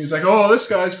 He's like, oh, this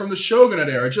guy's from the Shogunate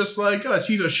era, just like us.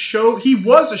 He was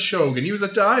a shogun. He was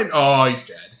a dime. Oh, he's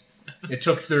dead. It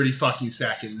took 30 fucking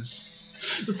seconds.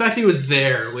 The fact he was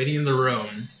there, waiting in the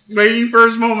room. Waiting for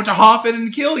his moment to hop in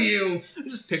and kill you. I'm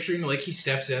just picturing, like, he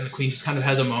steps in, the queen just kind of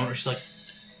has a moment where she's like,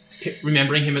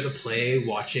 remembering him at the play,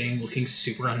 watching, looking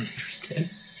super uninterested.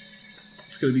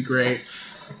 It's gonna be great.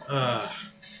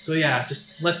 So yeah, just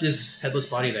left his headless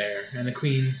body there, and the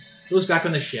queen goes back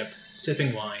on the ship,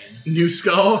 sipping wine. New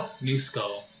skull? New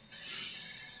skull.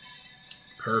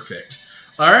 Perfect.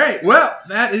 Alright, well,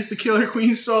 that is the Killer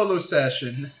Queen solo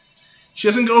session. She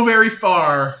doesn't go very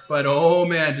far, but oh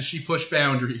man, does she push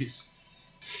boundaries.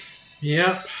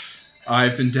 Yep.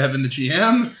 I've been Devin, the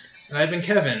GM. And I've been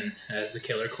Kevin, as the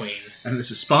Killer Queen. And this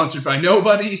is sponsored by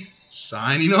Nobody.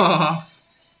 Signing off.